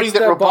 it's worth noting that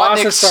the boss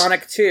of Robotnik's-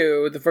 Sonic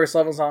 2, the first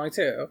level of Sonic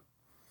 2.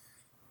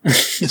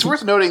 It's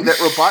worth noting that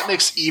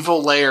Robotnik's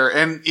evil lair,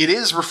 and it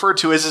is referred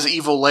to as his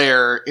evil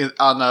lair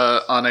on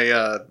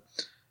a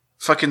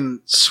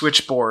fucking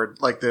switchboard,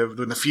 like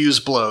when the fuse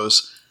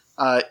blows,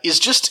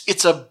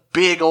 it's a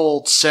big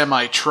old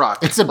semi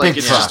truck. It's a big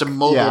it's truck, just a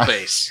mobile yeah.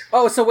 base.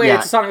 Oh, so wait, Yeah.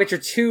 it's a Sonic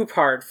Adventure 2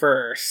 part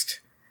first.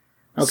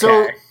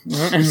 Okay.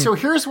 So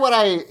here's one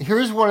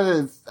of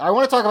the I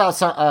want to talk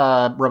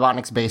about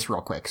Robotnik's base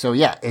real quick. So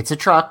yeah, it's a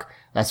truck.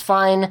 That's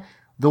fine.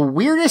 The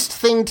weirdest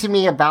thing to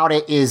me about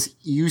it is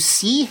you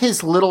see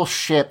his little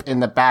ship in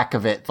the back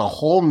of it the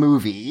whole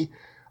movie.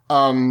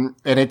 And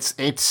it's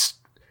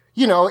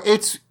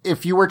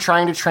if you were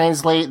trying to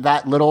translate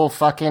that little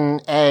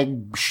fucking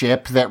egg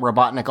ship that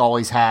Robotnik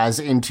always has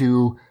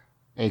into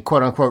a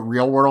quote unquote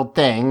real world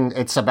thing,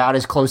 it's about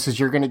as close as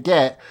you're going to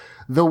get.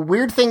 The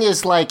weird thing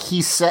is, like,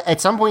 he said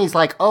at some point, he's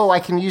like, "Oh, I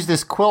can use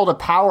this quill to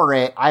power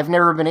it. I've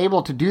never been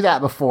able to do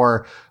that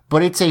before."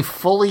 But it's a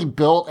fully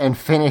built and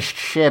finished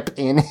ship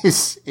in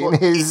his.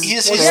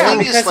 His yeah, thing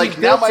because is he like,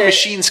 now built my it-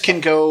 machines can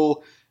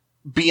go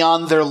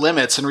beyond their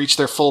limits and reach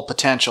their full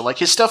potential. Like,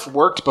 his stuff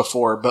worked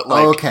before, but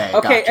like, Okay,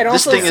 Okay, gotcha. and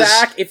This also, thing is-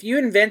 Zach, if you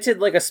invented,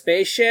 like, a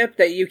spaceship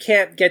that you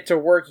can't get to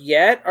work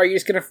yet, are you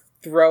just gonna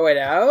throw it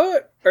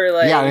out? Or,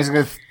 like... yeah, he's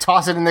gonna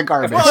toss it in the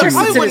garbage. Well, I It's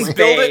probably in wouldn't his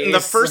build it in the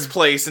base. first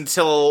place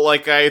until,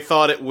 like, I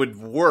thought it would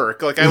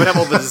work. Like, I would have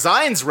all the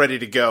designs ready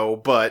to go,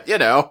 but, you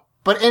know.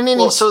 But and then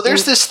well, so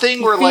there's this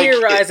thing where like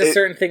theorized a it-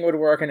 certain thing would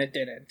work and it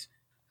didn't.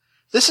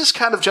 this is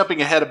kind of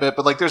jumping ahead a bit,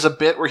 but like there's a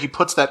bit where he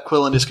puts that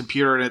quill in his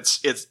computer and it's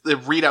the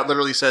readout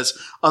literally says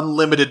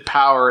unlimited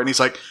power, and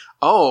he's like,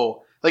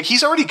 oh, like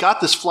he's already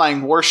got this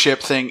flying warship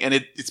thing, and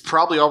it's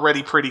probably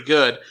already pretty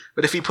good.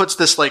 But if he puts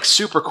this like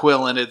super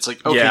quill in, it's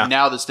like, okay, Yeah.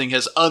 now this thing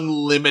has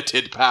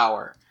unlimited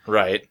power.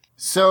 Right.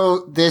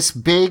 So this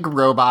big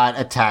robot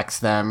attacks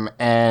them,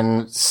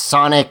 and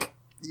Sonic.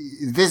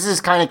 This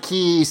is kind of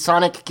key.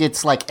 Sonic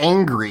gets like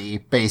angry,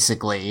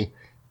 basically,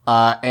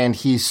 and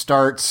he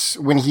starts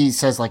when he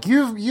says like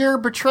you're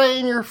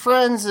betraying your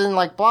friends and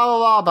like blah blah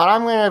blah, but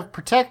I'm gonna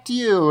protect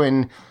you.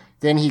 And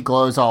then he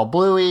glows all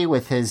bluey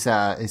with his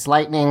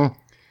lightning,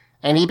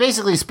 and he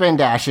basically spin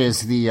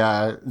dashes the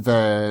Yeah,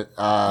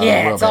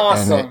 robot, it's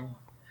awesome.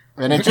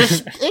 and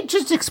it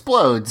just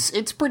explodes.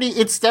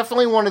 It's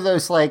definitely one of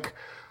those like,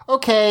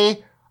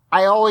 okay,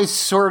 I always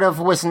sort of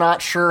was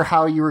not sure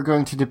how you were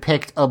going to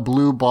depict a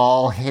blue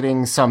ball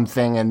hitting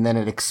something and then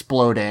it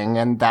exploding,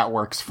 and that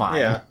works fine.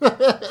 Yeah.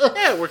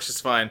 Yeah, it works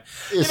just fine.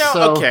 You know,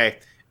 So- okay.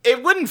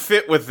 It wouldn't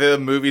fit with the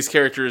movie's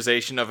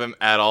characterization of him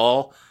at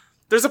all.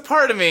 There's a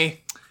part of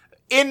me,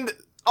 in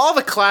all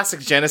the classic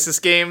Genesis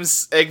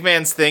games,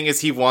 Eggman's thing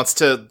is he wants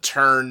to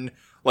turn,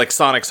 like,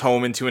 Sonic's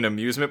home into an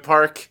amusement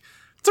park.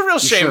 It's a real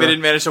shame Sure. they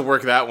didn't manage to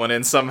work that one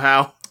in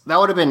somehow. That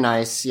would have been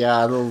nice.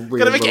 Yeah, a little weird.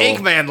 Gotta make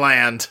little- Eggman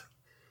Land.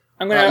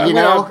 I'm gonna, you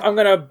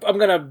I'm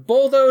gonna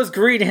bulldoze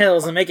Green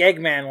Hills and make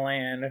Eggman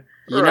Land.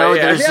 You know, Right,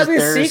 yeah. there's That'll be a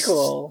there's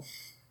sequel.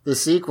 The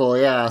sequel,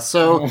 yeah.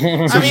 So,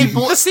 I mean,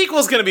 the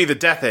sequel's gonna be the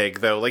Death Egg,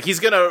 though. Like, he's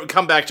gonna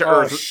come back to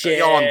Oh Earth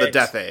shit! on the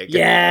Death Egg.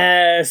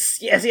 Yes.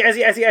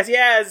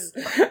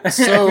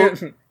 so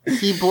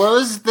he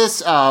blows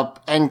this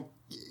up, and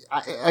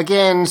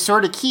again,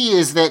 sort of key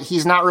is that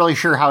he's not really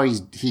sure how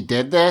he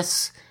did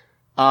this,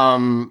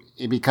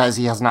 because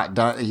he has not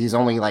done. He's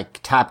only like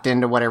tapped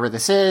into whatever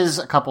this is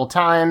a couple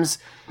times,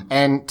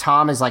 and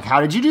Tom is like,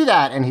 "How did you do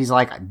that?" And he's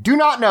like, "Do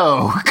not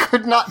know,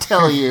 could not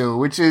tell you,"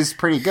 which is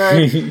pretty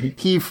good.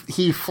 he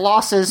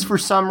flosses for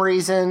some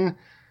reason.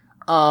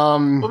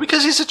 Well,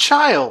 because he's a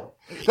child.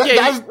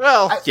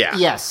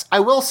 Yes,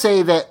 I will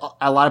say that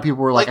a lot of people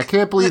were like, "I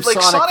can't believe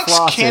Sonic Sonic's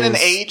flosses." canon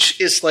age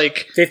is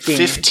like 15.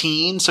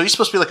 15, so he's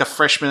supposed to be like a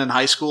freshman in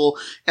high school.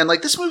 And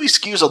like this movie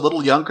skews a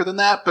little younger than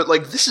that, but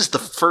like this is the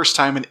first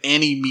time in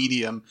any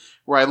medium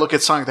where I look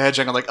at Sonic the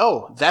Hedgehog and I'm like,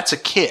 oh, that's a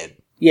kid.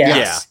 Yeah.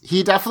 Yes,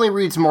 he definitely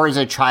reads more as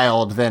a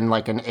child than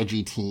like an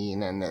edgy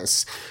teen in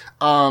this.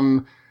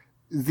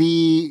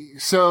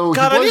 So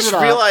God, he I blows just it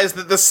up. realized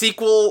that the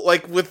sequel,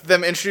 like with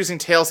them introducing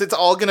Tails, it's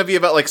all going to be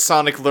about like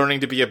Sonic learning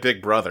to be a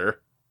big brother.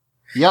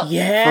 Yep,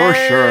 Yes,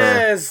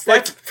 for sure.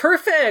 that's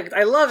perfect.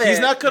 I love it. He's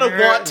not going to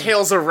want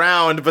Tails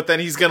around, but then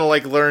he's going to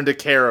like learn to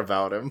care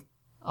about him.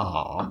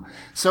 Aw.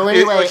 So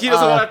anyway, Like he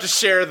doesn't want to have to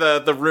share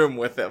the room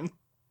with him.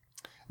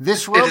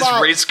 this In his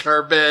robot race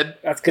car bed.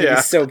 That's gonna Yeah.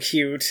 be so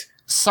cute.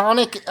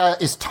 Sonic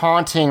is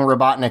taunting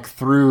Robotnik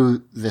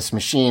through this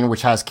machine,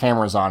 which has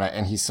cameras on it,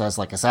 and he says,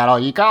 like, "Is that all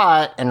you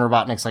got?" And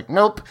Robotnik's like,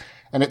 "Nope."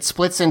 And it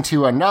splits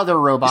into another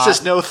robot. He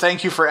says, "No,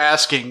 thank you for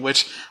asking,"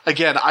 which,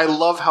 again, I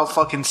love how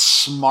fucking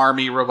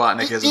smarmy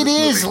Robotnik is in It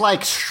this is movie.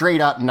 like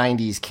straight up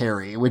 90s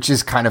Carrie, which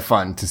is kind of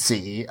fun to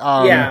see.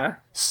 Yeah.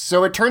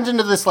 So it turns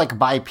into this like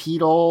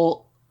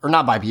bipedal, or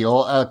not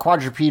bipedal,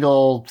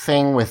 quadrupedal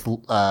thing with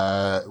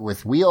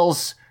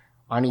wheels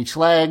on each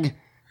leg.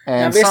 Now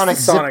And this Sonic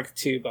is Sonic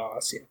 2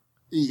 boss.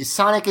 Yeah.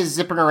 Sonic is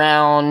zipping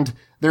around.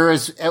 There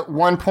is at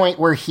one point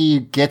where he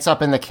gets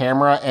up in the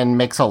camera and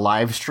makes a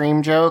live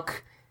stream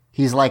joke.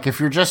 He's like, "If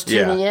you're just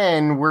tuning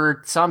in,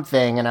 we're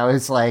something." And I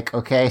was like,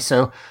 okay,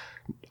 so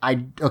I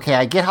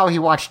get how he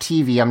watched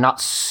TV. I'm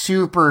not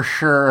super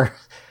sure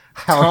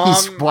how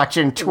he's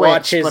watching Twitch,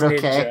 Watch his but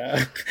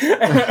okay.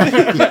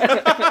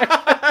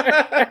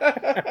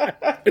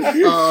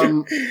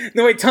 Ninja.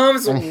 No, wait,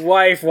 Tom's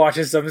wife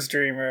watches some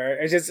streamer.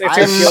 It's a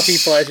I'm- guilty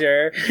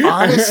pleasure.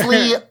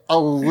 Honestly, a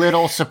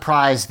little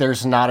surprised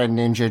there's not a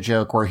ninja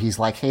joke where he's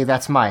like, "Hey,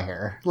 that's my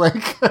hair."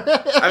 Like,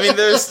 I mean,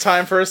 there's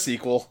time for a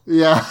sequel.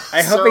 yeah.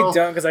 I hope so- they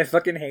don't, because I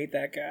fucking hate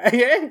that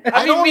guy.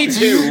 I mean, me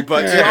too,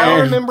 but Do you y'all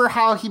know. remember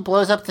how he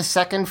blows up the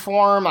second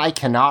form? I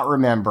cannot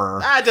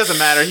remember. It doesn't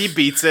matter. He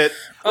beats it.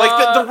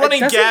 Like the running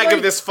doesn't, gag like-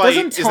 of this fight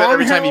doesn't is that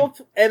every Tom time he help?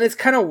 And it's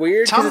kind of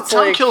weird because Tom, it's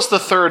Tom like, kills the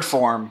third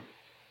form.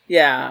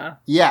 yeah,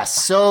 Yes,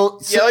 so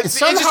yeah, like, it's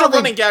somehow just a they-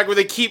 running gag where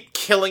they keep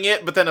killing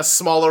it, but then a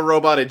smaller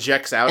robot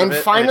ejects out and of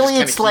it. finally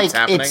and it just kinda keeps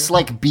happening. it's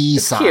like bee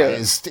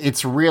sized.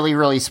 It's really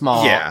really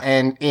small. Yeah.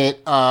 And it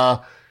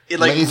It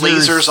like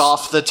lasers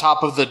off the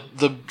top of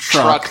the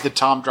truck that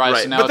Tom drives.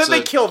 right. And now But then it's they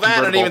a kill that, and an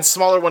convertible. even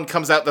smaller one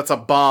comes out that's a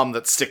bomb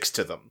that sticks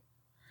to them.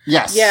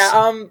 Yes.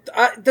 yeah.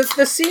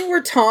 The scene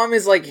where Tom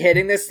is like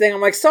hitting this thing, I'm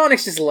like,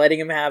 Sonic's just letting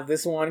him have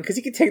this one because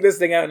he can take this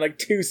thing out in like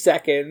 2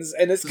 seconds,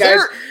 and this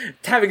guy's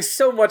having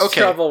so much Okay.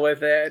 trouble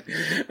with it.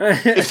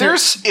 if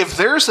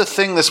there's a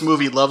thing this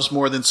movie loves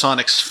more than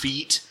Sonic's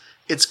feet,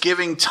 it's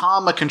giving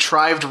Tom a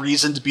contrived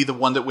reason to be the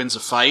one that wins a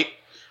fight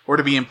or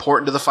to be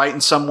important to the fight in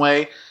some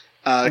way.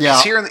 Because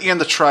Yeah. here in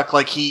the truck,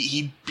 like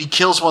he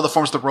kills one of the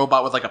forms of the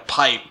robot with like a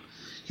pipe.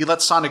 He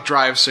lets Sonic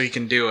drive so he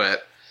can do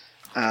it.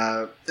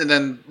 And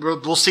then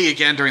we'll see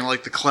again during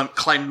like the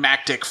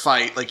climactic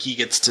fight, like he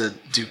gets to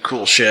do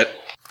cool shit.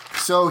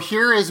 So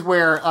here is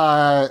where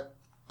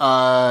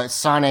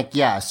Sonic,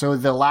 yeah. So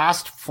the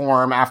last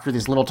form after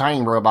this little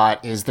tiny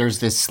robot is there's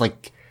this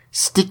like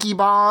sticky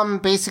bomb.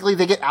 Basically,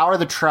 they get out of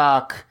the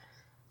truck.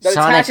 That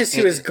Sonic- attaches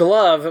to his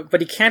glove, but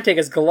he can't take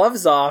his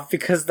gloves off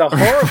because the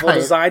horrible Right.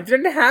 design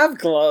didn't have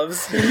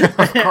gloves.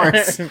 Of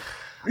course.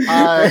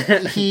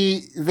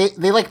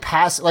 They like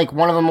pass, like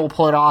one of them will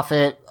pull it off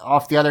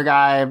the other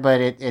guy,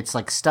 but it's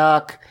like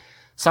stuck.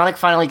 Sonic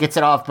finally gets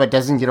it off, but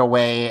doesn't get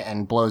away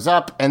and blows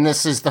up. And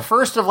this is the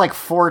first of like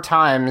 4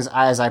 times,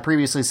 as I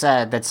previously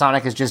said, that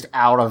Sonic is just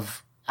out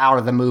of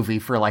the movie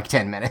for like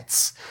 10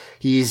 minutes.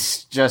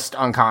 He's just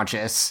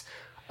unconscious.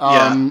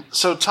 Yeah.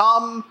 So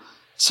Tom.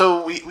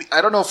 So we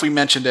I don't know if we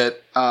mentioned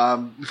it.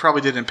 We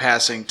probably did in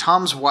passing.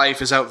 Tom's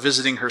wife is out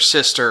visiting her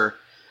sister.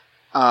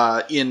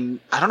 I don't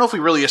know if we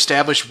really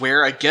established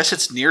where. I guess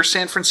it's near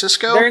San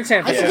Francisco. They're in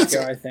San I think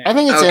Francisco, I think. I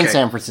think it's in Okay.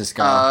 San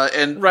Francisco.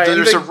 And Right, and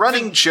there's they- a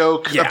running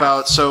joke yeah.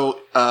 about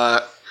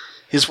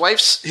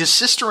his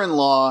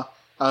sister-in-law,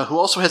 who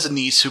also has a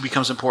niece who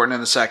becomes important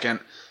in a second.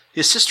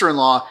 His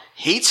sister-in-law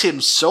hates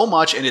him so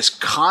much and is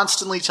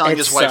constantly telling It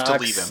his wife to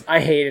sucks. leave him. I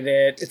hated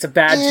it. It's a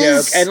bad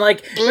Is- joke. And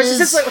like, but it's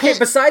just like, okay, is-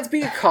 besides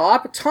being a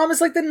cop, Tom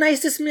is like the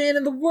nicest man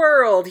in the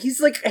world.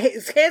 He's like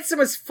he's handsome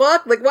as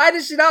fuck. Like, why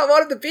does she not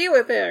want him to be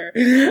with her?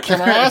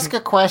 Can I ask a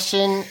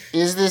question?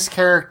 Is this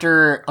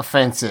character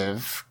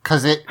offensive?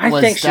 Because it I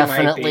was think she might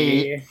definitely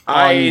be.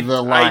 on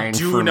the line I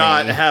do for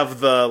not me.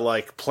 have the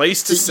like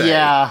place to say.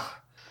 Yeah,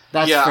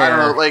 that's Yeah, fair. I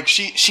don't know. Like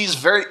she's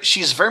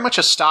very much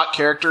a stock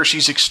character.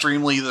 She's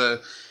extremely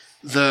the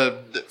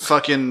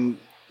fucking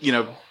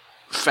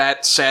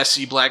fat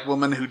sassy black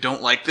woman who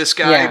don't like this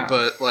guy. Yeah.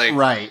 But like,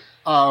 Right.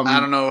 I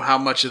don't know how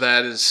much of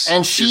that is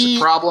And is she- a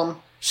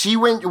problem. She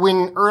went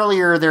when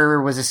earlier there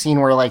was a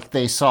scene where like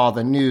they saw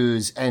the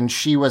news and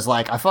she was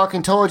like, "I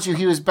fucking told you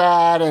he was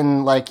bad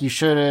and like you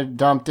should have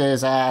dumped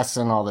his ass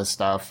and all this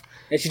stuff."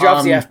 And she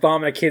drops the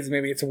F-bomb in a kid's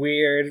movie. It's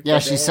weird. Yeah,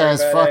 but she don't says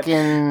worry about it.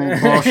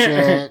 fucking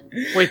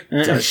bullshit. Wait,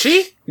 does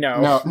she?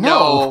 No. No.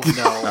 No.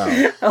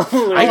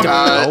 Oh, I don't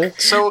know.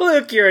 So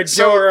Luke, you're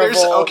So adorable.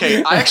 there's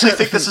okay. I actually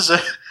think this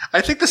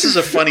is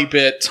a funny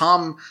bit.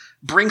 Tom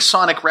brings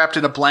Sonic wrapped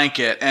in a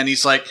blanket, and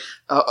he's like,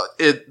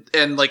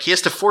 he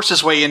has to force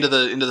his way into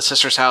the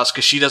sister's house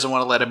because she doesn't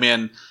want to let him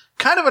in.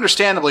 Kind of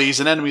understandably, he's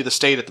an enemy of the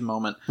state at the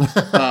moment.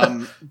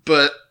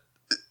 But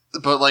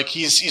like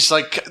he's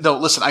like, no,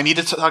 listen, I need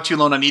to talk to you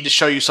alone. I need to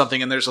show you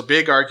something. And there's a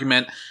big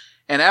argument.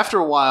 And after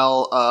a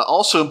while,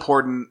 also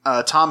important,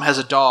 Tom has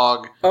a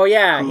dog. Oh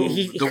yeah, who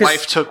the the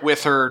wife took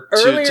with her to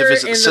earlier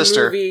visit the in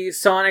sister. the movie,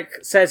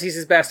 Sonic says he's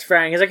his best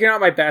friend. He's like, "You're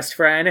not my best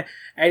friend,"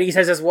 and he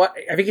says I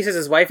think he says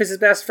his wife is his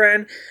best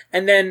friend.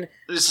 And then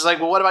It's like,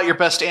 well, what about your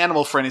best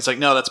animal friend? He's like,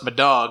 no, that's my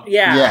dog.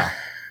 yeah.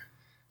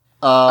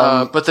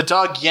 But the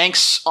dog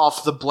yanks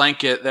off the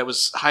blanket that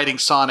was hiding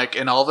Sonic,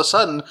 and all of a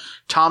sudden,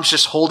 Tom's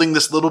just holding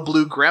this little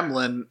blue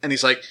gremlin, and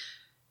he's like,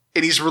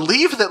 and he's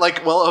relieved that,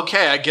 like, well,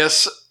 okay, I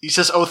guess, he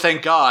says, oh,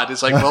 thank God.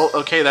 It's like, well,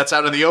 okay, that's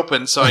out in the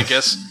open, so I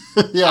guess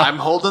Yeah. I'm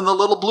holding the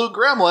little blue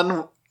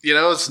gremlin, you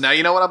know, it's now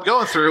you know what I'm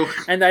going through.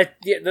 And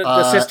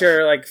the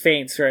sister like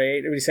faints,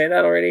 right? Did we say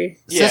that already?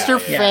 Sister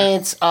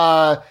faints.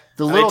 The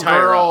little tie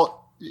her girl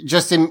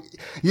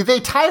they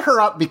tie her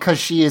up because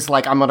she is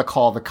like, I'm gonna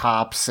call the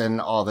cops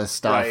and all this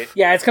stuff. Right.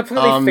 Yeah, it's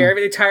completely fair.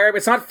 They tie her up.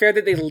 It's not fair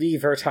that they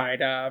leave her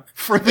tied up.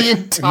 For the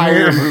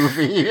entire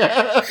movie.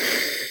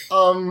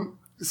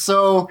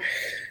 So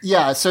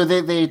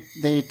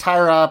they tie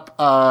her up.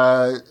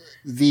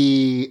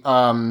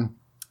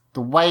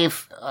 The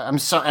wife. I'm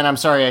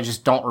sorry, I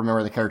just don't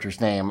remember the character's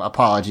name.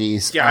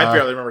 Apologies. Yeah, I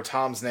barely remember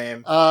Tom's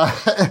name.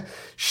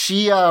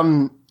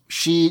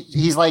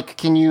 He's like,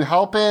 can you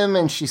help him?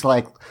 And she's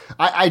like,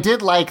 I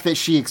did like that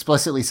she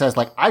explicitly says,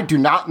 like, I do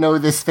not know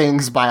this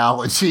thing's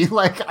biology.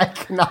 Like, I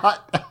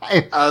cannot.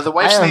 The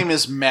wife's name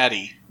is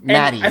Maddie.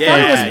 Maddie. I thought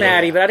it was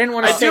Maddie, but I didn't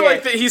want to I say do like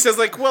it. that he says,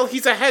 like, well,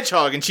 he's a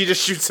hedgehog, and she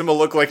just shoots him a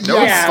look like, no,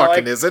 he Yeah,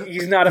 fucking like, isn't.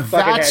 He's not a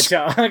fucking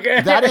hedgehog.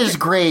 That is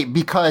great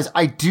because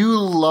I do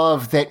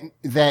love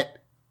that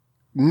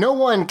no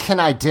one can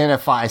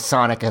identify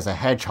Sonic as a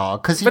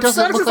hedgehog because he But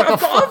doesn't Sonic's look like a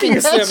fucking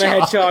obviously hedgehog. I'm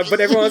a hedgehog, but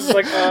everyone's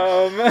like,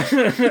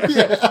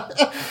 Yeah.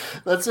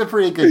 That's a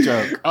pretty good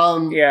joke.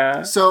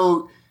 yeah.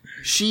 So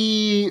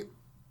she's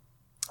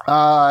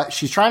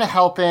trying to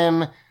help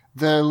him.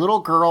 The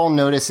little girl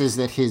notices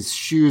that his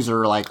shoes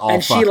are like all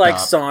And she fucked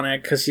likes up.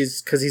 Sonic because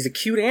he's a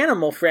cute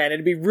animal friend.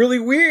 It'd be really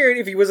weird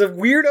if he was a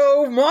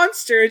weirdo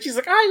monster. And she's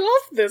like, I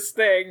love this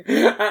thing.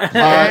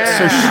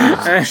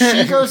 So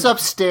she goes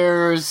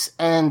upstairs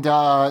and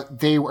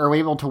they are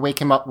able to wake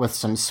him up with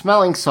some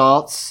smelling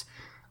salts.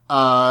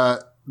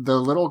 The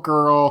little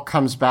girl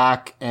comes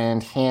back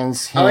and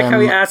hands him. I like how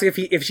he asks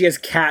if she has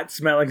cat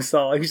smelling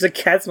salt. He's like,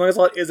 cat smelling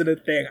salt isn't a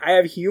thing. I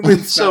have human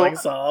smelling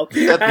salt.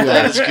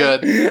 That is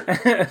good.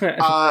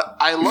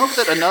 I love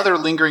that another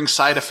lingering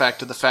side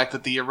effect of the fact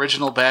that the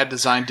original bad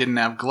design didn't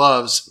have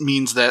gloves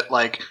means that,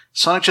 like,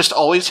 Sonic just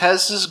always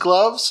has his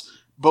gloves,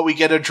 but we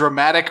get a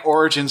dramatic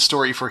origin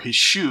story for his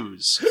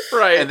shoes.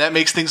 Right. And that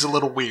makes things a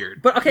little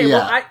weird. But okay,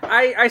 Yeah. well,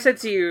 I said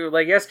to you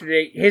like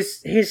yesterday,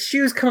 his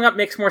shoes coming up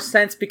makes more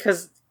sense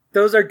because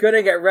those are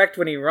gonna get wrecked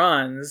when he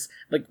runs.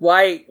 Like,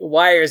 why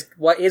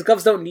his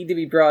gloves don't need to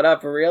be brought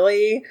up,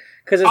 really?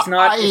 Because it's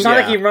not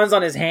like he runs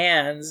on his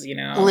hands, you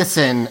know.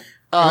 Listen,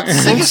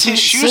 Since his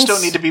shoes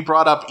don't need to be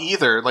brought up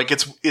either. Like,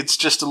 it's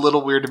just a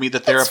little weird to me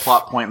that they're a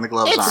plot point and the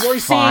gloves it's aren't. Well, you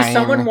see, fine.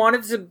 someone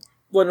wanted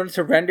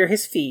to render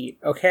his feet.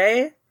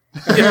 Okay.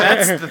 Yeah,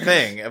 that's the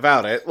thing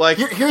about it. Like,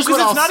 Here's because what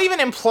it's I'll not even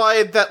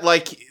implied that,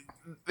 like,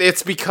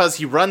 it's because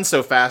he runs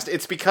so fast.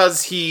 It's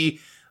because he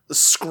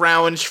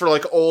scrounged for,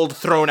 like, old,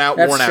 thrown-out,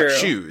 That's worn-out true.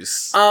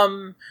 shoes.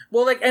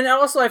 Well, like, and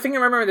also, I think I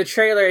remember in the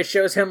trailer, it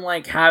shows him,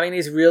 like, having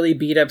these really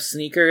beat-up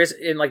sneakers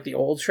in, like, the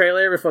old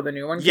trailer before the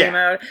new one came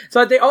out.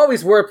 So they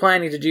always were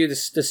planning to do the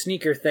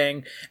sneaker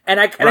thing. And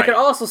I could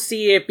also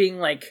see it being,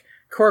 like,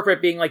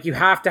 corporate being like, you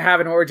have to have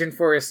an origin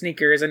for his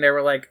sneakers, and they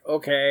were like,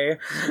 okay.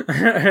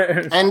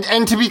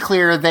 and to be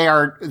clear, they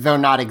are, though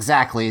not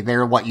exactly,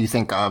 they're what you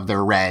think of.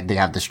 They're red. They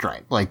have the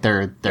stripe. Like,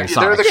 they're Sonic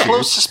They're the shoes.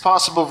 closest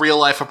possible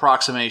real-life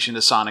approximation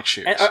to Sonic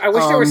shoes. And I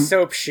wish there were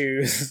soap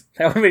shoes.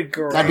 That would be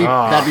great.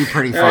 That'd be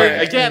pretty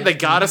funny. Again, they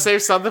gotta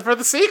save something for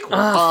the sequel.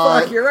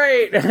 Fuck, you're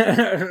right.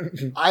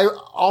 I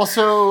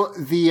also,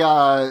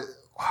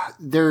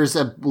 there's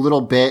a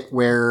little bit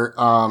where,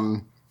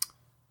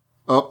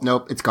 oh,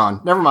 nope, it's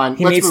gone. Never mind.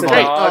 He Let's meets move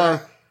the on.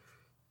 dog.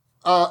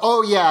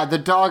 Oh yeah, the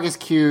dog is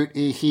cute.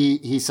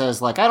 He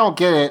says, like, I don't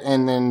get it,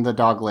 and then the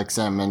dog licks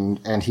him,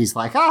 and he's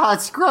like,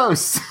 it's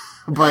gross.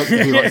 But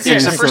he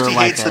seems At first to he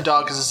like hates the it.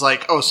 dog because it's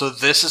like, oh, so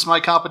this is my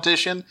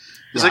competition?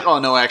 He's like, oh,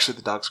 no, actually,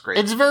 the dog's great.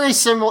 It's very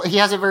similar. He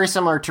has a very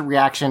similar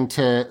reaction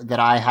to that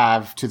I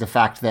have to the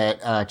fact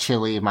that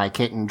Chili, my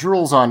kitten,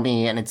 drools on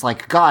me, and it's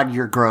like, God,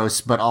 you're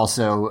gross, but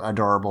also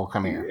adorable.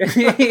 Come here.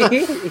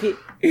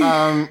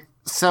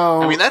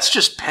 So I mean, that's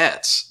just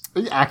pets.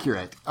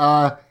 accurate.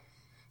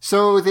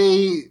 So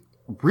they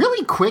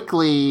really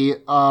quickly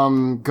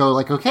go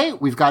like, okay,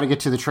 we've got to get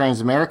to the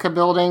Transamerica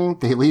building.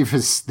 They leave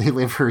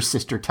her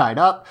sister tied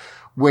up,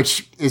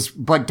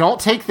 but don't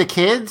take the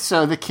kids.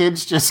 So the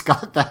kids just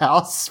got the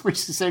house,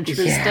 which is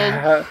interesting.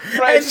 Yeah.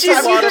 Right, And it's she's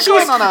just like, like,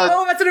 going on a-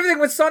 oh, that's another thing.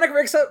 When Sonic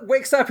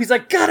wakes up, he's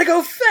like, gotta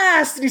go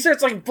fast! And he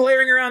starts like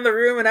blaring around the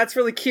room, and that's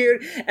really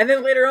cute. And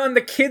then later on,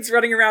 the kid's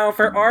running around with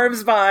her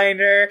arms behind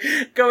her,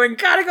 going,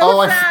 gotta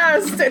go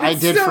fast! And I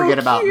it's did so forget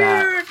about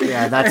that. cute.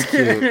 Yeah, that's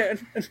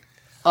cute.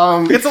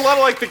 It's a lot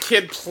of like the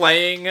kid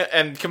playing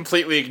and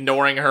completely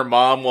ignoring her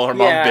mom while her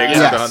mom Yeah. begs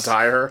her to Yes.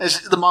 untie her.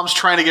 As the mom's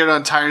trying to get her to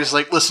untie her, he's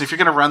like, listen, if you're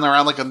going to run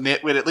around like a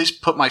nitwit, at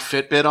least put my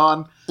Fitbit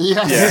on.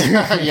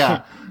 Yes.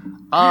 Yeah.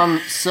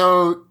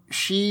 So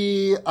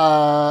she,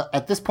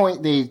 at this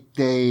point,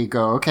 they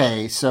go,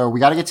 okay, so we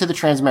got to get to the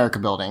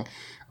Transamerica building.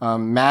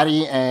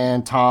 Maddie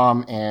and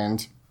Tom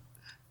and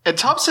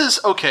Tom says,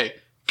 okay,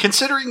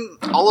 considering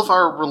all of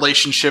our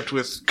relationship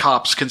with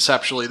cops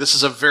conceptually, this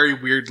is a very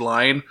weird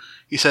line.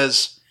 He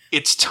says,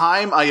 it's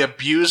time I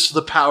abused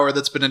the power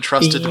that's been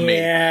entrusted to me.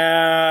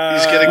 Yeah.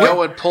 He's going to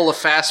go and pull a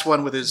fast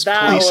one with his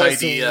That police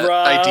was ID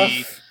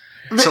rough.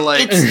 to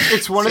like...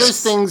 it's one of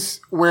those things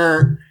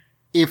where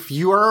if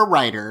you are a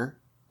writer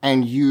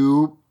and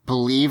you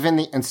believe in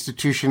the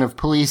institution of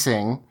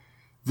policing,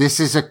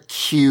 this is a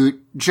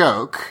cute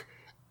joke.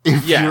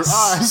 If Yes. you're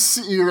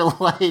us, you're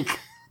like,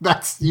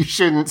 you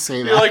shouldn't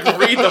say that. You're like,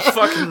 read the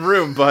fucking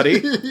room,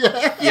 buddy.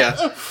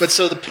 Yeah, but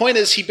so the point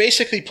is, he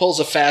basically pulls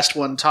a fast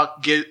one.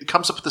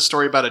 Comes up with a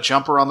story about a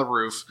jumper on the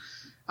roof,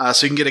 so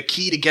he can get a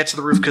key to get to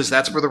the roof because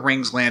that's where the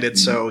rings landed.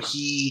 So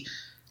he,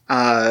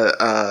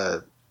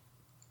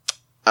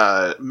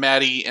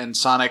 Maddie and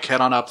Sonic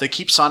head on up. They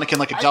keep Sonic in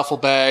like a duffel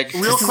bag.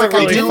 Real is a quick,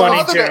 really They I do do funny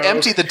bother joke. to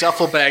empty the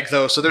duffel bag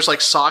though, so there's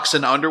like socks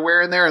and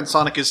underwear in there, and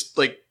Sonic is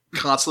like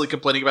constantly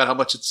complaining about how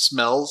much it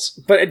smells.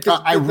 But the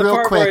real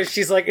part quick- where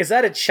she's like, "Is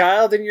that a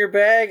child in your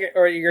bag,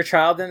 or your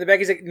child in the bag?"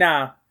 He's like,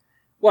 "Nah."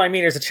 Well, I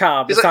mean, there's a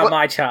child. Is It's that not what-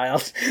 my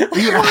child.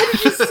 Yeah. Why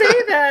did you say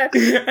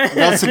that?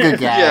 That's a good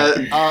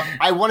gag. Yeah.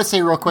 I want to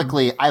say real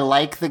quickly, I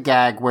like the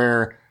gag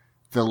where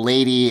the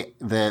lady,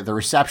 the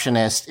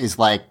receptionist, is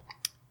like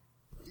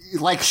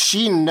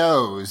she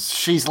knows.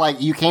 She's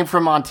like, you came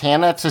from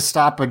Montana to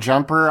stop a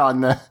jumper on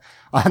the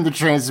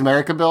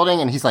Transamerica building,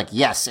 and he's like,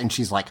 yes, and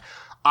she's like,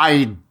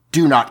 I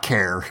do not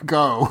care.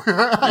 Go.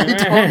 I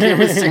don't give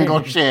a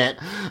single shit.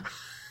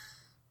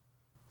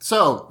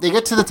 So they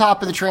get to the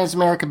top of the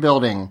Transamerica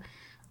building.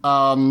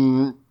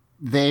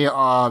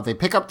 They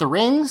pick up the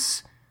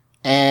rings,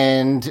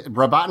 and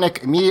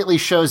Robotnik immediately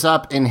shows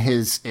up in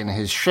his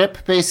ship,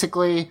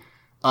 basically.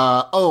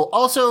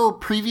 Also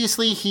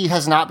previously he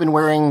has not been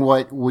wearing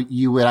what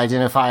you would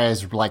identify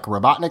as like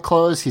Robotnik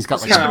clothes. He's got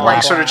like He's some kinda Like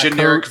black sort of coat.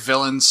 generic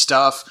villain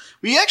stuff.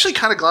 We actually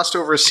kind of glossed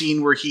over a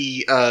scene where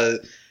he,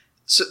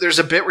 so there's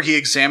a bit where he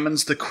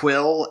examines the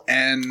quill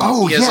and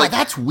Oh he has yeah, like,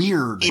 that's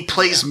weird. he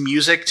plays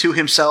music to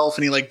himself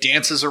and he like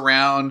dances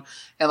around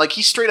and like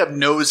he straight up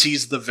knows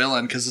he's the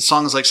villain because the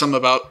song's like something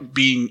about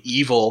being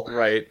evil.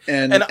 Right.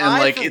 And I,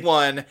 like for it,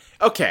 one,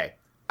 okay,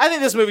 I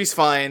think this movie's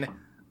fine.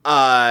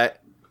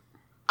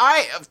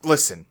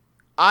 Listen,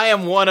 I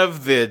am one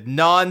of the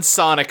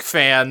non-Sonic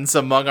fans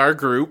among our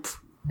group.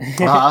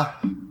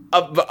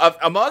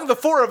 Among the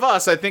four of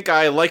us, I think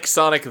I like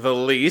Sonic the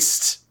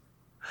least.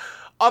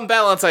 On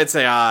balance, I'd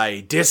say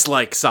I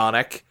dislike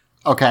Sonic.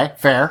 Okay,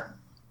 fair.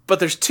 But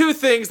there's two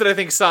things that I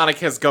think Sonic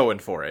has going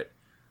for it.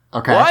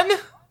 Okay. One,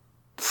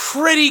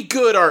 pretty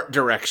good art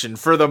direction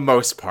for the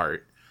most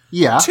part.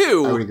 Yeah.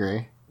 Two, I would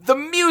agree. The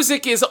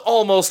music is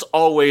almost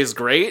always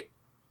great.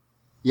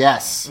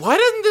 Yes. Why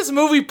didn't this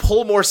movie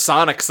pull more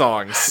Sonic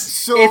songs?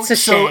 So It's a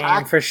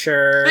shame for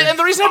sure. And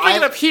the reason I bring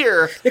it up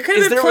here They could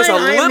is have been there was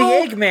playing a I Am the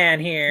little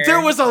Eggman here.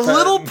 there was a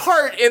little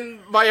part in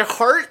my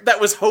heart that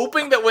was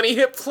hoping that when he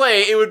hit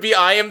play, it would be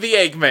I Am the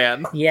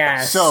Eggman.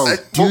 Yes. So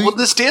well,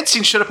 this dance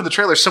scene showed up in the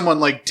trailer. Someone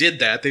like did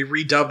that. They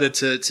redubbed it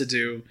to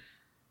Do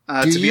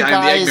be you I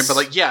Am the guys- Eggman. But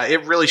like, yeah,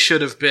 it really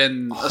should have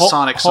been a Hold-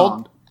 Sonic hold-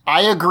 song.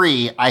 I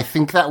agree. I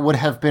think that would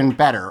have been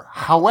better.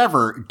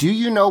 However, do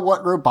you know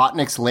what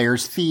Robotnik's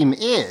Lair's theme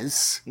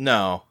is?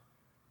 No.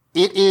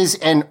 It is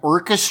an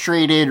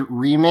orchestrated,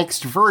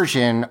 remixed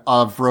version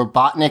of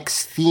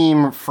Robotnik's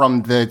theme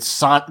from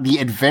the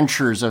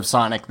Adventures of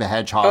Sonic the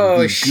Hedgehog. Oh,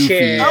 the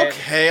shit. goofy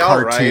Okay,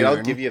 all right, I'll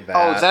cartoon. give you that.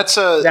 Oh, that's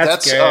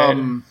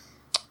good.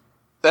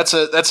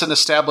 that's an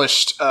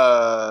established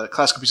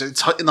classical piece.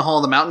 It's in the Hall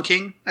of the Mountain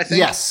King, I think.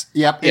 Yes.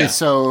 Yep. Yeah. And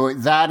so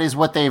that is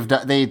what they've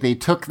done. They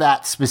took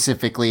that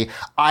specifically.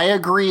 I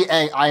agree.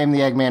 I Am the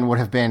Eggman would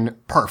have been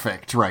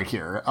perfect right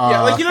here.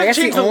 yeah, like you I don't guess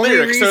change the the only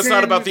lyrics, so it's not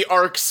reason- about the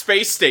Ark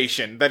space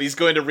station that he's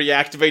going to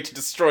reactivate to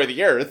destroy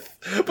the Earth.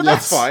 But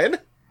that's Yes. fine.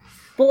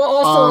 But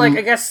also, like,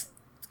 I guess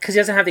because he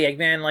doesn't have the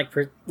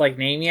Eggman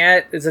name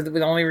yet. Is it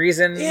the only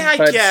reason? Yeah, I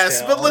But guess.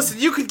 still. But listen,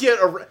 you could get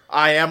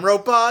I Am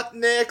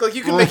Robotnik. Like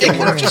you could make It it would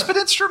have work. just been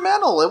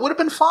instrumental. It would have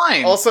been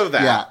fine. Also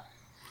that. yeah.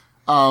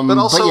 but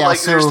also, yeah, like,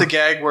 so- there's the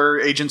gag where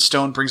Agent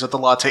Stone brings out the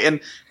latte,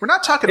 and we're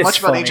not talking It's much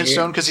about funny. Agent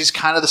Stone because he's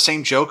kind of the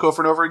same joke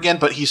over and over again,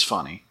 but he's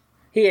funny.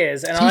 He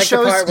is, and I He like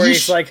shows- the part where he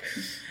he's sh- like,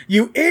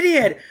 "You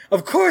idiot!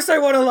 Of course I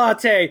want a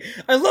latte.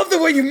 I love the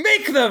way you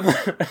make them."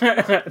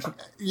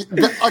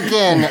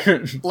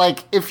 Again,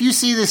 like if you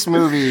see this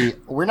movie,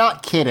 we're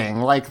not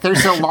kidding. Like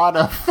there's a lot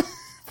of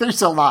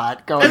there's a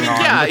lot going I mean, on.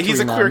 yeah, he's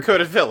a between them.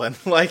 queer-coded villain.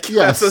 Like,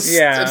 Yes. that's an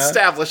Yeah.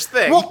 established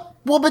thing.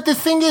 Well, but the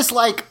thing is,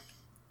 like,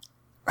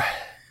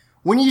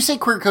 when you say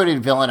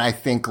queer-coded villain, I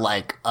think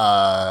like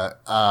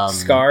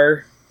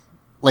Scar.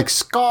 like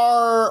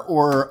Scar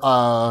or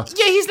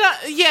Yeah, he's not.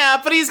 Yeah,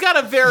 but he's got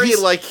a very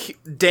like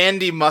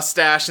dandy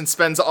mustache and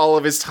spends all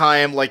of his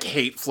time like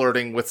hate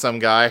flirting with some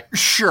guy.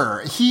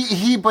 sure,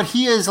 but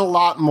he is a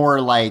lot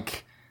more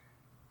like,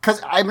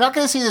 because I'm not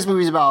going to say this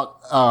movie's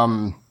about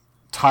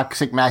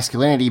toxic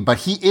masculinity, but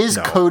he is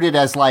coded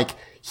as like,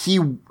 he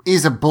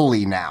is a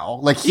bully now.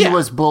 Like, he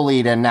was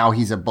bullied and now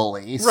he's a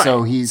bully. Right.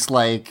 So he's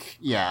like,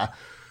 yeah.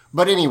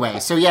 But anyway,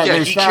 so yeah, yeah,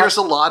 there's he that. cares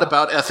a lot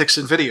about ethics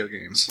in video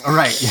games.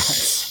 Right,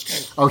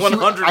 yes. Oh,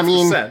 100%. I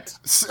mean,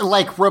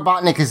 like,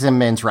 Robotnik is a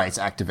men's rights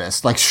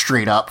activist. Like,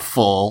 straight up,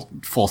 full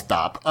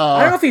stop.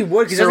 I don't know if he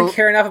would, because he doesn't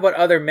care enough about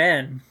other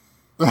men.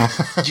 Yeah,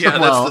 that's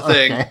the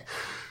thing. Okay.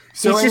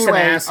 So He's just an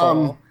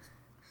asshole.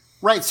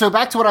 Right, so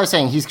back to what I was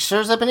saying. He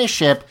shows up in his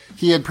ship.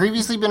 He had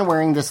previously been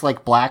wearing this,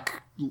 like, black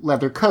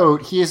leather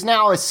coat. He is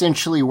now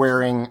essentially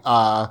wearing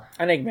an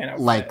Eggman outfit.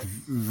 like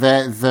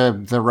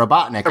the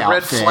Robotnik outfit. A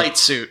red flight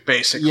suit,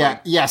 basically. Yeah,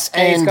 yes.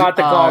 And he's got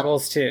the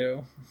goggles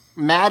too.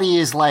 Maddie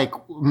is like,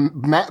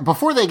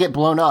 before they get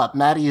blown up,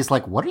 Maddie is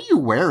like, "What are you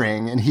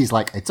wearing?" And he's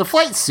like, "It's a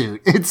flight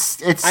suit. It's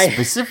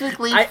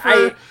specifically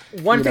for."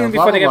 One thing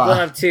before they get blown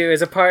up too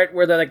is a part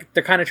where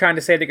they're kind of trying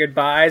to say their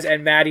goodbyes,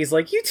 and Maddie's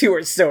like, "You two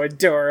are so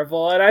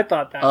adorable," and I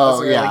thought that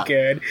was really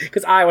good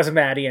because I was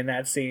Maddie in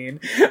that scene.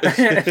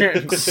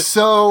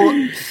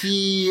 So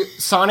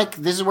Sonic.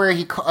 This is where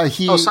he.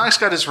 Sonic's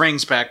got his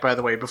rings back, by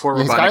the way. Before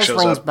he's got Robotnik his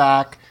shows rings up.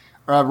 back.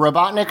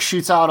 Robotnik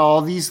shoots out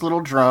all these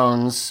little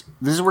drones.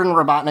 This is when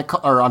Sonic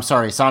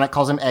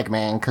calls him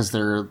Eggman because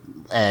they're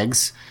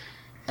eggs.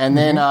 And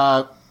then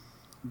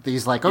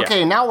he's like,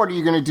 okay, now what are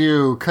you going to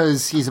do?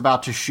 Because he's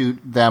about to shoot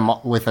them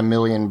with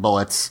 1,000,000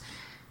 bullets.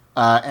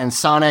 And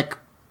Sonic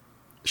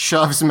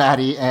shoves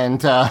Maddie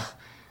and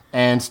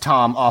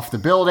Tom off the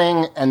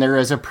building. And there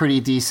is a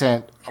pretty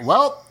decent,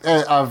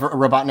 of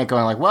Robotnik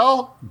going like,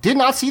 well, did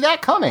not see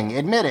that coming.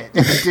 Admit it.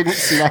 Didn't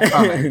see that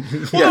coming.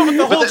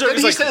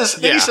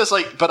 He says,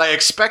 but I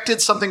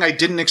expected something I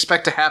didn't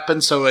expect to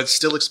happen, so I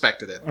still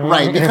expected it.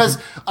 Right, because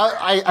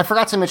I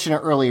forgot to mention it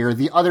earlier.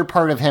 The other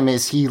part of him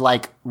is he,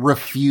 like,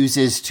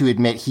 refuses to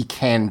admit he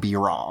can be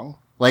wrong.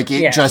 Like,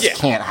 it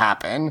can't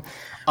happen.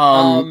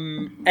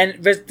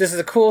 And this is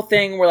a cool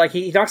thing where, like,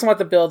 he talks about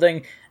the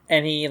building,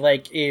 and he,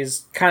 like,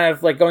 is kind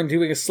of, like,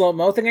 doing a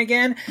slow-mo thing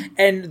again.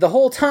 And the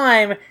whole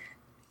time,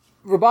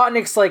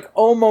 Robotnik's, like,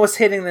 almost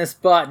hitting this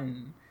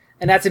button.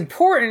 And that's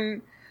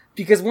important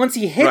because once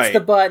he hits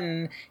the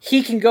button,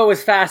 he can go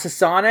as fast as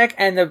Sonic,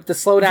 and the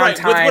slowdown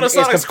time is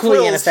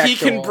completely ineffectual. He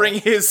can bring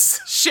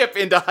his ship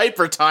into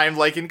hyper time,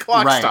 like in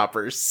Clock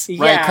Stoppers.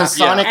 Right, because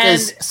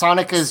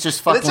Sonic is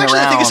just fucking around.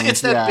 The thing is,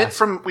 it's that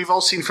bit we've all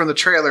seen from the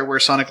trailer where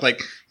Sonic,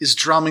 like, is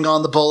drumming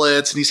on the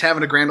bullets, and he's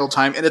having a grand old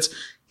time, and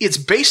it's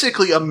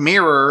basically a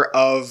mirror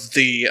of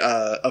the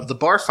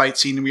bar fight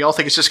scene, and we all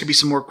think it's just going to be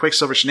some more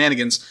Quicksilver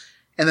shenanigans.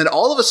 And then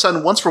all of a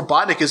sudden, once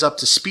Robotnik is up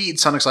to speed,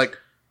 Sonic's like,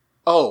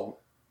 oh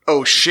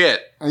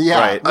shit. Yeah.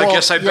 Right. I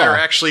guess I'd better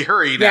actually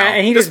hurry now. Yeah,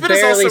 and he just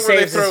barely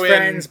saves his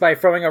friends by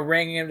throwing a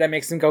ring that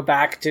makes them go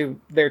back to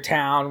their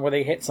town where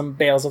they hit some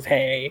bales of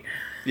hay.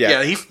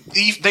 Yeah,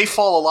 they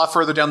fall a lot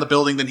further down the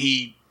building than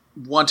he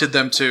wanted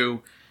them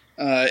to.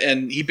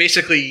 And he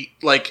basically,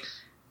 like...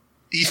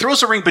 He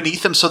throws a ring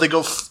beneath them, so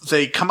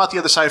they come out the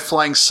other side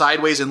flying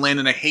sideways and land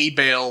in a hay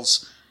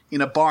bales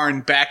in a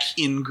barn back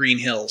in Green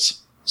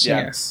Hills. So.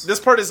 Yes. This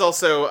part is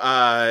also,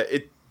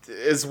 it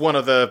is one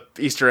of the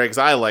Easter eggs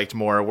I liked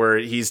more, where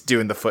he's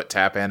doing the foot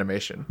tap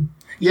animation.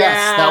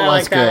 Yes, that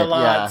was good. That a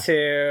lot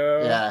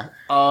too. Yeah.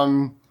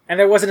 And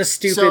there wasn't a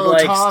stupid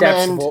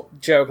steps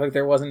joke like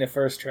there was in the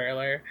first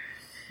trailer.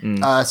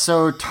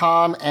 So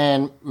Tom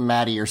and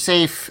Maddie are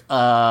safe.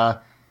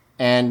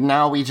 And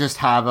now we just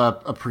have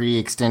a pretty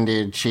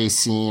extended chase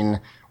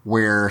scene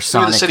where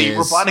Sonic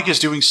Robotnik is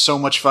doing so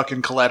much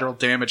fucking collateral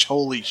damage.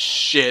 Holy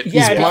shit.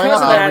 Yeah, because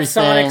of that,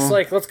 Sonic's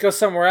like, let's go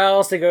somewhere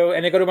else. They go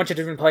to a bunch of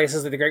different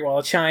places, like the Great Wall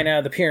of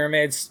China, the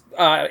pyramids.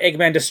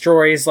 Eggman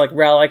destroys, like,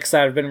 relics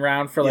that have been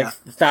around for, like,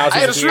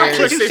 thousands of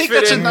years.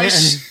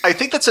 I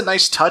think that's a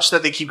nice touch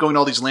that they keep going to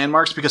all these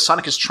landmarks, because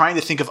Sonic is trying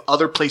to think of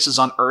other places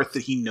on Earth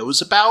that he knows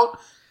about.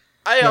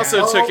 I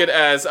also took it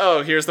as,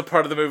 here's the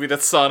part of the movie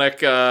that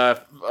Sonic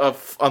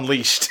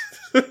unleashed.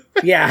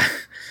 Yeah.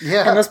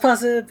 Endless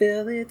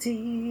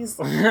possibilities.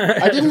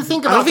 I didn't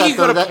think about that. I don't think you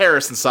go to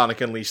Paris and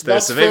Sonic Unleashed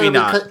this, so maybe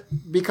not.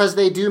 Because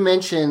they do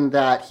mention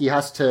that he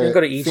has to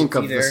think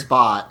of the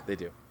spot. They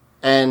do.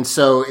 And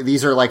so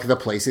these are, like, the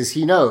places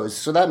he knows.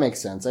 So that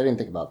makes sense. I didn't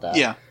think about that.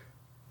 Yeah.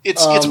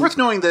 It's worth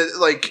knowing that,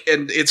 like,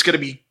 and it's going to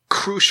be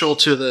crucial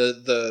to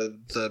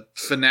the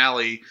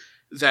finale,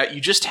 that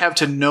you just have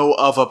to know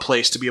of a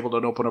place to be able to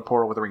open a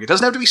portal with a ring. It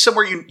doesn't have to be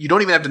somewhere you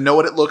don't even have to know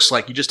what it looks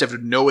like. You just have to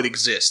know it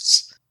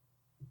exists.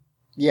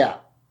 Yeah.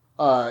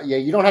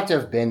 You don't have to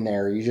have been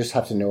there. You just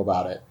have to know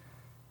about it.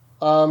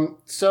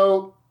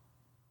 So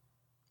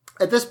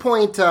at this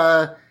point,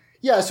 so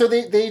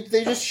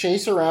they just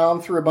chase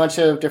around through a bunch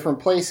of different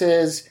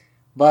places,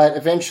 but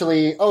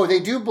eventually,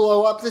 they do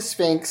blow up the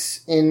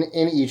Sphinx in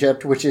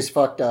Egypt, which is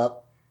fucked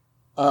up.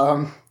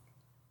 And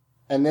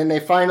then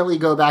they finally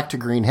go back to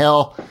Green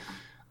Hill.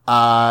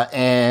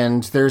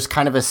 and there's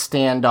kind of a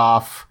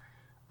standoff,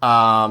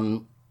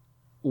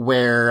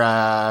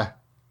 where,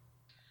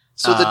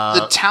 So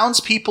the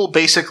townspeople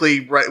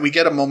basically, we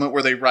get a moment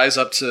where they rise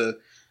up to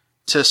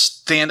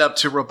stand up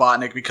to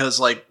Robotnik because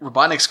like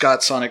Robotnik's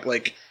got Sonic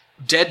like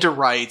dead to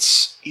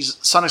rights.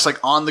 Sonic's like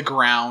on the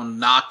ground,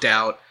 knocked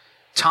out.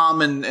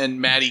 Tom and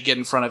Maddie get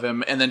in front of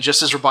him, and then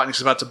just as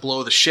Robotnik's about to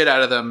blow the shit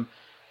out of them,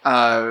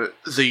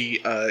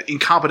 the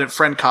incompetent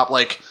friend cop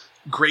like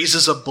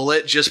grazes a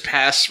bullet just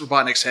past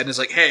Robotnik's head and is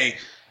like, "Hey,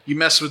 you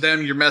mess with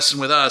them, you're messing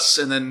with us."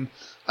 And then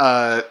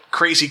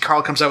Crazy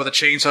Carl comes out with a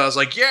chainsaw. I was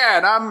like, "Yeah,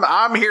 and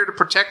I'm here to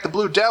protect the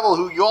Blue Devil,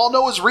 who you all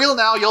know is real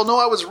now. Y'all know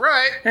I was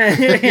right."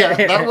 yeah,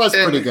 that was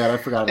pretty good. I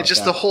forgot about And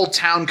just that. the whole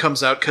town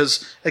comes out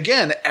because,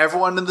 again,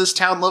 everyone in this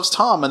town loves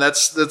Tom, and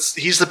that's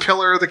he's the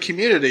pillar of the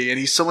community, and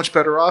he's so much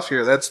better off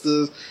here. It's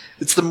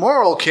the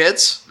moral,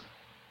 kids.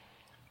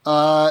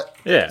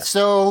 Yeah.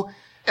 So,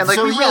 And like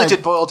so, we really yeah,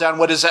 did boil down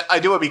what is. I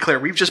do want to be clear.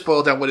 We've just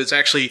boiled down what is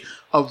actually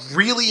a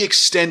really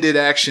extended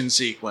action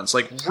sequence,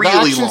 like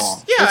really action's-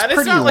 long. Yeah, and it's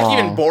pretty not like long.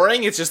 even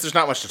boring. It's just there's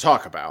not much to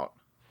talk about.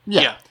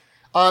 Yeah.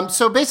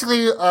 So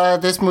basically,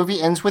 this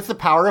movie ends with the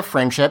power of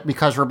friendship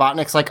because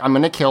Robotnik's like, I'm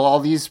gonna kill all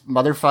these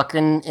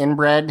motherfucking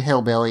inbred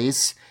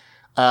hillbillies.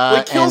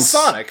 It kills and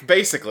Sonic,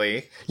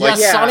 basically. Yes,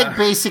 Yeah. Sonic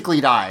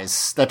basically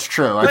dies. That's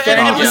true. I And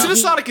forgot. as soon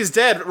as Sonic is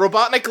dead,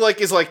 Robotnik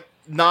is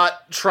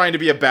not trying to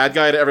be a bad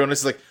guy to everyone.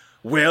 It's like,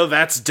 well,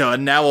 that's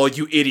done. Now all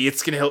you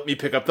idiots can help me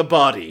pick up the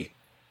body.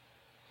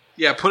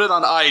 Yeah, put it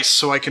on ice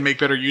so I can make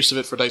better use of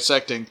it for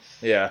dissecting.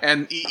 Yeah.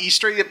 And he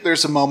straight up,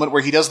 there's a moment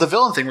where he does the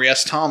villain thing where he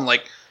asks Tom,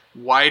 like,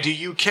 why do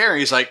you care?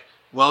 He's like,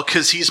 well,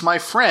 because he's my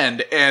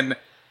friend. And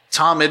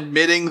Tom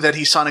admitting that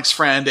he's Sonic's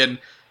friend and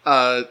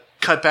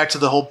cut back to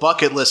the whole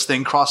bucket list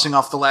thing, crossing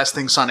off the last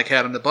thing Sonic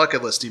had on the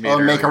bucket list he made Oh,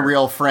 make a earlier.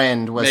 real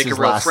friend was Make his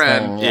a real last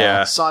friend. thing.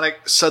 Yeah.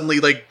 Sonic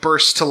suddenly, like,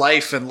 bursts to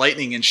life and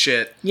lightning and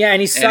shit. Yeah,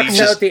 and he sucks he's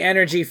out just- the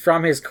energy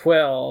from his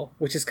quill,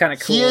 which is kind of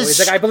cool. is- He's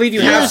like, I believe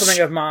you he have is-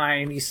 something of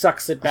mine. He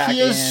sucks it back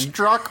He in. is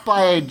struck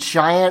by a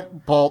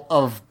giant bolt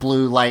of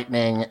blue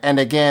lightning, and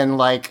again,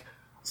 like,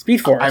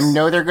 Speed Force. I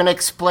know they're going to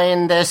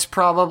explain this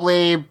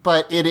probably,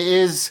 but it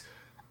is,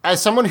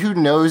 as someone who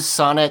knows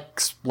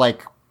Sonic's,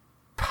 like,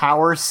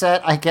 power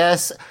set, I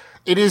guess,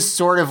 it is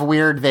sort of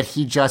weird that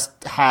he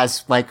just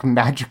has, like,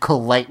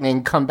 magical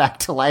lightning come back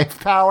to life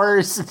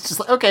powers. It's just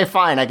like, okay,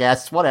 fine, I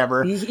guess,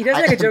 whatever. He does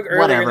make a joke earlier in the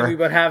whatever. movie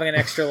about having an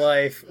extra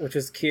life, which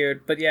was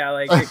cute. But yeah,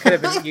 like, it could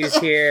have been used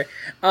here.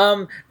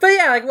 But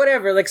yeah, like,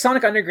 whatever. Like,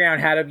 Sonic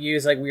Underground had to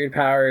use, like, weird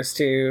powers,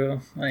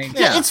 too. Like,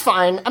 Yeah, it's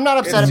fine. I'm not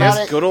upset It's about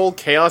just it. good old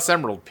Chaos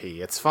Emerald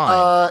P. It's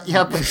fine.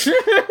 Yep.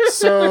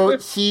 So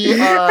he,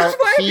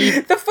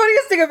 the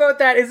funniest thing about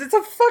that is it's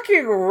a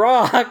fucking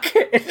rock.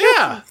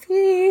 Yeah.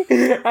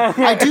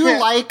 I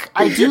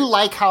do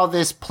like how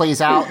this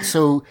plays out.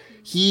 So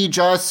he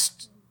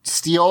just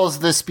steals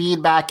the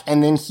speed back,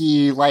 and then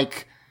he,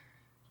 like,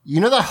 you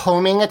know the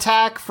homing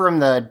attack from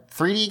the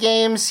 3D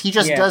games? He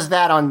just Yeah. does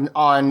that on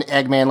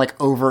Eggman, like,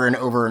 over and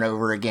over and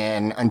over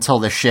again until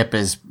the ship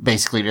is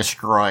basically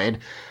destroyed.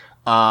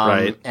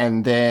 Right.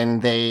 And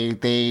then they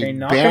knock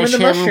him in banish the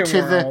him mushroom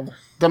to world.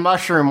 the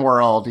mushroom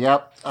world.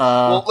 Yep.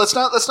 Well, let's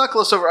not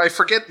gloss over. I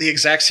forget the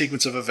exact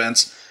sequence of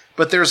events,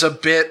 but there's a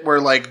bit where,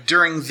 like,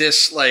 during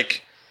this,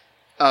 like,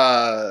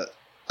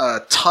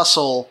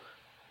 tussle,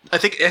 I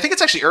think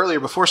it's actually earlier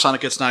before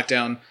Sonic gets knocked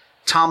down.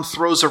 Tom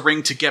throws a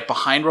ring to get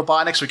behind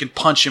Robotnik so we can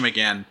punch him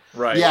again.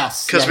 Right.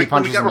 Yes. Because yeah, he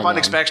when we punches got him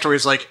Robotnik's again. backstory,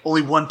 it's like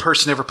only one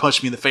person ever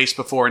punched me in the face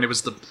before, and it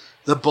was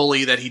the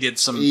bully that he did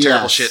some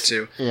terrible Yes. shit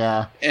to.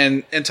 Yeah.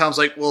 And Tom's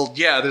like, well,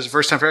 yeah, there's a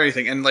first time for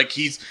everything. And like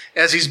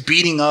as he's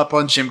beating up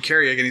on Jim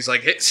Carrey again, he's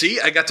like, hey, see,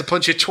 I got to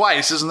punch you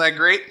twice. Isn't that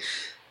great?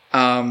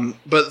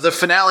 But the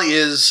finale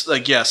is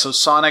like, yeah, so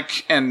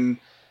Sonic and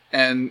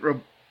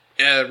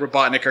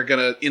Robotnik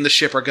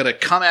are gonna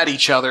come at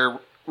each other.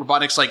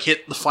 Robotnik's like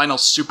hit the final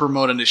super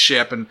mode on his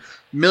ship, and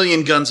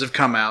million guns have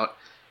come out.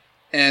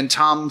 And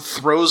Tom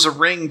throws a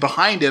ring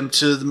behind him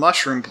to the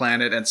Mushroom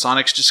Planet, and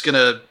Sonic's just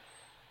gonna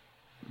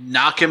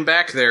knock him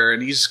back there,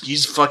 and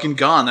he's fucking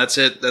gone. That's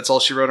it. That's all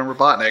she wrote on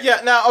Robotnik.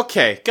 Yeah, now,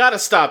 okay, gotta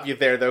stop you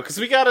there, though, because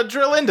we gotta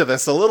drill into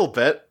this a little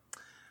bit.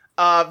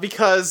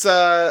 Because,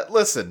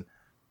 listen,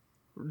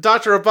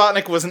 Dr.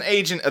 Robotnik was an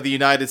agent of the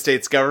United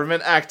States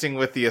government acting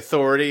with the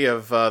authority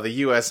of the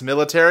U.S.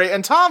 military,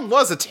 and Tom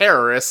was a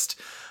terrorist.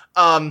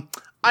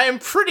 I am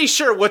pretty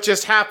sure what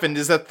just happened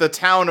is that the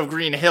town of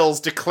Green Hills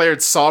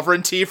declared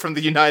sovereignty from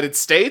the United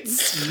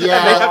States, Yeah.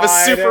 and they have a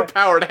God.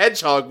 super-powered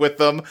hedgehog with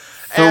them,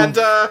 and,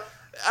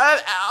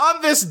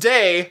 on this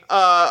day,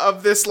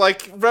 of this,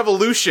 like,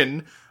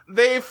 revolution,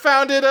 they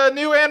founded a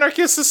new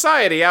anarchist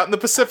society out in the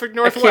Pacific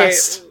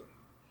Northwest.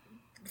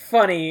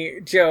 Funny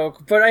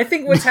joke, but I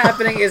think what's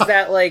happening is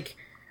that, like,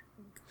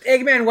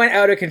 Eggman went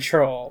out of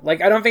control.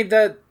 Like, I don't think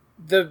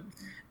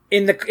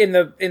in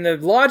the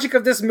logic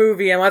of this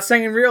movie, I'm not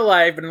saying in real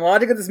life, but in the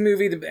logic of this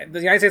movie, the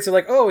United States are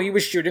like, oh, he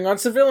was shooting on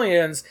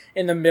civilians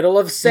in the middle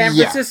of San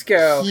Yeah.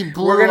 Francisco. He We're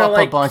blew gonna, up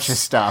like, a bunch of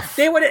stuff.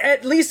 They would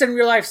at least in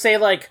real life say,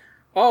 like,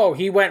 oh,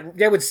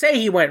 they would say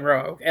he went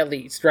rogue, at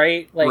least,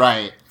 right? Like,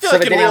 Right. I feel so like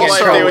that in they real didn't life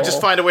get they would trouble.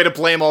 just find a way to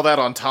blame all that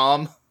on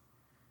Tom.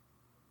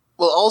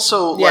 Well,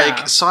 also, Yeah,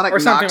 like, Sonic or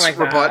something knocks like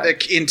that.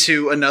 Robotnik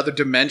into another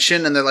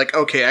dimension, and they're like,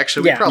 okay,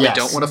 actually, we Yeah. probably Yes.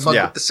 don't want to fuck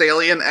Yeah. with this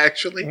alien,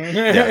 actually.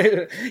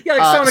 Yeah,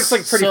 like Sonic's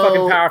like pretty so-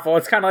 fucking powerful.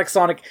 It's kind of like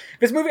Sonic.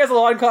 This movie has a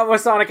lot in common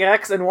with Sonic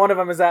X, and one of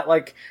them is that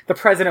like the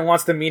president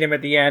wants to meet him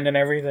at the end and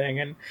everything.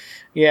 And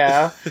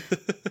yeah,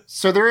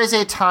 So there is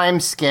a time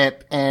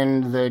skip,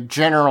 and the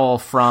general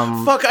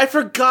from Fuck, I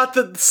forgot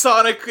that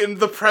Sonic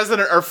and the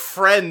President are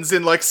friends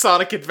in, like,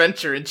 Sonic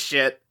Adventure and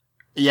shit.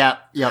 yep.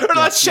 Or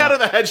not Shadow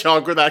the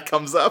Hedgehog where that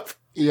comes up.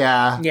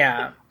 Yeah.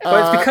 yeah,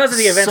 but it's because of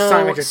the events of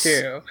Sonic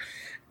Adventure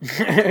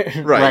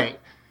 2. Right.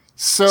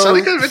 So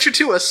Sonic Adventure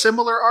 2, a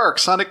similar arc.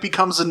 Sonic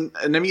becomes an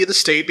enemy of the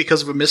state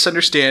because of a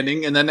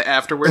misunderstanding, and then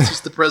afterwards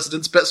he's the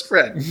president's best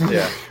friend.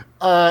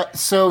 Yeah.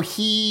 so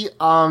he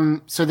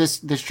so this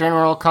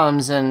general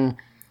comes and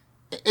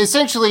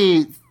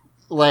essentially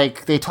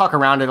like they talk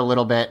around it a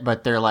little bit,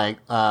 but they're like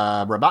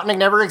Robotnik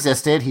never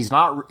existed.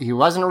 He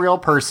wasn't a real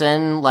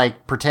person.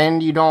 Like,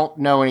 pretend you don't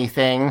know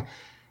anything.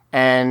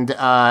 And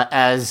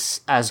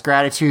as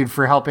gratitude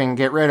for helping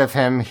get rid of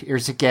him,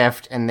 here's a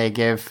gift, and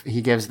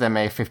he gives them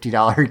a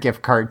 $50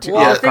 gift card to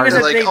Well, Yeah, the thing is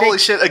they're that like, they- holy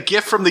shit, a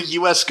gift from the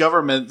U.S.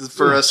 government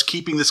for us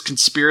keeping this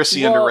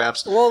conspiracy under Well-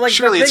 wraps. well, like,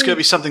 Surely the it's thing- going to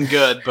be something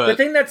good, The but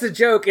thing that's a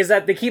joke is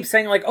that they keep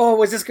saying like, "Oh,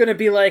 was this going to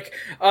be like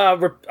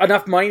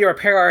enough money to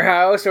repair our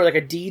house, or like a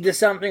deed to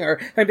something,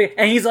 or?"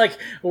 And he's like,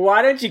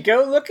 "Why don't you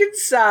go look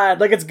inside?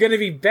 Like it's going to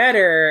be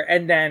better."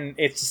 And then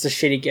it's just a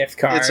shitty gift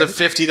card. it's a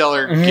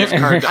 $50 gift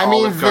card to I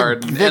mean, Olive the-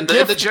 Garden. the And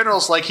gift- the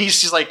general's like,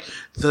 he's like,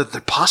 the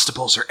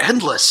postables are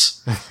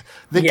endless.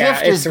 the yeah,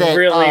 gift it's is that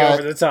really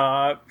over the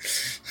top.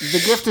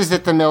 the gift is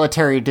that the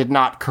military did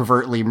not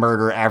covertly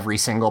murder every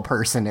single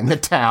person in the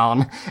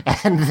town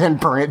and then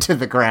burn it to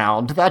the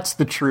ground. That's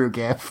the true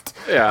gift.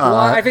 Yeah. Well,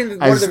 I think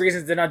one of as- the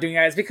reasons they're not doing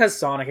that is because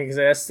Sonic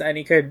exists and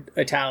he could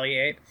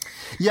retaliate.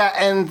 Yeah,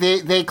 and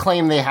they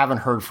claim they haven't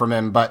heard from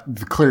him, but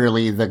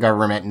clearly the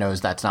government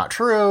knows that's not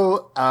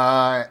true.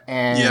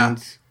 And Yeah.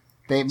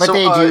 they So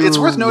do. it's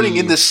worth noting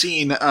in leave. this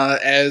scene,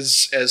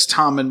 as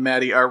Tom and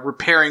Maddie are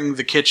repairing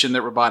the kitchen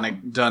that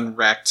Robotnik done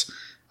wrecked,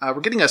 we're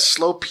getting a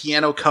slow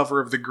piano cover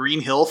of the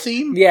Green Hill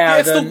theme. Yeah, Yeah,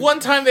 it's the one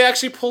time they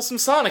actually pull some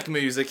Sonic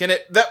music, and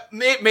that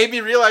made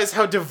me realize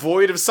how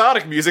devoid of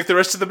Sonic music the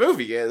rest of the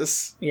movie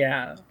is.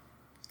 Yeah.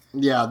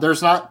 Yeah,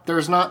 there's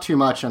not too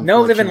much.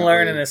 No live and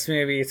learn in unfortunately. this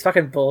movie. It's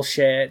fucking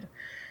bullshit.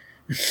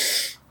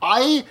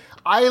 I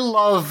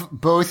love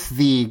both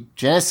the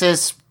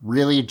Genesis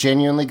really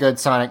genuinely good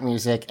Sonic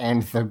music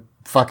and the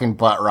fucking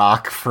butt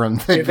rock from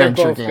the they're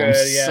adventure both games.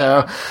 good, yeah. So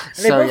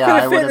And they both yeah, could I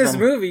have fit in would've this been-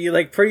 movie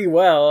like pretty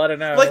well. I don't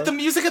know. Like, the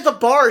music at the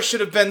bar should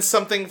have been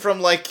something from,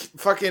 like,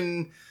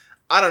 fucking,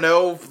 I don't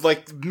know,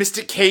 like,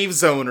 Mystic Cave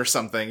Zone or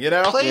something, you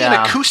know? Play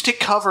Yeah. an acoustic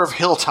cover of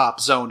Hilltop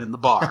Zone in the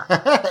bar.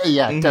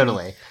 yeah,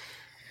 totally.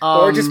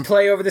 or just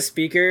play over the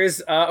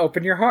speakers.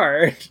 Open your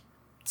heart.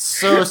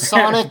 So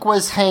Sonic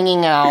was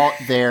hanging out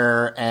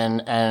there,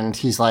 and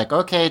he's like,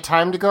 "Okay,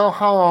 time to go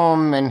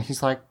home." And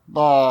he's like,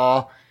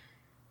 "Oh,"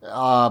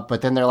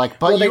 but then they're like,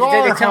 "But you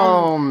are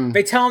home."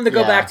 They tell him to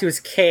go Yeah. back to his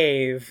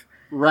cave,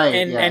 Right,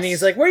 and yes.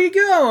 he's like, "Where you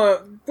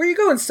going? Where you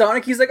going,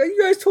 Sonic?" He's like, "Oh,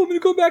 you guys told me to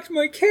go back to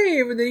my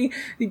cave." And then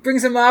he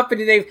brings him up,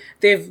 and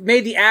they've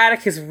made the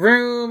attic his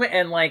room,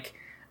 and like.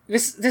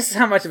 This is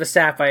how much of a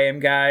sap I am,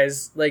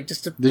 guys. Like,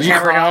 just to Did you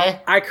hammer it cry? home,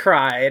 I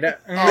cried.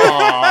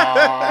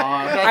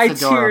 Aw, that's I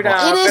adorable. teared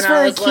up, It is and I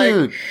very was like,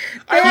 cute.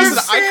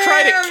 I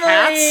cried at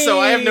cats, so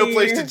I have no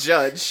place to family.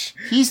 judge.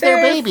 He's their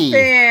They're baby.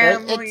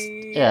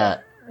 family.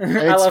 Yeah, I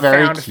it's love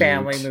very found cute.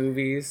 family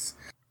movies.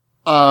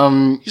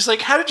 He's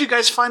like, how did you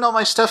guys find all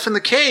my stuff in the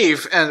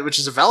cave? And which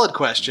is a valid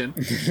question.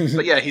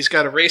 But yeah, he's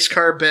got a race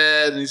car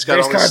bed, and he's got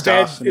Race all this car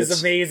stuff. bed and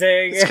is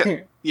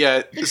amazing.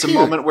 It's a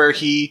moment where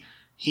he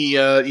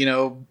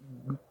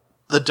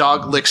the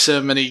dog licks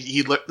him, and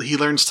he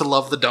learns to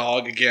love the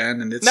dog again,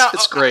 and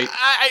it's great.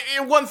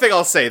 One thing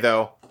I'll say,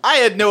 though, I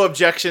had no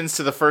objections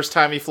to the first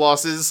time he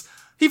flosses.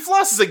 He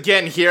flosses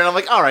again here, and I'm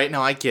like, all right,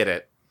 no, I get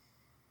it.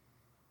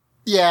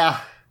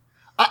 Yeah.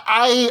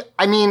 I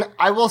mean,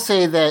 I will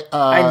say that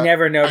I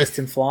never noticed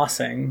him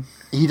flossing.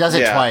 he does it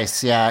Yeah.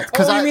 twice. Yeah,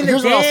 because Oh, you mean the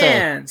here's what I'll say.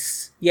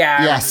 dance? Yeah.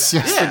 I Yes,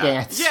 remember yes, Yeah. the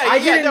dance. Yeah, I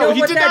didn't know he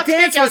what did that not take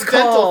dance out was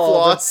dental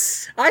called.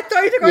 floss. that. I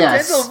thought you took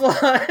Yes. dental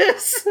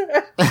floss.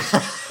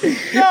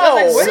 No.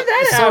 I was like, when did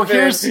that So happen?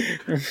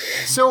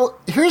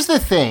 here's the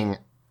thing.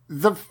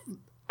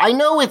 I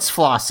know it's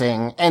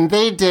flossing, and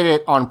they did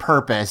it on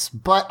purpose,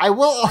 but I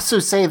will also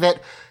say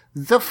that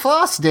the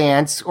floss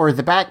dance, or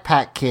the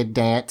backpack kid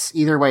dance,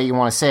 either way you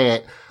want to say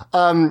it,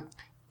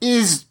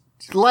 is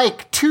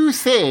like two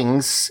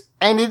things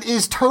And it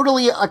is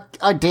totally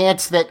a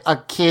dance that a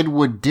kid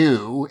would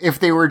do if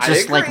they were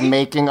just like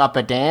making up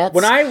a dance.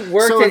 When I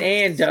worked at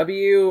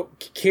A&W,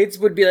 kids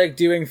would be like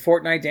doing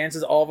Fortnite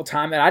dances all the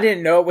time, and I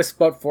didn't know it was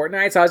about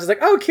Fortnite, so I was just like,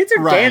 "Oh, kids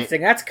are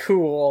dancing. That's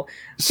cool.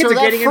 Kids are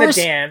getting in the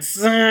dance."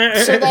 So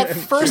that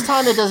first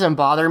time it doesn't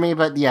bother me,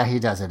 but yeah, he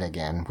does it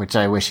again, which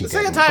I wish he didn't. The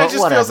second time it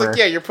just feels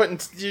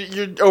like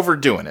you're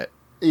overdoing it.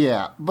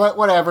 Yeah, but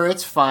whatever,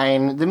 it's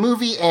fine. The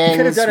movie ends. You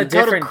could have done a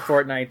different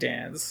Fortnite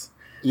dance.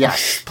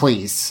 Yes,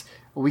 please.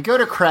 We go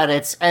to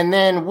credits, and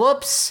then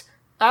whoops,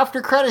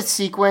 after credits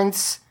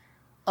sequence.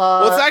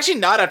 Well, it's actually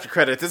not after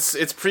credits.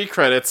 It's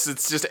pre-credits.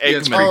 It's just Eggman. Yeah,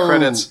 it's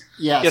pre-credits.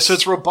 Yes. Yeah, so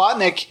it's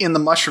Robotnik in the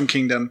Mushroom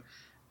Kingdom,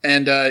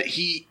 and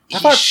he's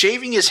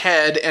shaving his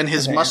head, and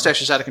his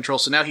mustache is out of control.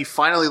 So now he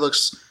finally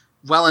looks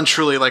well and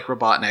truly like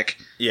Robotnik.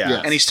 Yeah,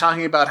 Yes. and he's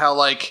talking about how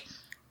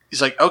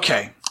he's like,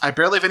 okay, I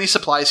barely have any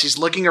supplies. He's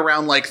looking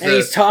around and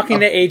he's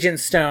talking to Agent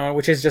Stone,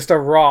 which is just a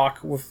rock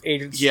with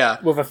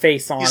with a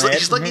face on it.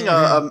 He's looking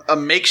a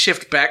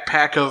makeshift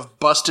backpack of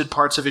busted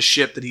parts of his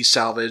ship that he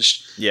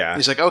salvaged. Yeah.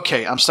 He's like,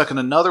 okay, I'm stuck in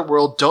another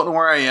world, don't know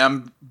where I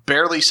am,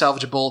 barely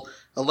salvageable,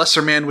 a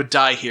lesser man would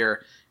die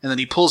here. And then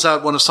he pulls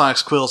out one of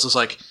Sonic's quills and is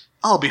like,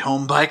 I'll be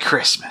home by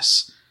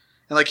Christmas.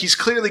 And he's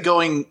clearly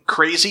going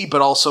crazy, but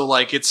also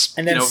it's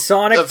and then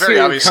Sonic very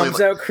 2 obviously,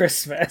 comes out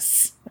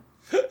Christmas.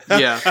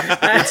 Yeah,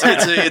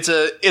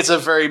 it's a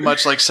very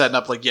much setting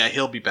up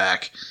he'll be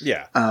back,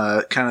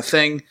 kind of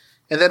thing.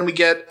 And then we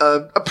get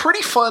a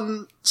pretty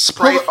fun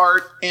sprite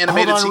art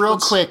animated Hold on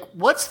sequence. real quick.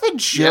 What's the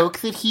joke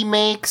that he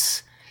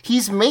makes?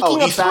 He's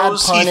making a bad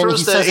pun and he the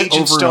says it Agent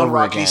over Stone and over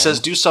rock again. and he says,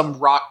 do some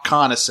rock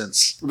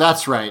connaissance.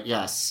 That's right,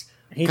 yes.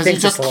 Because he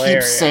thinks just it's keeps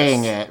hilarious.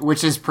 saying it,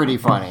 which is pretty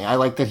funny. I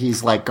like that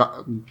he's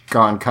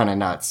gone kind of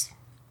nuts.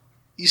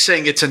 He's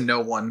saying it to no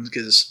one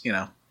because,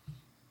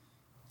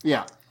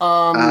 Yeah.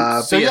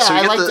 but so we get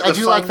I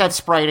do like fun- that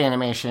sprite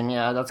animation.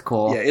 Yeah, that's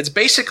cool. Yeah, it's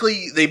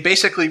they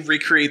basically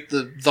recreate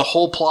the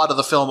whole plot of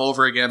the film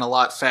over again a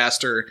lot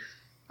faster,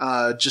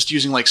 just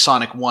using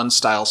Sonic 1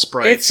 style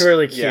sprites. It's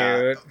really cute.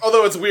 Yeah.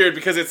 Although it's weird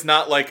because it's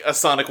not like a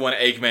Sonic 1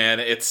 Eggman,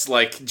 it's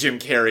like Jim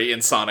Carrey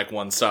in Sonic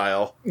 1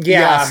 style. Yeah.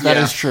 Yes, that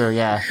is true,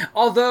 yeah.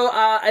 Although,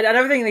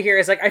 another thing to hear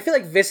is, I feel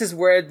like this is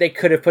where they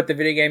could have put the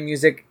video game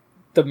music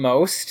the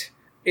most,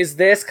 is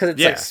this, because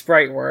it's,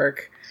 sprite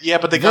work. Yeah,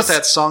 but they got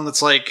that song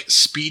that's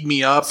Speed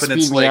Me Up, and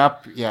it's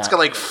it's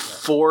got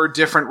 4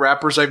 different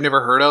rappers I've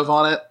never heard of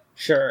on it.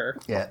 Sure.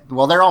 Yeah.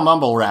 Well, they're all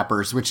mumble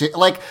rappers, which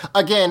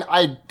again,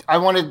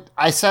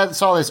 I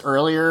saw this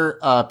earlier.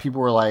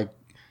 People were like,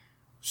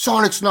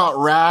 Sonic's not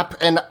rap,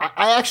 and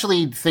I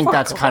actually think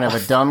that's kind of a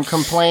dumb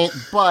complaint.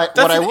 But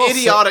that's what I will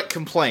idiotic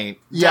complaint.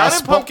 Yes,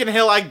 down in Pumpkin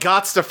Hill, I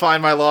gots to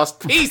find my lost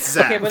piece.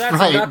 Zach. Okay, but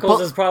that's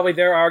Knuckles is probably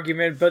their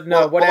argument. But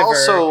no, whatever.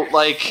 Also,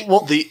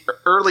 the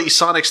early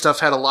Sonic stuff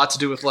had a lot to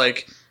do with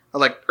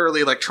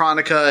early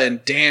electronica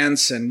and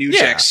dance and New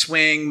Jack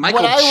Swing.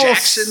 Michael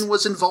Jackson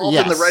was involved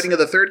in the writing of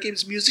the third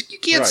game's music. You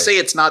can't say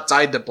it's not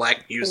tied to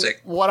black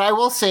music. What I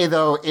will say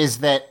though is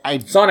that I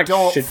Sonic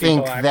don't should be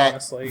think black, that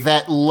honestly.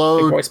 that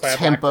low voiced by a black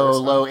tempo,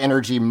 person. low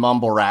energy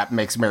mumble rap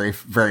makes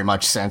very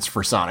much sense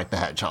for Sonic the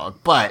Hedgehog.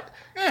 But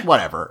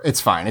whatever,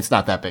 it's fine. It's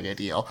not that big a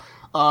deal.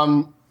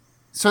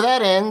 So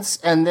that ends,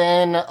 and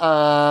then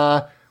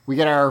we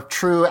get our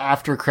true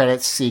after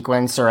credits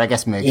sequence, or I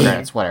guess mid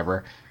credits,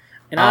 whatever.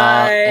 And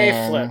I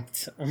and-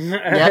 flipped.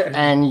 Yep,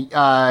 and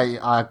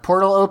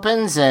portal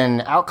opens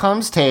and out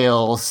comes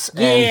Tails.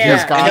 And Yeah,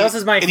 he's got, Tails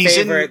is my And he's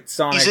favorite in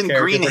Sonic he's in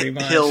character, Green pretty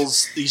much.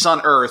 Hills. He's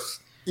on Earth.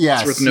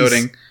 yes, It's worth he's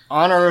noting.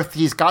 on Earth,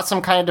 he's got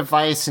some kind of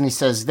device, and he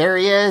says, "There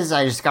he is.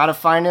 I just got to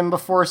find him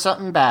before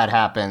something bad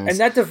happens." And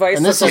that device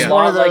And looks this a is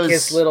one lot of like those-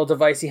 his little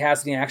device he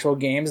has in the actual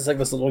games. It's like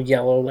this little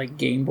yellow,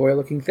 Game Boy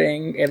looking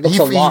thing. It looks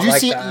a lot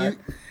like that.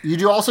 You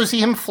do also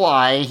see him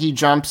fly. He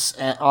jumps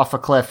off a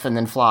cliff and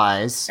then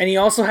flies. And he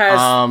also has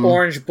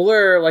orange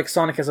blur, like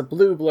Sonic has a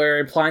blue blur,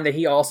 implying that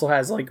he also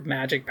has Whatever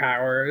magic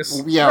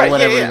powers.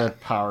 the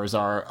powers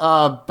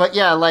are. But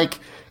yeah,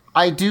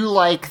 I do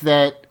like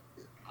that.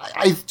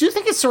 I do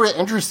think it's sort of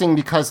interesting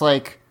because,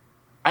 I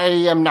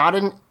am not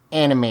an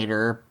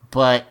animator,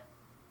 but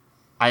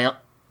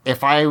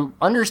if I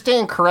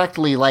understand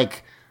correctly,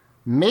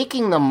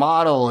 making the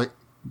model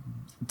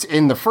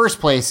in the first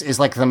place is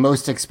the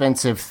most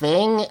expensive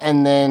thing,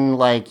 and then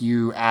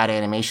you add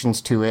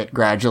animations to it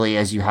gradually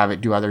as you have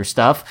it do other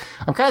stuff.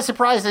 I'm kind of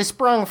surprised they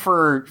sprung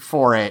for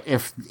it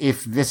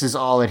if this is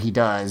all that he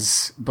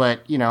does,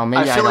 but maybe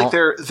I feel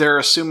don't. they're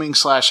assuming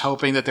 /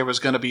 hoping that there was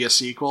going to be a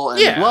sequel.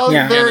 And Well,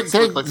 Yeah. they looked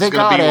like they there's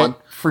gonna got be it one.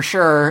 for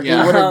sure.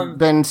 Yeah. It would have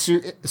been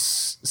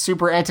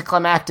super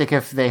anticlimactic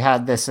if they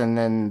had this and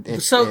then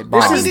it. So it this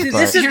bombed, is- but-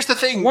 this is- Here's the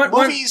thing: One-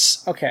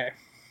 movies Okay.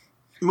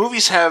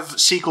 have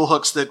sequel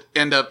hooks that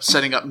end up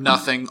setting up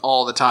nothing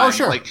all the time. Oh,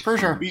 sure, for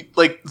sure.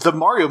 The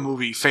Mario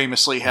movie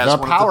famously has The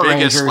one Power of the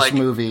biggest Rangers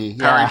movie,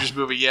 Power yeah. Rangers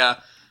movie, yeah.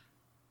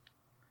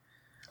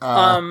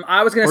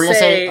 I was we're gonna gonna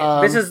say,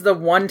 say, this is the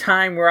one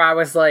time where I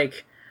was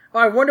like, Oh,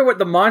 I wonder what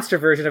the monster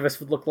version of us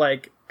would look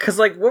like. Because,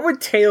 like, what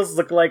would Tails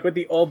look like with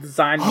the old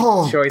design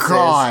choices?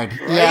 God.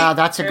 Yeah,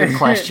 that's a good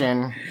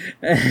question.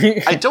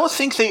 I don't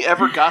think they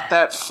ever got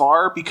that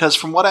far because,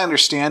 from what I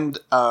understand,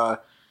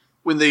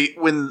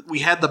 when we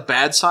had the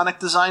bad Sonic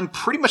design,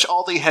 pretty much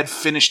all they had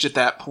finished at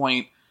that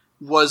point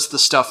was the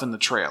stuff in the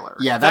trailer.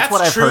 Yeah, that's what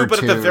I've true, heard but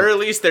too. at the very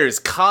least, there's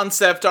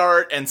concept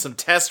art and some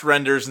test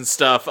renders and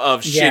stuff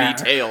of shitty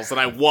Tails, and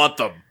I want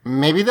them.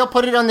 Maybe they'll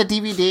put it on the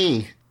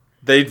DVD.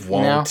 They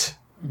won't.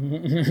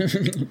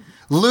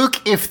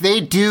 Luke, if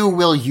they do,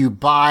 will you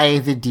buy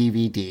the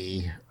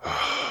DVD?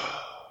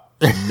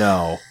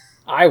 No.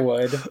 I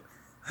would.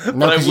 No,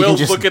 But I 'cause you will can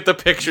just- look at the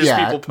pictures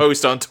Yeah. people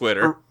post on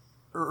Twitter.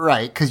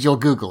 Right, because you'll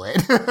Google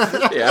it.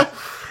 Yeah.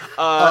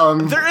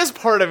 There is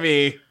part of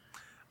me...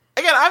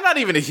 Again, I'm not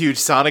even a huge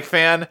Sonic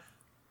fan.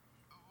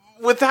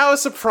 With how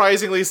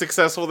surprisingly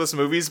successful this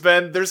movie's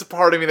been, there's a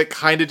part of me that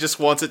kind of just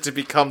wants it to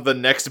become the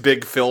next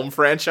big film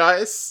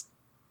franchise.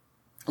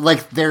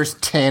 Like, there's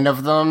 10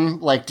 of them.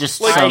 Like,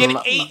 just Like, some... in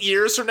 8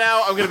 years from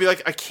now, I'm gonna be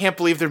like, I can't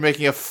believe they're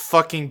making a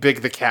fucking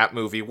Big the Cat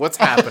movie. What's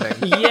happening?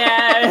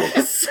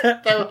 Yes!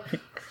 That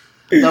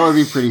would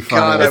be pretty funny.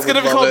 God, It's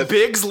gonna be love called it.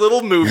 Big's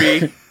Little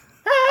Movie.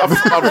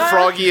 a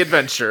Froggy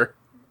Adventure.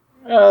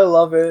 I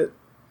love it.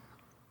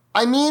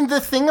 I mean, the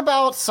thing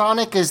about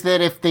Sonic is that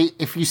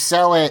if you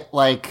sell it,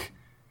 like,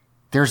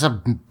 there's a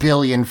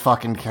billion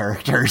fucking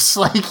characters.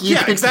 Like, you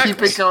Yeah, can exactly.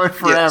 keep it going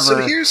forever.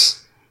 Yeah,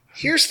 so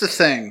here's the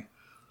thing.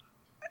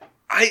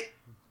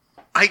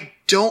 I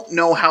don't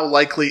know how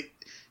likely.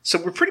 So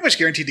we're pretty much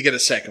guaranteed to get a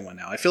second one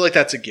now. I feel like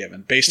that's a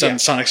given based on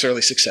Sonic's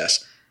early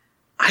success.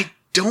 I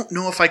don't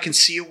know if I can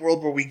see a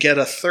world where we get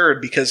a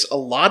third because a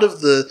lot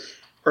of the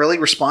early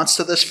response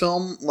to this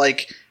film,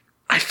 like,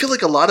 I feel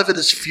like a lot of it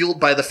is fueled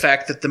by the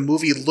fact that the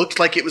movie looked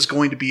like it was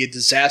going to be a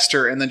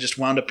disaster and then just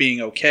wound up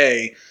being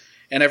okay.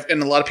 And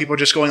a lot of people are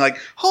just going like,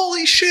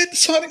 holy shit, the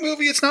Sonic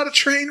movie, it's not a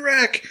train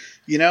wreck.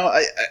 You know,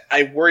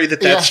 I worry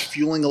that that's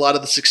fueling a lot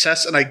of the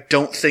success, and I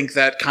don't think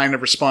that kind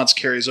of response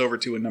carries over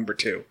to a number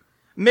 2.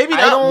 Maybe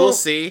I not, don't- we'll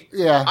see.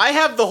 Yeah. I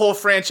have the whole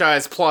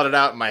franchise plotted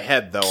out in my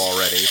head, though,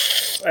 already.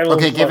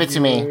 Okay, give it to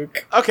me.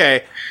 Luke.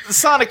 Okay,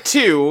 Sonic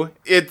 2,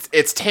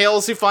 it's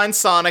Tails who finds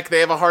Sonic. They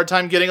have a hard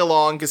time getting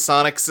along because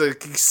Sonic's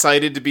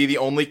excited to be the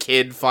only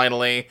kid,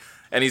 finally,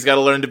 and he's got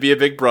to learn to be a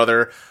big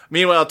brother.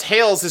 Meanwhile,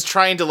 Tails is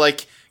trying to,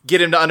 like,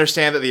 get him to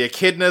understand that the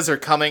Echidnas are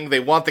coming. They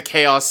want the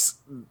Chaos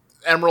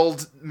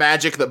Emerald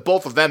magic that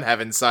both of them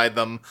have inside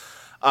them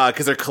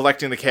because they're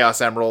collecting the Chaos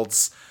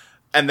Emeralds.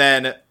 And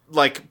then,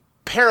 like,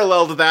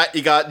 parallel to that,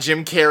 you got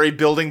Jim Carrey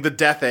building the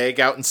Death Egg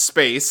out in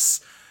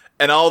space.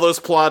 And all those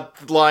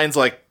plot lines,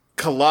 like,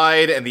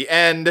 collide. And the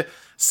end,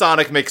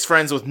 Sonic makes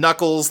friends with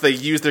Knuckles. They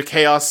use their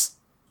Chaos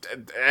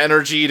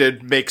energy to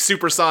make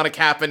Super Sonic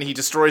happen. He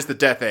destroys the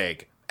Death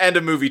Egg. End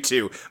of movie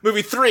 2.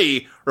 Movie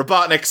 3,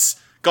 Robotnik's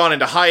gone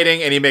into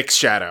hiding, and he makes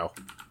Shadow.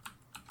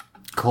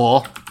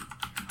 Cool.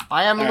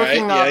 I am All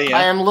looking right, up. yeah.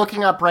 I am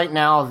looking up right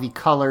now the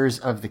colors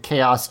of the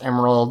Chaos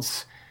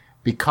Emeralds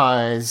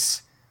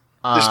because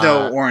There's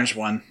no orange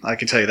one. I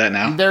can tell you that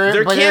now.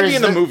 There but can be there's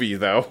in the movie,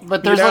 though.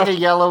 But there's you know? like a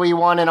yellowy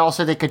one, and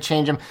also they could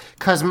change them.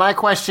 Because my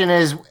question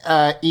is,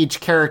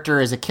 each character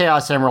is a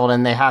Chaos Emerald,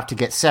 and they have to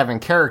get 7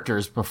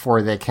 characters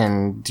before they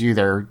can do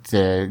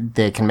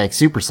they can make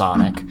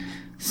Supersonic.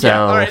 So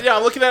Yeah, all right, yeah,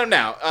 I'm looking at him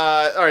now.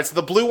 All right, so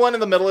the blue one in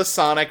the middle is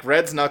Sonic,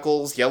 red's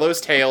Knuckles,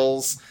 yellow's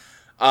Tails,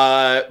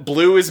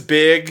 blue is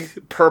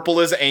Big,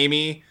 purple is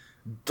Amy,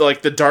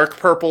 like the dark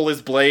purple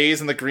is Blaze,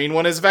 and the green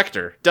one is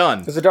Vector.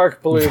 Done. There's a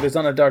dark blue, there's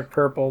not a dark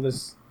purple,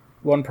 there's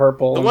one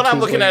purple. The one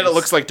I'm looking at, it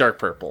looks like dark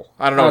purple.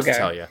 I don't know what to Okay.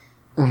 tell you.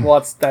 Well,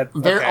 it's that.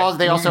 they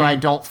Okay. also I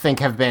don't think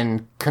have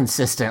been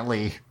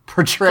consistently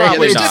portrayed.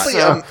 Probably there's not.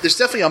 definitely there's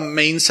definitely a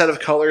main set of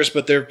colors,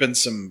 but there's been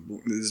some. Yeah,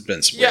 and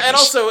weirdness.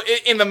 also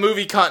in the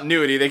movie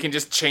continuity, they can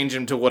just change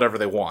him to whatever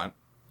they want.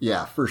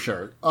 Yeah, for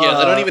sure. yeah,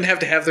 they don't even have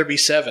to have there be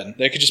 7.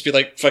 They could just be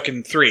like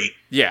fucking 3.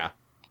 Yeah.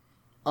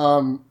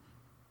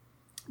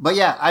 But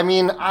yeah, I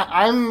mean,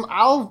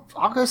 I'll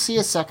go see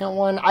a second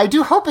one. I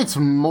do hope it's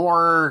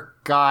more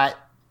got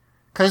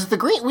because the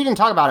green we didn't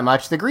talk about it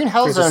much. The Green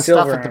Hell There's a Zone stuff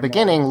silver at the emerald.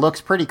 beginning looks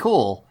pretty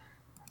cool.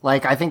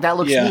 Like I think that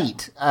looks Yeah.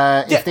 neat.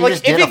 Yeah, If they like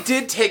just if did it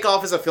did take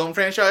off as a film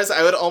franchise,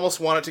 I would almost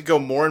want it to go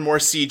more and more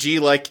CG.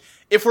 Like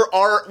if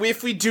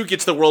we do get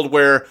to the world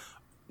where,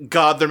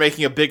 God, they're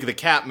making a Big the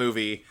Cat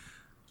movie,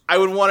 I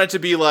would want it to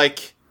be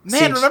like,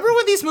 man, CG. remember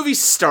when these movies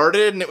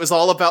started and it was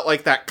all about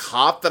like that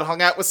cop that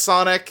hung out with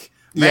Sonic?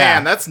 Man,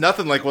 Yeah. that's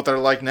nothing like what they're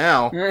like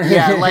now.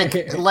 yeah, like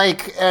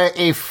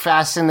a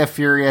Fast and the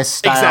Furious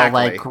style. Exactly.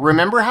 Like,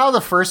 remember how the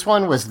first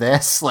one was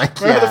this?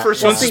 Like, Remember yeah. the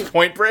first Well, one's see-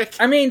 Point Break?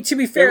 I mean, to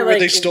be fair, Remember where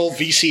like they stole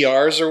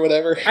VCRs or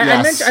whatever?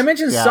 Yes. I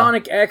mentioned Yeah.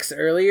 Sonic X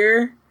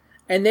earlier,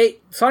 and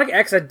Sonic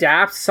X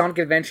adapts Sonic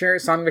Adventure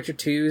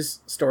 2's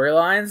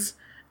storylines,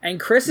 and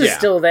Chris is Yeah.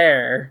 still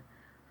there.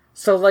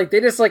 So like they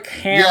just like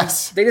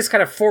Yes. they just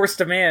kind of forced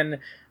him in.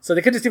 So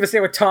they could just even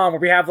stay with Tom, where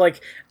we have like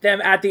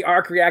them at the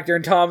arc reactor,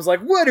 and Tom's like,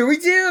 "What are we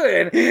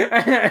doing?"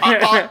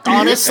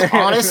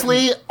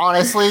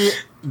 honestly,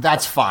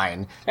 that's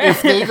fine.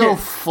 If they go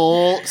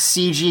full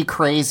CG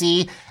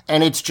crazy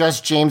and it's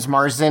just James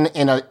Marsden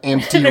in an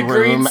empty In a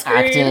green room screen.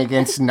 acting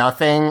against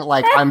nothing,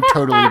 like, I'm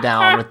totally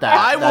down with that.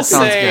 I will That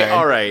sounds say, good.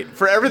 all right,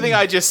 for everything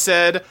I just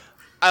said,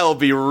 I'll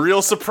be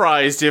real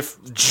surprised if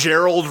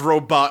Gerald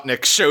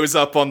Robotnik shows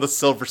up on the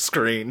silver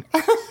screen.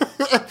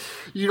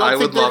 You don't I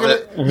think would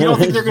love You don't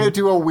think they're gonna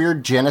do a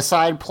weird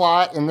genocide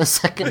plot in the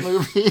second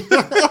movie?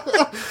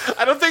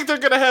 I don't think they're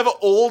gonna have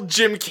old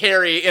Jim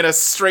Carrey in a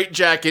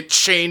straitjacket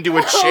chained to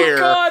a chair,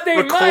 God, they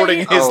recording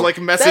might. his Oh. like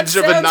That message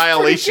of sounds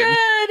annihilation. pretty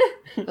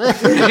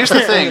good. And here's the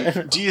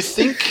thing: do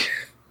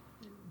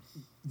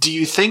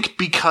you think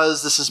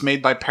because this is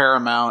made by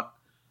Paramount,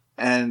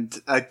 and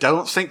I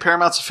don't think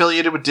Paramount's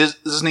affiliated with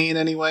Disney in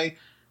any way,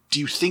 do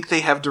you think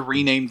they have to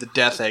rename the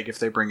Death Egg if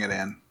they bring it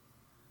in?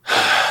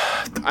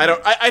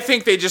 I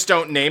think they just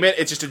don't name it.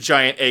 It's just a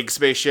giant egg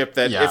spaceship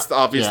that Yeah, it's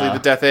obviously yeah. the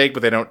Death Egg,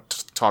 but they don't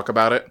talk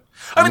about it.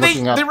 I I'm mean,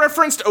 looking up- they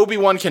referenced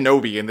Obi-Wan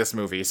Kenobi in this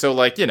movie, so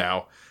like, you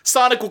know,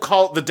 Sonic will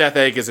call it the Death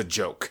Egg as a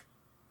joke.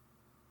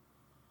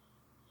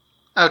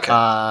 Okay.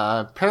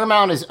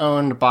 Paramount is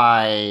owned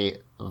by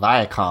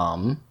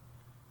Viacom,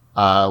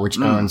 which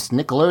owns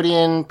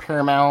Nickelodeon,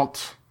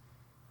 Paramount,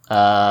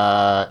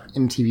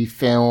 MTV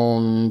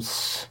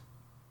Films,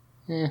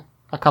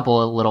 a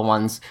couple of little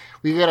ones.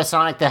 We get a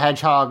Sonic the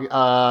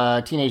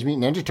Hedgehog, Teenage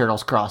Mutant Ninja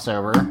Turtles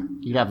crossover.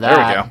 You'd have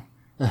that.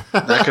 There we go.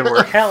 That could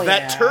work. Hell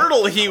That yeah.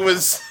 turtle he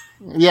was...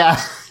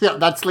 Yeah, yeah,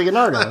 that's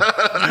Leonardo.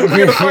 We're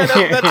gonna find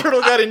out that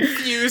turtle got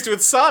infused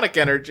with Sonic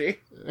energy.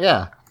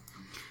 Yeah.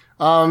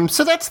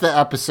 So that's the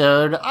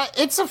episode.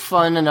 It's a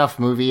fun enough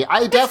movie.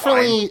 I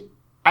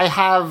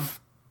have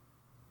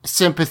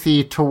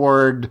sympathy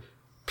toward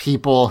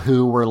people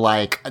who were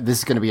like, this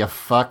is going to be a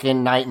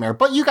fucking nightmare.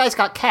 But you guys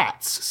got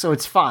Cats, so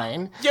it's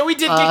fine. Yeah, we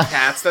did get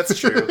Cats, that's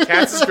true.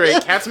 Cats is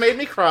great. Cats made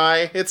me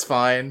cry. It's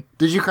fine.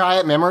 Did you cry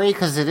at Memory?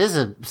 Because it is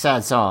a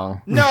sad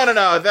song. No.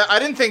 I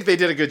didn't think they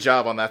did a good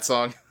job on that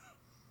song.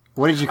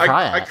 What did you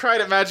cry I at?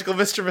 cried at Magical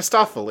Mr.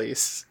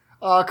 Mistopheles.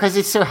 Because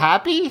it's so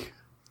happy?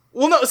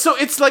 Well, no, so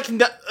it's like...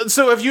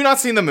 So have you not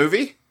seen the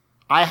movie?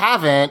 I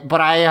haven't, but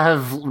I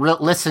have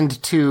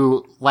listened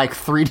to like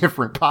 3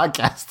 different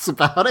podcasts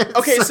about it.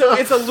 Okay, so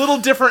it's a little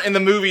different in the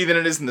movie than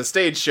it is in the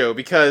stage show,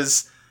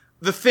 because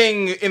the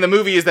thing in the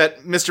movie is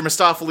that Mr.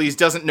 Mistopheles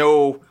doesn't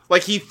know...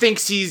 Like, he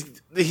thinks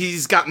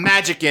he's got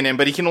magic in him,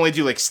 but he can only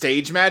do, like,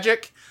 stage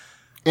magic.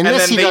 In And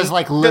this, then he does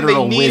like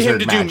literal then they need him wizard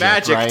to do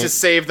magic right? to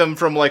save them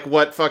from like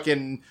what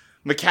fucking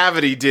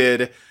McCavity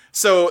did.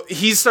 So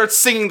he starts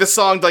singing the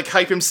song to like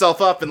hype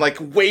himself up and like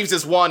waves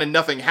his wand and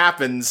nothing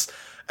happens.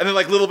 And then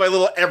like little by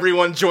little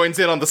everyone joins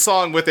in on the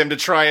song with him to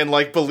try and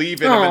like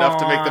believe in him enough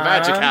to make the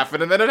magic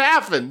happen, and then it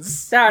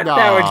happens. That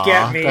would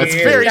get me. that's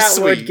very that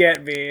sweet. would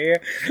get me.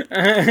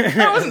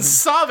 I wasn't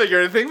sobbing or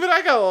anything, but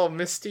I got a little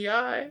misty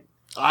eye.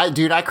 I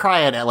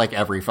cry at like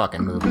every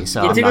fucking movie.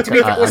 So Yeah, I'm to not be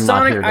fair, gonna- with I'm not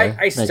Sonic, here to I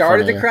make started fun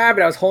to of you. cry,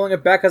 but I was holding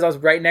it back because I was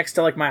right next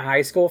to like my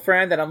high school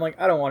friend, and I'm like,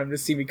 I don't want him to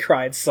see me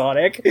cry at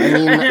Sonic. I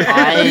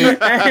mean,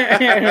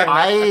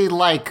 I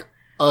like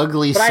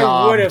ugly But I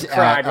sobbed would have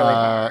cried really at,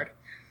 hard.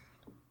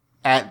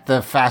 at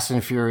the Fast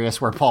and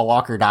Furious where Paul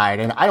Walker died,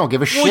 and I don't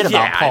give a shit about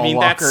yeah, I Paul mean,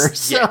 Walker. that's-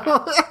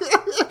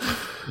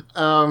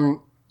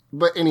 So,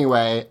 but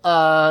anyway,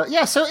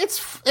 yeah. So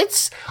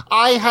it's.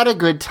 I had a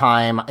good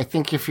time. I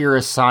think if you're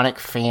a Sonic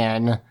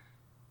fan,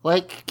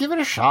 like, give it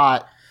a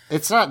shot.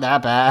 It's not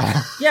that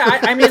bad. Yeah,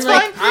 I mean,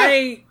 like,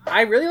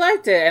 I really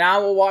liked it, and I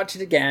will watch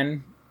it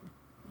again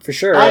for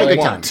sure. I had a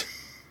good Like, time.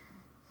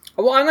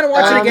 well, I'm gonna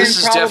watch it again. This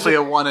is probably. definitely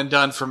a one and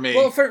done for me.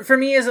 Well, for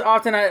me, is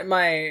often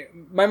my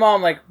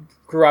mom like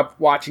grew up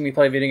watching me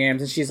play video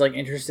games, and she's like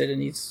interested in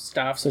these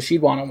stuff, so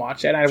she'd want to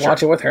watch it. I'd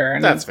watch it with her,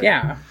 and That's fair.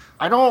 yeah.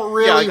 I don't Yeah,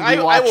 really. like, I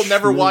will watch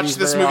never watch movies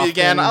this very movie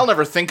again. often. I'll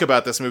never think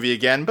about this movie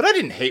again, but I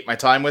didn't hate my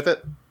time with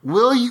it.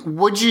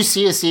 Would you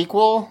see a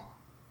sequel?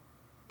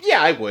 Yeah,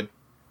 I would.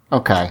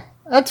 Okay,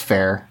 that's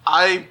fair.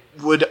 I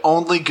would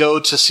only go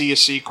to see a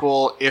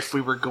sequel if we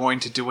were going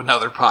to do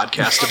another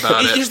podcast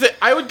about it. Here's the-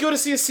 I would go to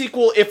see a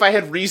sequel if I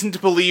had reason to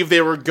believe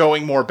they were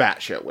going more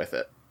batshit with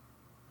it.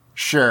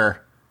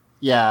 Sure.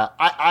 Yeah.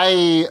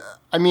 I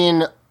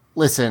mean,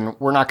 listen,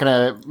 we're not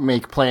gonna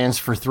make plans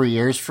for 3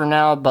 years from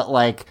now, but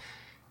like,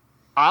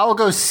 I'll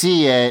go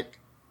see it.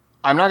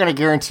 I'm not gonna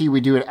guarantee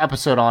we do an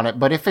episode on it,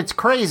 but if it's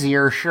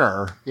crazier,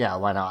 sure. Yeah,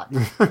 why not?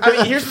 I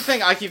mean, here's the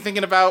thing I keep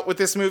thinking about with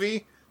this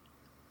movie.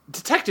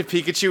 Detective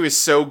Pikachu is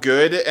so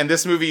good, and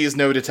this movie is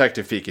no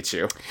Detective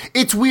Pikachu.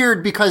 It's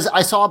weird because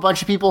I saw a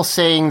bunch of people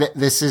saying that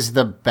this is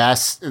the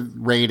best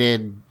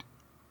rated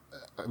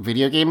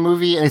video game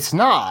movie, and it's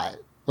not.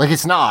 Like,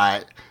 it's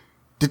not.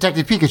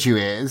 Detective Pikachu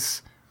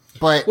is,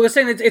 but Well, they're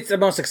saying that it's the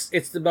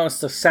most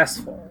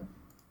successful,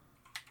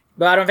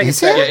 but I don't think Is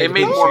it's better it? Yeah, than it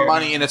made more Pikachu.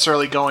 money in its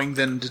early going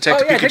than Oh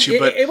Detective yeah, Pikachu,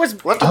 but it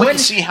was we'll have to wait and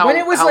see how, when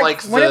it was how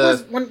like, like when it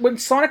the... was when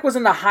Sonic was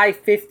in the high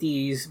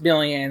 50s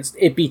millions,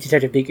 it beat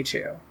Detective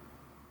Pikachu.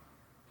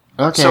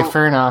 okay, So-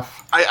 fair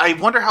enough. I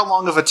wonder how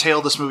long of a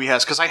tail this movie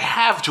has, because I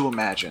have to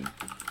imagine,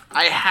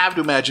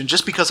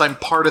 just because I'm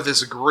part of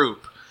this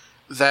group,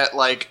 that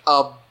like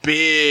a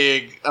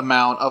big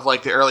amount of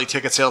like the early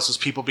ticket sales was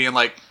people being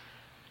like,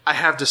 I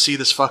have to see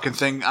this fucking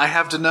thing. I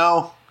have to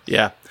know.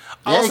 Yeah.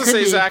 I'll Yeah, also it could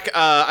say, be. Zach,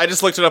 I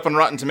just looked it up on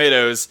Rotten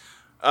Tomatoes.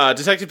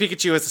 Detective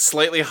Pikachu has a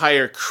slightly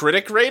higher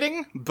critic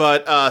rating,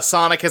 but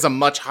Sonic has a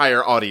much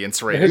higher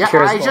audience rating. Yeah,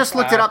 cares I about just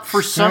looked it that? up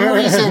for some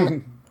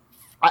reason,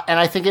 and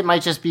I think it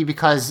might just be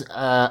because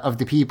of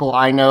the people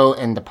I know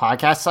and the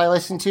podcasts I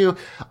listen to.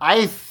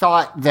 I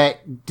thought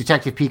that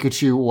Detective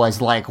Pikachu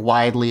was like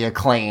widely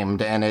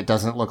acclaimed, and it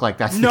doesn't look like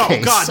that's the No,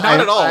 case. God, not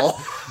at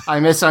all. I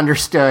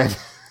misunderstood.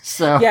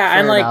 So Yeah,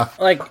 and fair enough.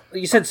 like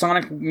you said,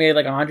 Sonic made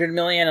like 100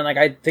 million, and like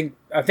I think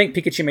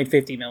Pikachu made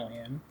 50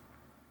 million.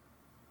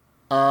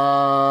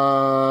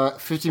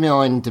 50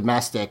 million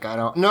domestic. I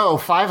don't know.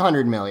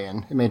 500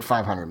 million. It made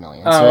 500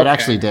 million. Oh, so it okay.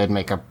 actually did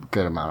make a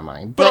good amount of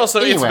money. But also,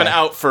 it's anyway, been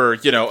out for,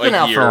 been a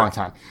out year. for a long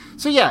time.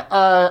 So yeah,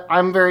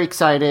 I'm very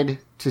excited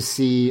to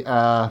see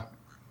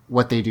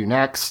what they do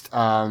next.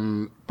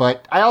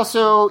 But I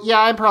also,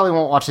 I probably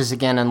won't watch this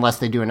again unless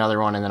they do another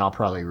one, and then I'll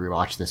probably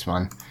rewatch this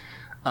one.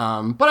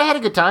 But I had a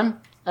good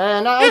time.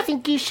 And I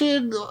think you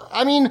should.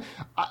 I mean,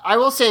 I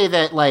will say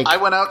that, like, I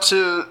went out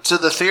to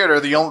the theater.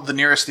 The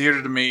nearest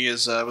theater to me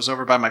was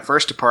over by my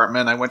first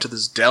apartment. I went to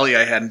this deli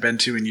I hadn't been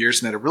to in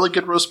years and had a really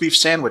good roast beef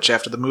sandwich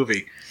after the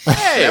movie.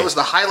 Hey, That was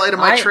the highlight of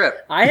my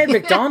trip. I had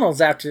McDonald's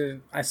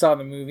after I saw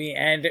the movie,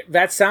 and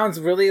that sounds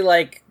really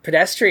like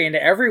pedestrian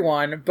to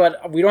everyone,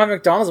 but we don't have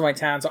McDonald's in my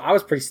town, so I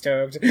was pretty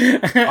stoked.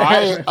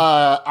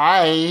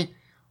 I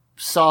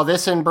saw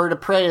this and Bird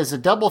of Prey as a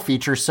double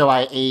feature, so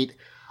I ate,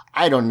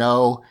 I don't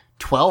know,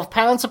 12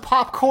 pounds of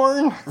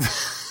popcorn.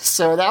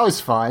 So that was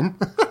fun.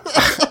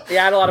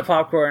 Yeah, I had a lot of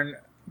popcorn.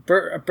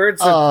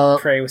 Birds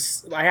of Prey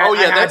was. I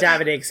had to have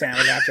an egg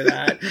sandwich after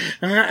that.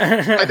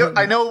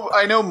 I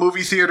know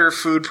movie theater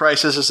food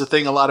prices is a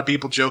thing a lot of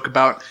people joke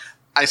about.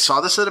 I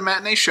saw this at a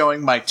matinee showing.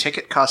 My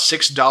ticket cost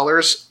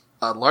 $6.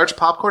 A large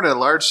popcorn and a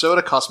large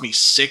soda cost me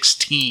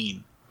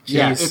 $16.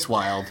 Yeah, Jeez. it's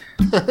wild.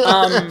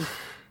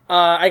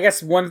 I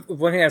guess one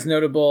thing that's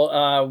notable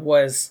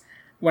was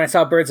when I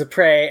saw Birds of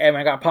Prey and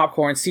I got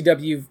popcorn,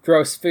 CW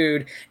Gross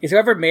Food, is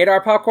whoever made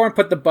our popcorn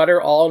put the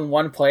butter all in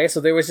one place,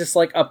 so there was just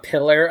like a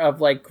pillar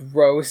of like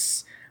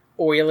gross,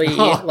 oily,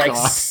 God.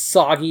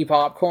 soggy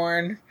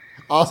popcorn.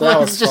 Oh, So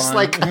that it's was just fun.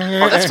 like,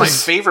 Oh, that's my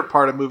favorite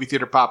part of movie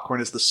theater popcorn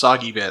is the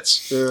soggy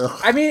bits.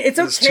 I mean, it's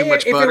It's too okay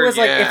much if butter, it was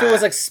like if it yeah.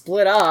 was like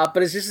split up,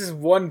 but it's just this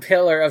one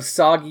pillar of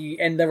soggy,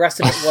 and the rest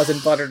of it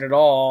wasn't buttered at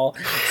all.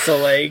 So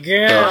like,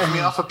 Knock me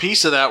off a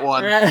piece of that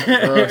one.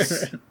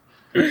 gross.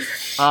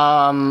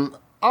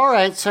 All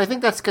right, so I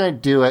think that's gonna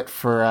do it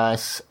for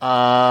us.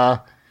 We'll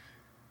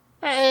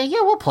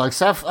plug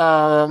stuff.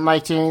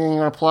 Mike, do you have anything you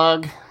want to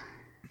plug?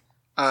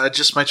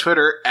 Just my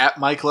Twitter at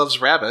Mike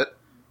Loves Rabbit.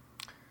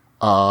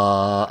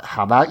 How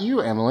about you,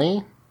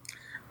 Emily?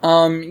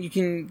 You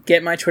can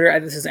get my Twitter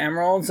at This Is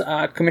Emeralds.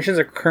 Commissions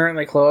are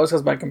currently closed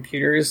because my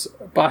computer's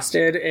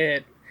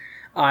busted.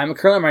 I'm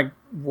currently on my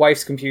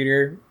wife's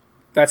computer.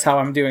 That's how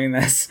I'm doing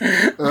this.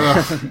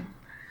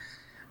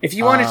 If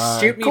you want to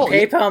shoot me cool.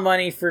 PayPal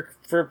money for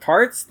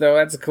parts, though,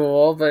 that's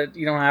cool. But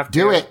you don't have to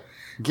Do it.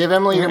 Give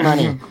Emily your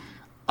money.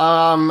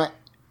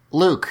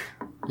 Luke,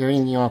 you have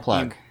anything you want to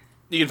plug?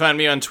 You can find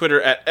me on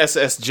Twitter at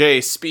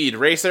SSJ Speed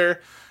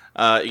Racer.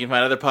 You can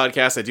find other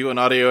podcasts I do on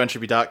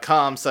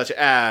audioentropy.com, such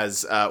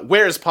as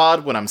Where's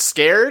Pod When I'm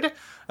Scared,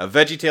 a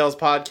VeggieTales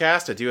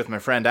podcast I do with my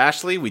friend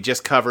Ashley. We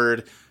just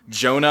covered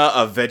Jonah,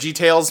 a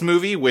VeggieTales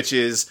movie, which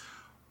is,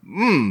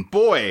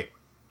 boy,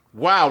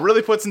 wow,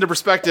 really puts into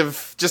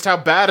perspective just how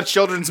bad a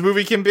children's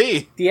movie can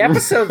be. The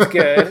episode's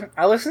good.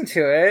 I listened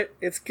to it.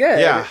 It's good.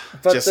 Yeah,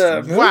 But just,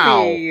 the movie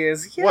wow.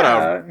 is... Yeah. What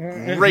a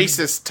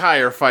racist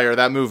tire fire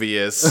that movie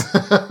is.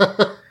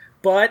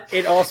 But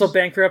it also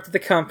bankrupted the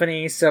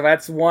company, so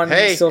that's one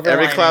Hey, silver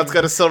every lining. cloud's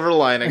got a silver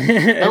lining.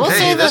 I will Hey,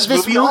 say this that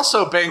movie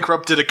also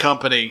bankrupted a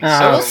company.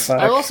 Oh, So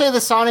I will say the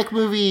Sonic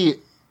movie.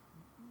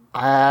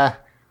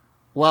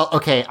 Well,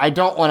 okay, I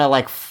don't want to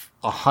like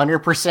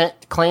 100%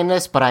 claim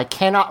this, but I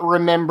cannot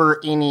remember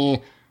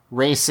any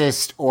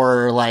racist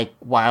or like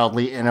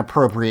wildly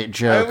inappropriate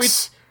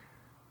jokes.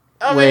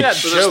 I mean, not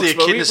Which- So there's the jokes,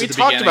 but we echidnas at the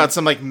talked beginning. about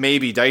some like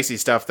maybe dicey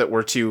stuff that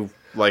were too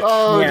like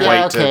Oh, Yeah. white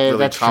yeah, to okay, really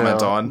that's comment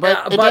true. on.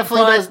 But it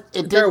definitely does.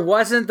 It there did.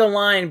 wasn't the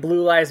line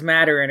 "Blue Lives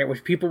Matter" in it,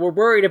 which people were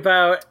worried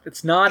about.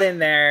 It's not in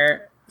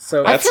there,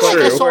 so I That's feel like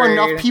I true. saw worried.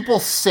 enough people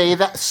say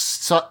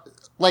that.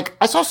 Like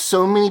I saw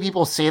so many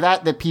people say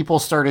that people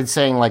started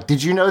saying like,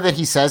 "Did you know that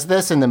he says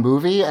this in the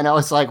movie?" And I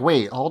was like,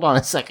 "Wait, hold on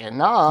a second,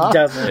 nah."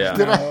 Doesn't. Yeah.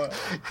 No.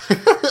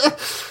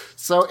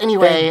 So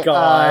anyway, Thank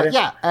God.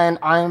 yeah, and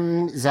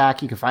I'm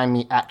Zach. You can find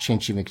me at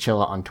Chinchy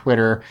McChilla on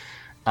Twitter.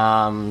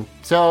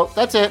 So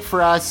that's it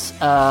for us.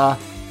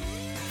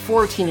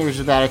 For Teenagers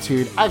with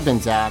Attitude, I've been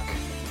Zach.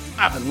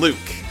 I've been Luke.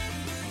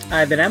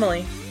 I've been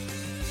Emily.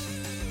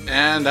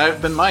 and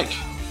I've been Mike.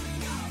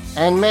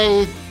 And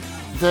may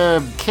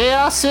the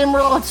Chaos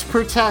Emeralds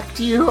protect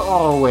you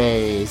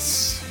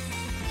always.